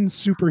Forbidden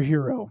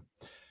Superhero.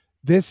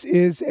 This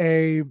is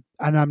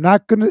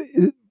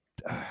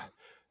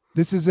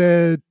this is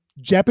a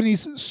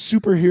Japanese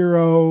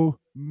superhero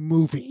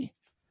movie.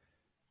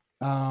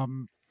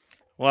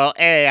 Well,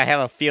 I have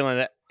a feeling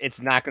that it's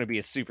not going to be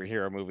a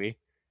superhero movie.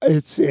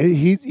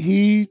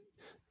 He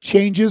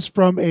changes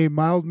from a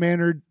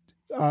mild-mannered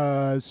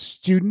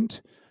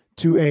student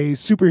to a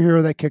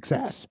superhero that kicks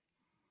ass.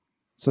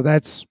 So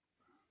that's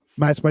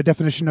my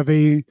definition of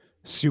a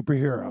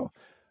superhero.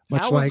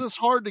 How is this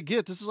hard to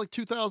get? This is like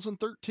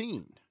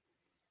 2013.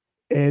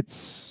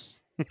 It's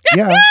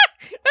yeah.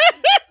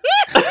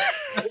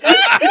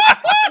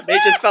 They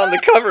just found the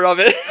cover of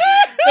it.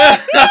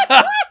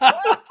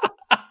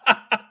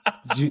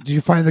 Did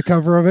you find the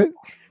cover of it?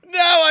 No,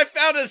 I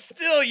found a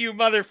still, you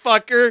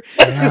motherfucker.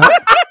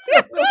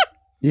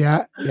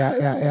 Yeah.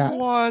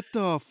 What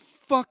the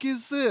fuck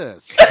is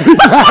this?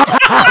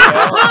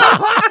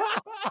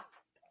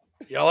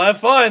 Y'all have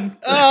fun.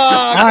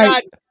 Oh,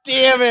 God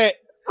damn it.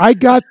 I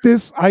got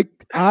this.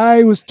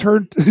 I was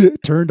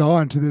turned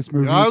on to this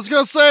movie. I was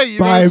gonna say, you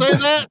gonna say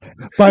that?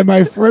 By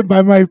my friend,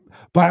 by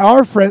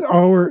our friend,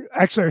 our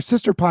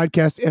sister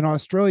podcast in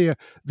Australia,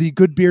 the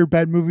Good Beer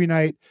Bad Movie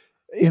Night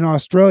in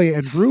Australia,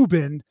 and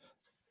Ruben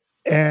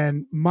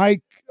and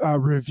Mike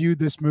reviewed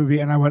this movie,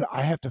 and I went,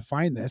 I have to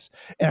find this,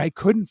 and I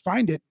couldn't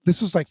find it.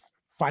 This was like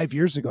 5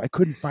 years ago. I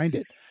couldn't find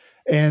it,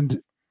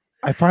 and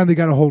I finally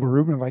got a hold of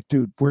Ruben. I'm like,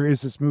 dude, where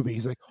is this movie?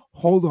 He's like,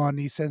 hold on.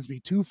 He sends me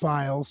 2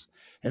 files,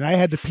 and I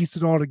had to piece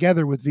it all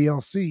together with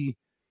VLC.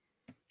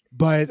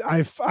 But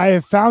I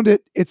have found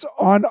it. It's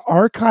on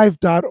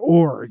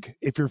archive.org.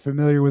 If you're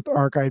familiar with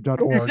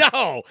archive.org.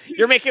 No,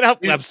 you're making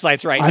up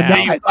websites right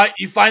I'm now. not.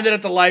 You find it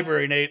at the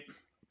library, Nate.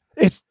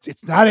 It's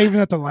not even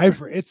at the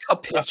library. It's How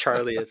pissed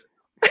Charlie is.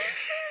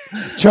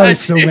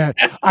 Charlie's so mad.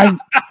 I'm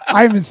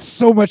in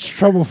so much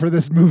trouble for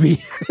this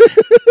movie.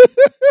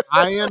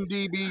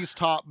 IMDb's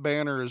top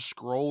banner is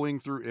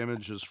scrolling through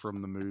images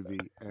from the movie.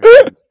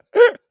 And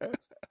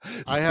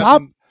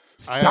Stop!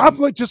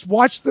 Just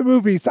watch the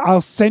movies.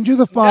 I'll send you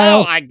the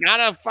file. No, I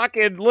gotta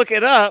fucking look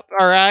it up,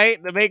 all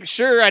right, to make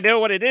sure I know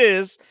what it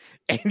is.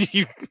 And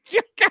you,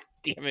 God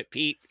damn it,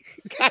 Pete.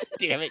 God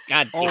damn it.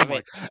 God damn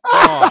it.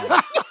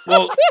 God.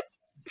 Well,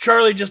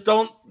 Charlie, just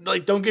don't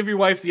give your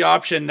wife the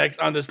option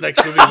on this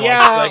next movie.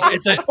 Yeah.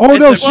 Like,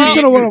 She's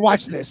gonna want to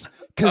watch this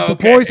because the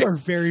boys are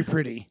very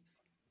pretty.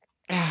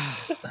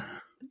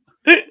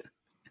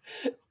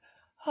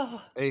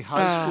 A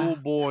high school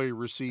boy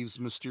receives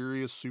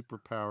mysterious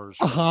superpowers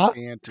from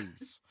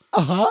panties.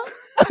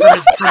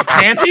 From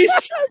panties?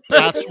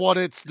 That's what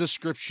its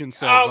description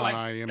says on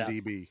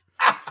IMDb.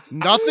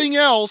 Nothing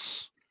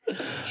else.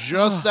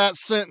 Just that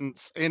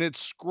sentence, and it's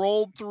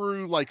scrolled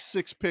through like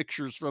 6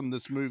 pictures from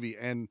this movie.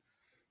 And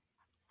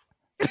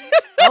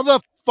how the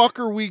fuck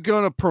are we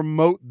gonna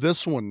promote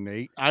this one,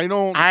 Nate? I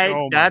don't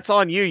know. That's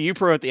on you. You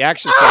promote the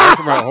action side. I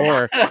promote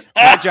horror.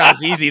 My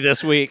job's easy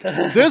this week.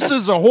 This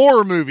is a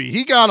horror movie.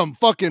 He got him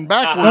fucking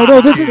backwards.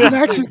 No, this is an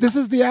action. This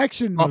is the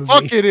action movie.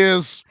 Fuck it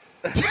is.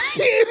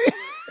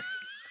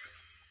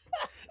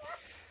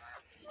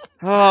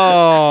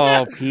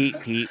 Oh,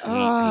 Pete.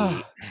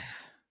 Oh.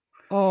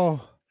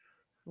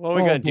 What are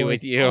we gonna do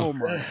with you? Oh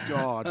my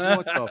God!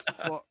 What the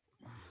fuck?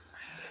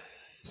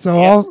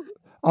 So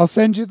I'll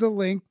send you the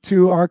link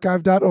to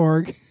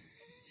archive.org.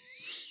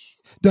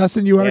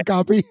 Dustin, you want a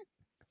copy?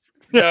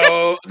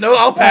 No,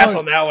 I'll pass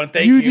on that one.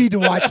 Thank you. You need to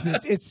watch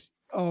this. It's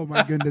oh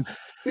my goodness.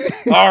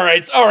 All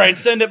right,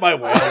 send it my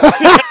way.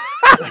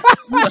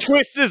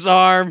 Twist his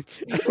arm.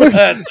 Look,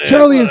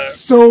 Charlie is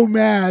so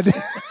mad.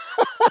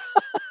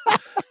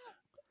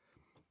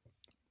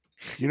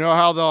 You know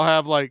how they'll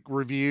have like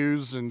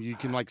reviews and you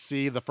can like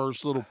see the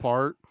first little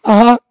part?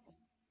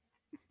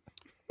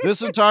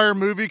 This entire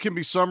movie can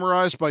be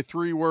summarized by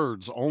 3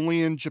 words,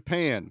 only in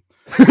Japan.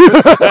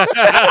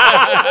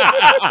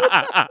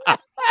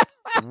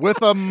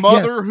 With a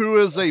mother who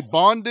is a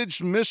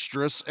bondage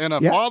mistress and a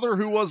father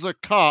who was a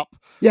cop,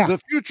 the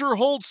future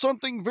holds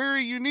something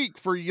very unique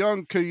for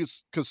young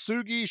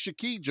Kasugi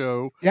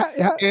Shikijo.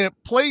 And it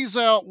plays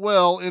out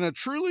well in a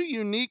truly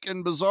unique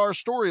and bizarre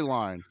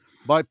storyline.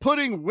 By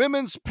putting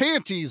women's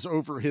panties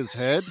over his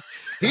head,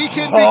 he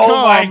can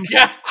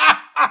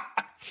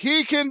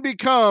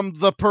become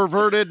the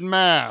perverted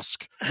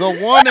mask, the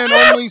one and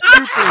only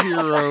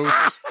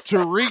superhero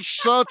to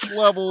reach such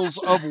levels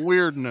of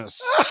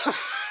weirdness.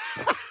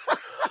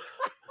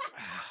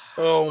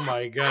 Oh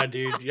my God,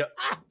 dude. Yep.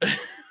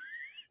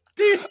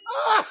 Dude.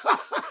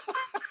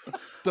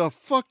 The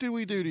fuck did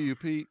we do to you,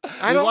 Pete?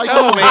 I don't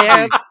know,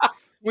 man.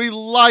 We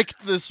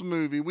liked this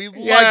movie. We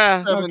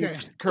Yeah. liked Seven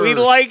Curse. We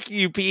like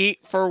you, Pete,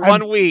 for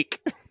 1 week.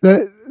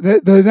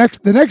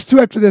 The next two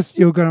after this,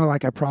 you're gonna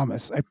like. I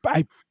promise.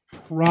 I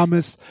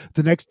promise.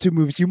 The next two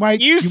movies,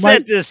 You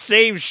said the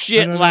same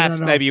shit last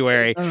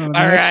February. No, All the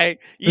next- right,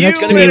 the you next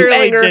two-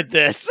 literally did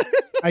this.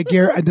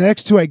 the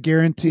next two, I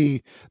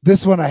guarantee.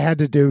 This one I had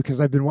to do because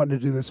I've been wanting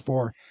to do this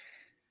for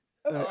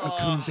a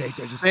Coon's age.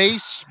 I just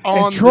Based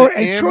on Troy the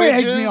egged me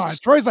on. images.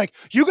 Troy's like,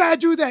 you gotta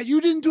do that. You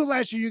didn't do it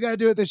last year. You gotta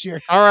do it this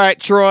year. All right,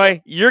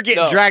 Troy, you're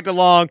getting dragged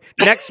along.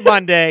 Next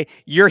Monday,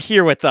 you're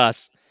here with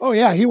us. Oh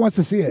yeah, he wants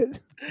to see it.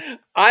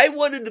 I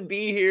wanted to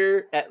be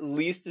here at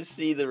least to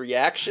see the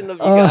reaction of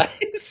you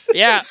guys.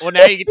 Yeah, well,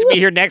 now you get to be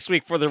here next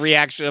week for the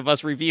reaction of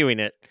us reviewing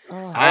it.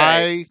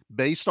 I,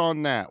 based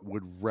on that,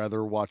 would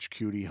rather watch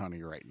Cutie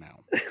Honey right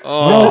now.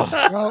 Oh,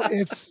 Well,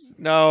 it's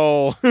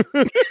no.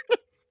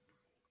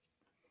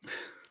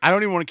 I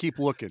don't even want to keep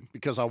looking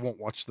because I won't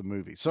watch the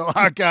movie. So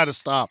I got to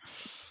stop.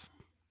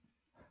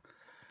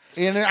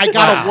 And I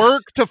got to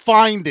work to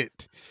find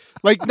it.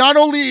 Like, not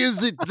only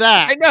is it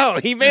that, I know,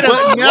 he made us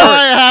but now work.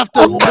 I have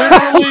to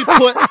literally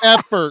put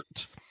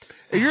effort.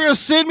 And you're going to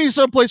send me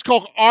someplace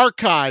called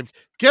Archive.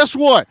 Guess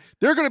what?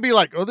 They're going to be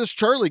like, oh, this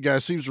Charlie guy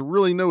seems to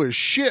really know his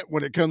shit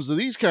when it comes to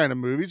these kind of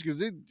movies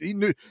because he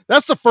knew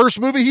that's the first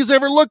movie he's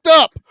ever looked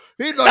up.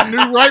 He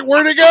knew right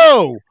where to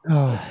go.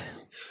 oh,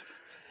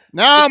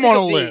 Now I'm think on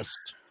a of the- list.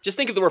 Just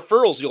think of the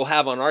referrals you'll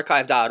have on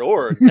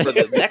archive.org for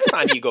the next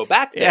time you go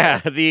back there.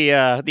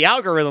 Yeah, the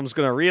algorithm's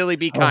going to really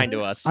be kind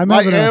to us. I'm My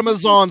having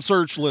Amazon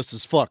search list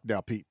is fucked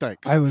now, Pete.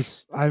 Thanks.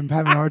 I'm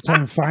having a hard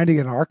time finding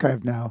an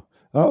archive now.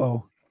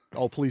 Oh,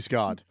 Please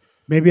God.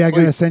 maybe I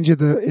gotta Please. send you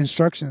the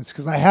instructions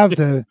because I have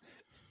the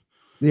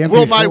MP4.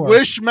 Will my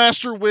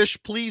master wish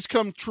please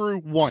come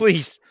true once?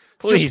 Please.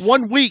 Just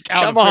 1 week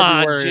out Come of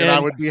on, February, Jen. and I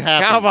would be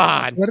happy. Come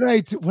on. What did I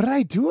do? What did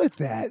I do with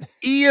that?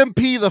 EMP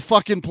the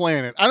fucking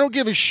planet. I don't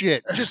give a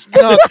shit. Just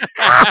nothing.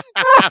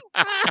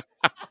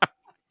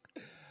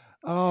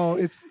 Oh,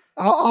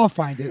 I'll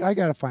find it. I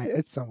gotta find it.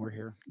 It's somewhere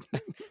here.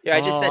 Yeah,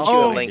 I just sent you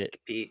a Oh. link,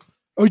 Pete.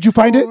 Oh, did you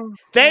find it?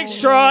 Thanks,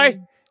 Troy.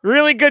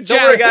 Really good Don't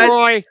job, worry, guys.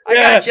 Troy. I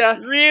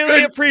gotcha.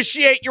 Really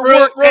appreciate your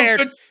work there,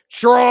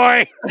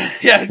 Troy.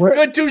 Yeah, Where-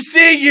 good to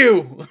see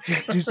you.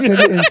 Did you send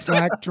it in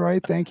Slack, Troy?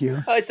 Thank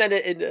you. I sent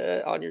it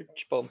in, on your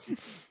phone.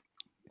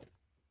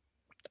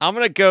 I'm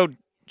going to go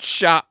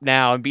shop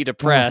now and be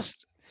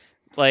depressed.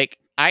 Like,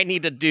 I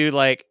need to do,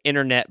 like,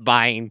 internet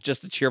buying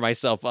just to cheer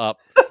myself up.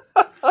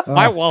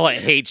 My wallet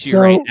hates you so-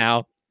 right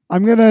now.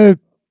 I'm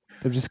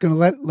just gonna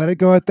let it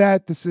go at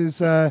that. This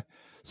is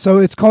so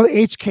it's called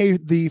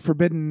HK, the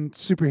Forbidden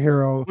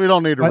Superhero. We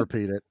don't need to But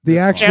repeat it. The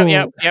It's actual,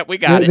 Yep, we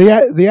got it.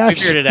 the We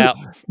actual, figured it out.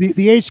 The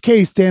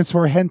HK stands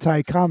for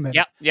hentai comment.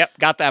 Yep,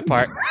 got that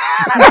part.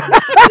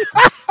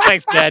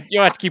 Thanks, Dad. You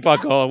don't have to keep on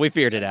going. We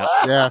figured it out.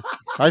 fine. Yeah.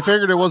 I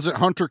figured it wasn't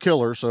Hunter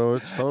Killer, so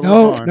it's totally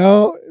fine.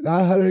 No,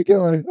 not Hunter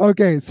Killer.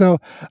 Okay, so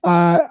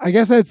I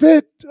guess that's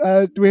it.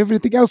 Do we have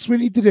anything else we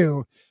need to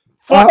do?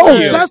 Fuck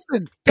you.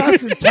 Dustin,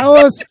 tell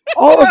us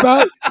all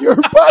about your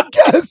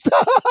podcast.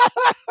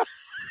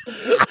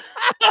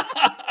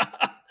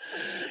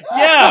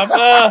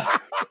 Yeah.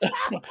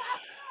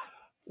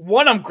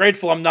 One, I'm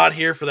grateful I'm not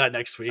here for that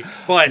next week,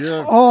 but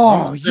Yeah.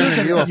 Oh, I'm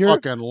sending you a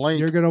fucking link.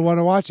 you're gonna want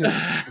to watch it.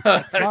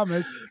 I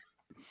promise.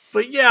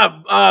 But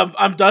yeah,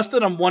 I'm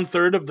Dustin. I'm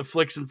 1/3 of the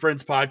Flicks and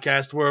Friends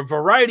podcast. We're a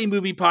variety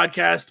movie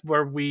podcast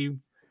where we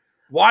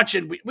watch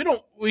and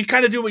we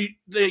kind of do what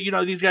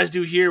these guys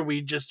do here.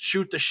 We just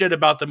shoot the shit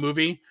about the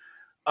movie.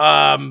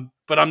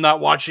 But I'm not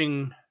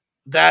watching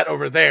that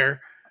over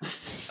there. You're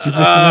missing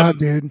out,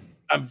 dude.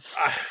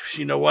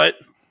 You know what?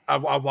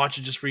 I'll watch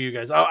it just for you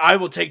guys. I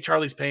will take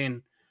Charlie's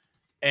pain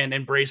and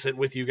embrace it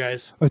with you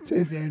guys.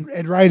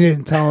 And write in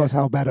and tell us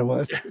how bad it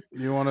was.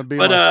 You want to be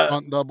But, my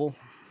stunt double?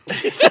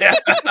 Yeah.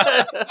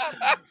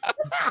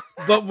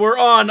 But we're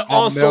on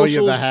all I'll mail you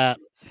socials. the hat.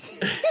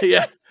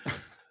 Yeah.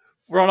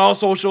 We're on all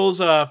socials,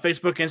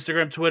 Facebook,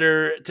 Instagram,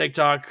 Twitter,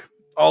 TikTok,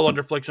 all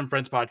under Flicks and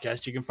Friends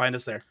Podcast. You can find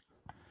us there.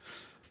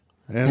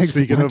 And Thanks a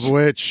speaking bunch. of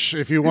which,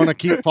 if you want to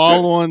keep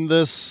following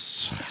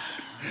this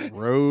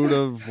road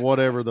of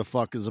whatever the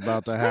fuck is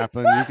about to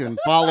happen, you can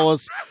follow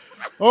us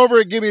over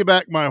at Give Me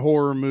Back My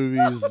Horror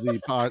Movies, the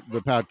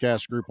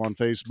podcast group on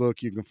Facebook.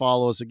 You can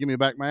follow us at Give Me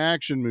Back My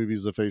Action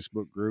Movies, the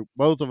Facebook group.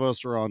 Both of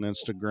us are on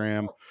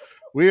Instagram.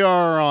 We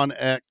are on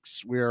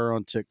X. We are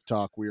on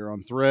TikTok. We are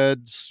on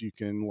Threads. You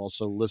can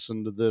also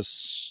listen to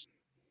this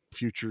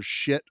future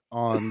shit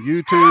on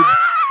YouTube.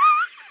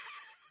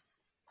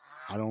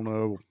 I don't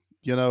know.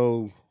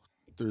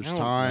 There's I don't know.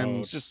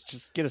 times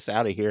Just get us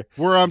out of here.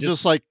 where I'm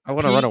just like, I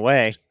want to Pete, run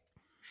away.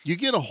 You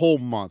get a whole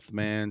month,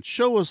 man.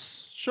 Show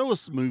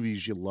us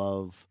movies you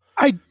love.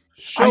 I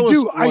Show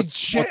do.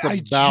 us what's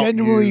about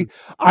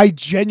I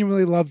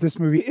genuinely love this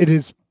movie. It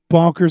is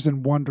bonkers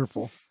and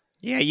wonderful.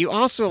 Yeah, you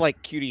also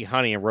like Cutie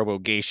Honey and Robo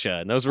Geisha,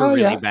 and those were Oh,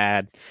 really yeah.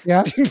 bad.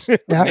 Yeah. Yeah.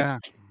 Yeah.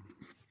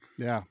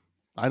 Yeah.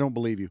 I don't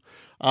believe you.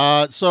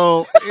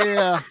 So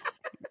yeah,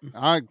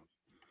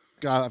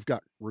 I've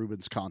got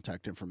Ruben's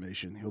contact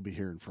information. He'll be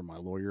hearing from my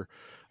lawyer.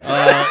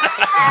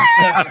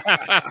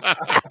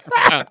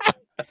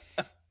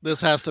 This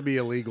has to be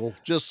illegal.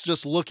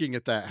 Just looking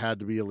at that had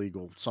to be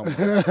illegal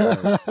somewhere.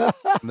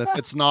 And if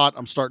it's not,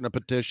 I'm starting a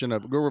petition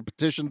at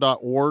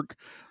petition.org.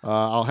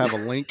 I'll have a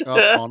link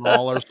up on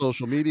all our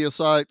social media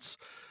sites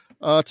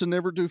to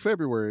never do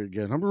February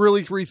again. I'm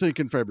really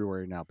rethinking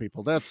February now,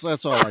 people. That's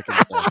all I can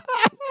say.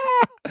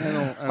 I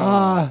don't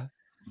know.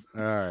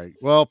 All right.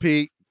 Well,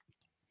 Pete,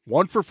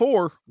 1 for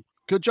 4.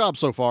 Good job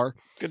so far.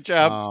 Good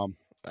job.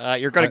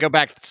 You're going to go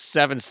back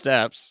 7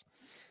 steps.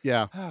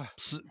 Yeah.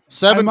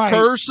 7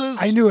 curses.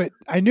 I knew it.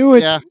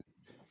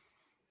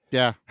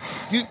 Yeah.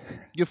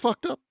 You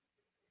fucked up.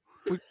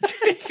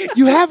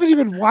 You haven't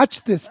even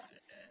watched this.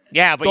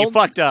 Yeah, but you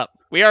fucked up.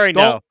 We already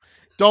know.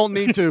 Don't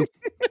need to.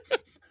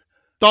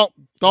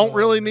 Don't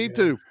really need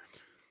to.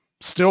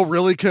 Still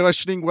really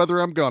questioning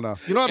whether I'm gonna.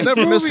 I've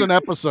never missed an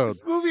episode.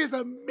 This movie is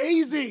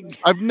amazing.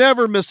 I've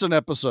never missed an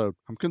episode.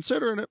 I'm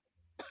considering it.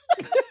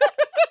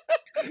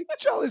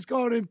 Charlie's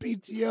going in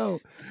PTO.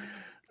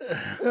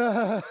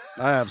 I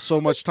have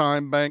so much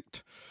time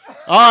banked.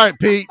 All right,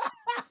 Pete.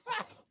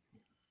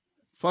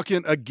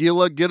 Fucking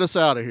Aguila, get us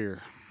out of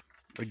here.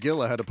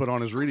 Aguila had to put on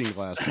his reading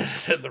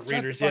glasses. The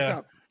readers,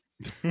 yeah.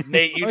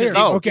 Nate, you just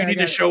need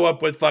to show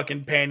up with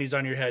fucking panties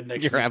on your head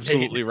next week. You're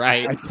absolutely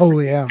right. I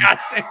totally am.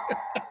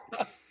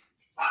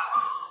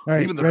 All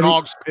right, even the ready?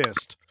 dog's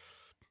pissed.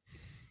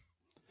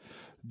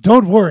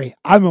 Don't worry,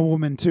 I'm a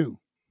woman too.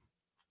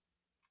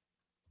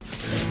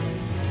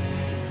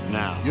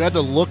 Now, You had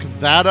to look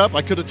that up?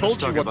 I could have told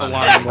you what the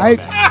line was.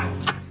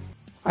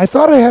 I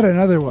thought I had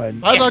another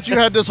one. I thought you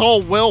had this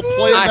whole well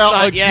played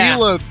out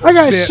Aguila. I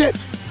got bit. shit.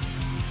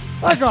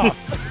 Fuck off.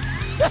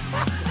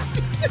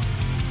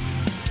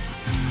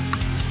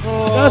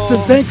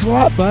 Dustin, thanks a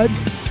lot, bud.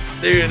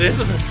 Dude, this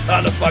is a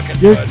ton of fucking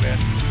fun, man.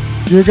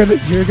 You're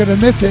gonna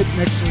miss it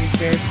next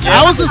week, man.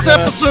 How is this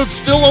episode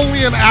still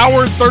only an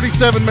hour and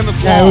 37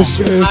 minutes long? Yeah, it was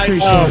pretty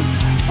short.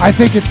 I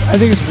think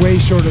it's way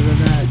shorter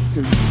than that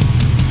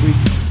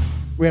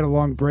because we had a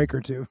long break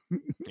or two.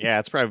 Yeah,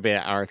 it's probably been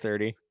an hour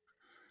 30.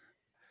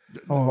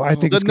 Oh, I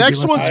think the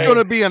next one's going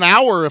to be an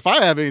hour if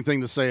I have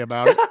anything to say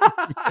about it.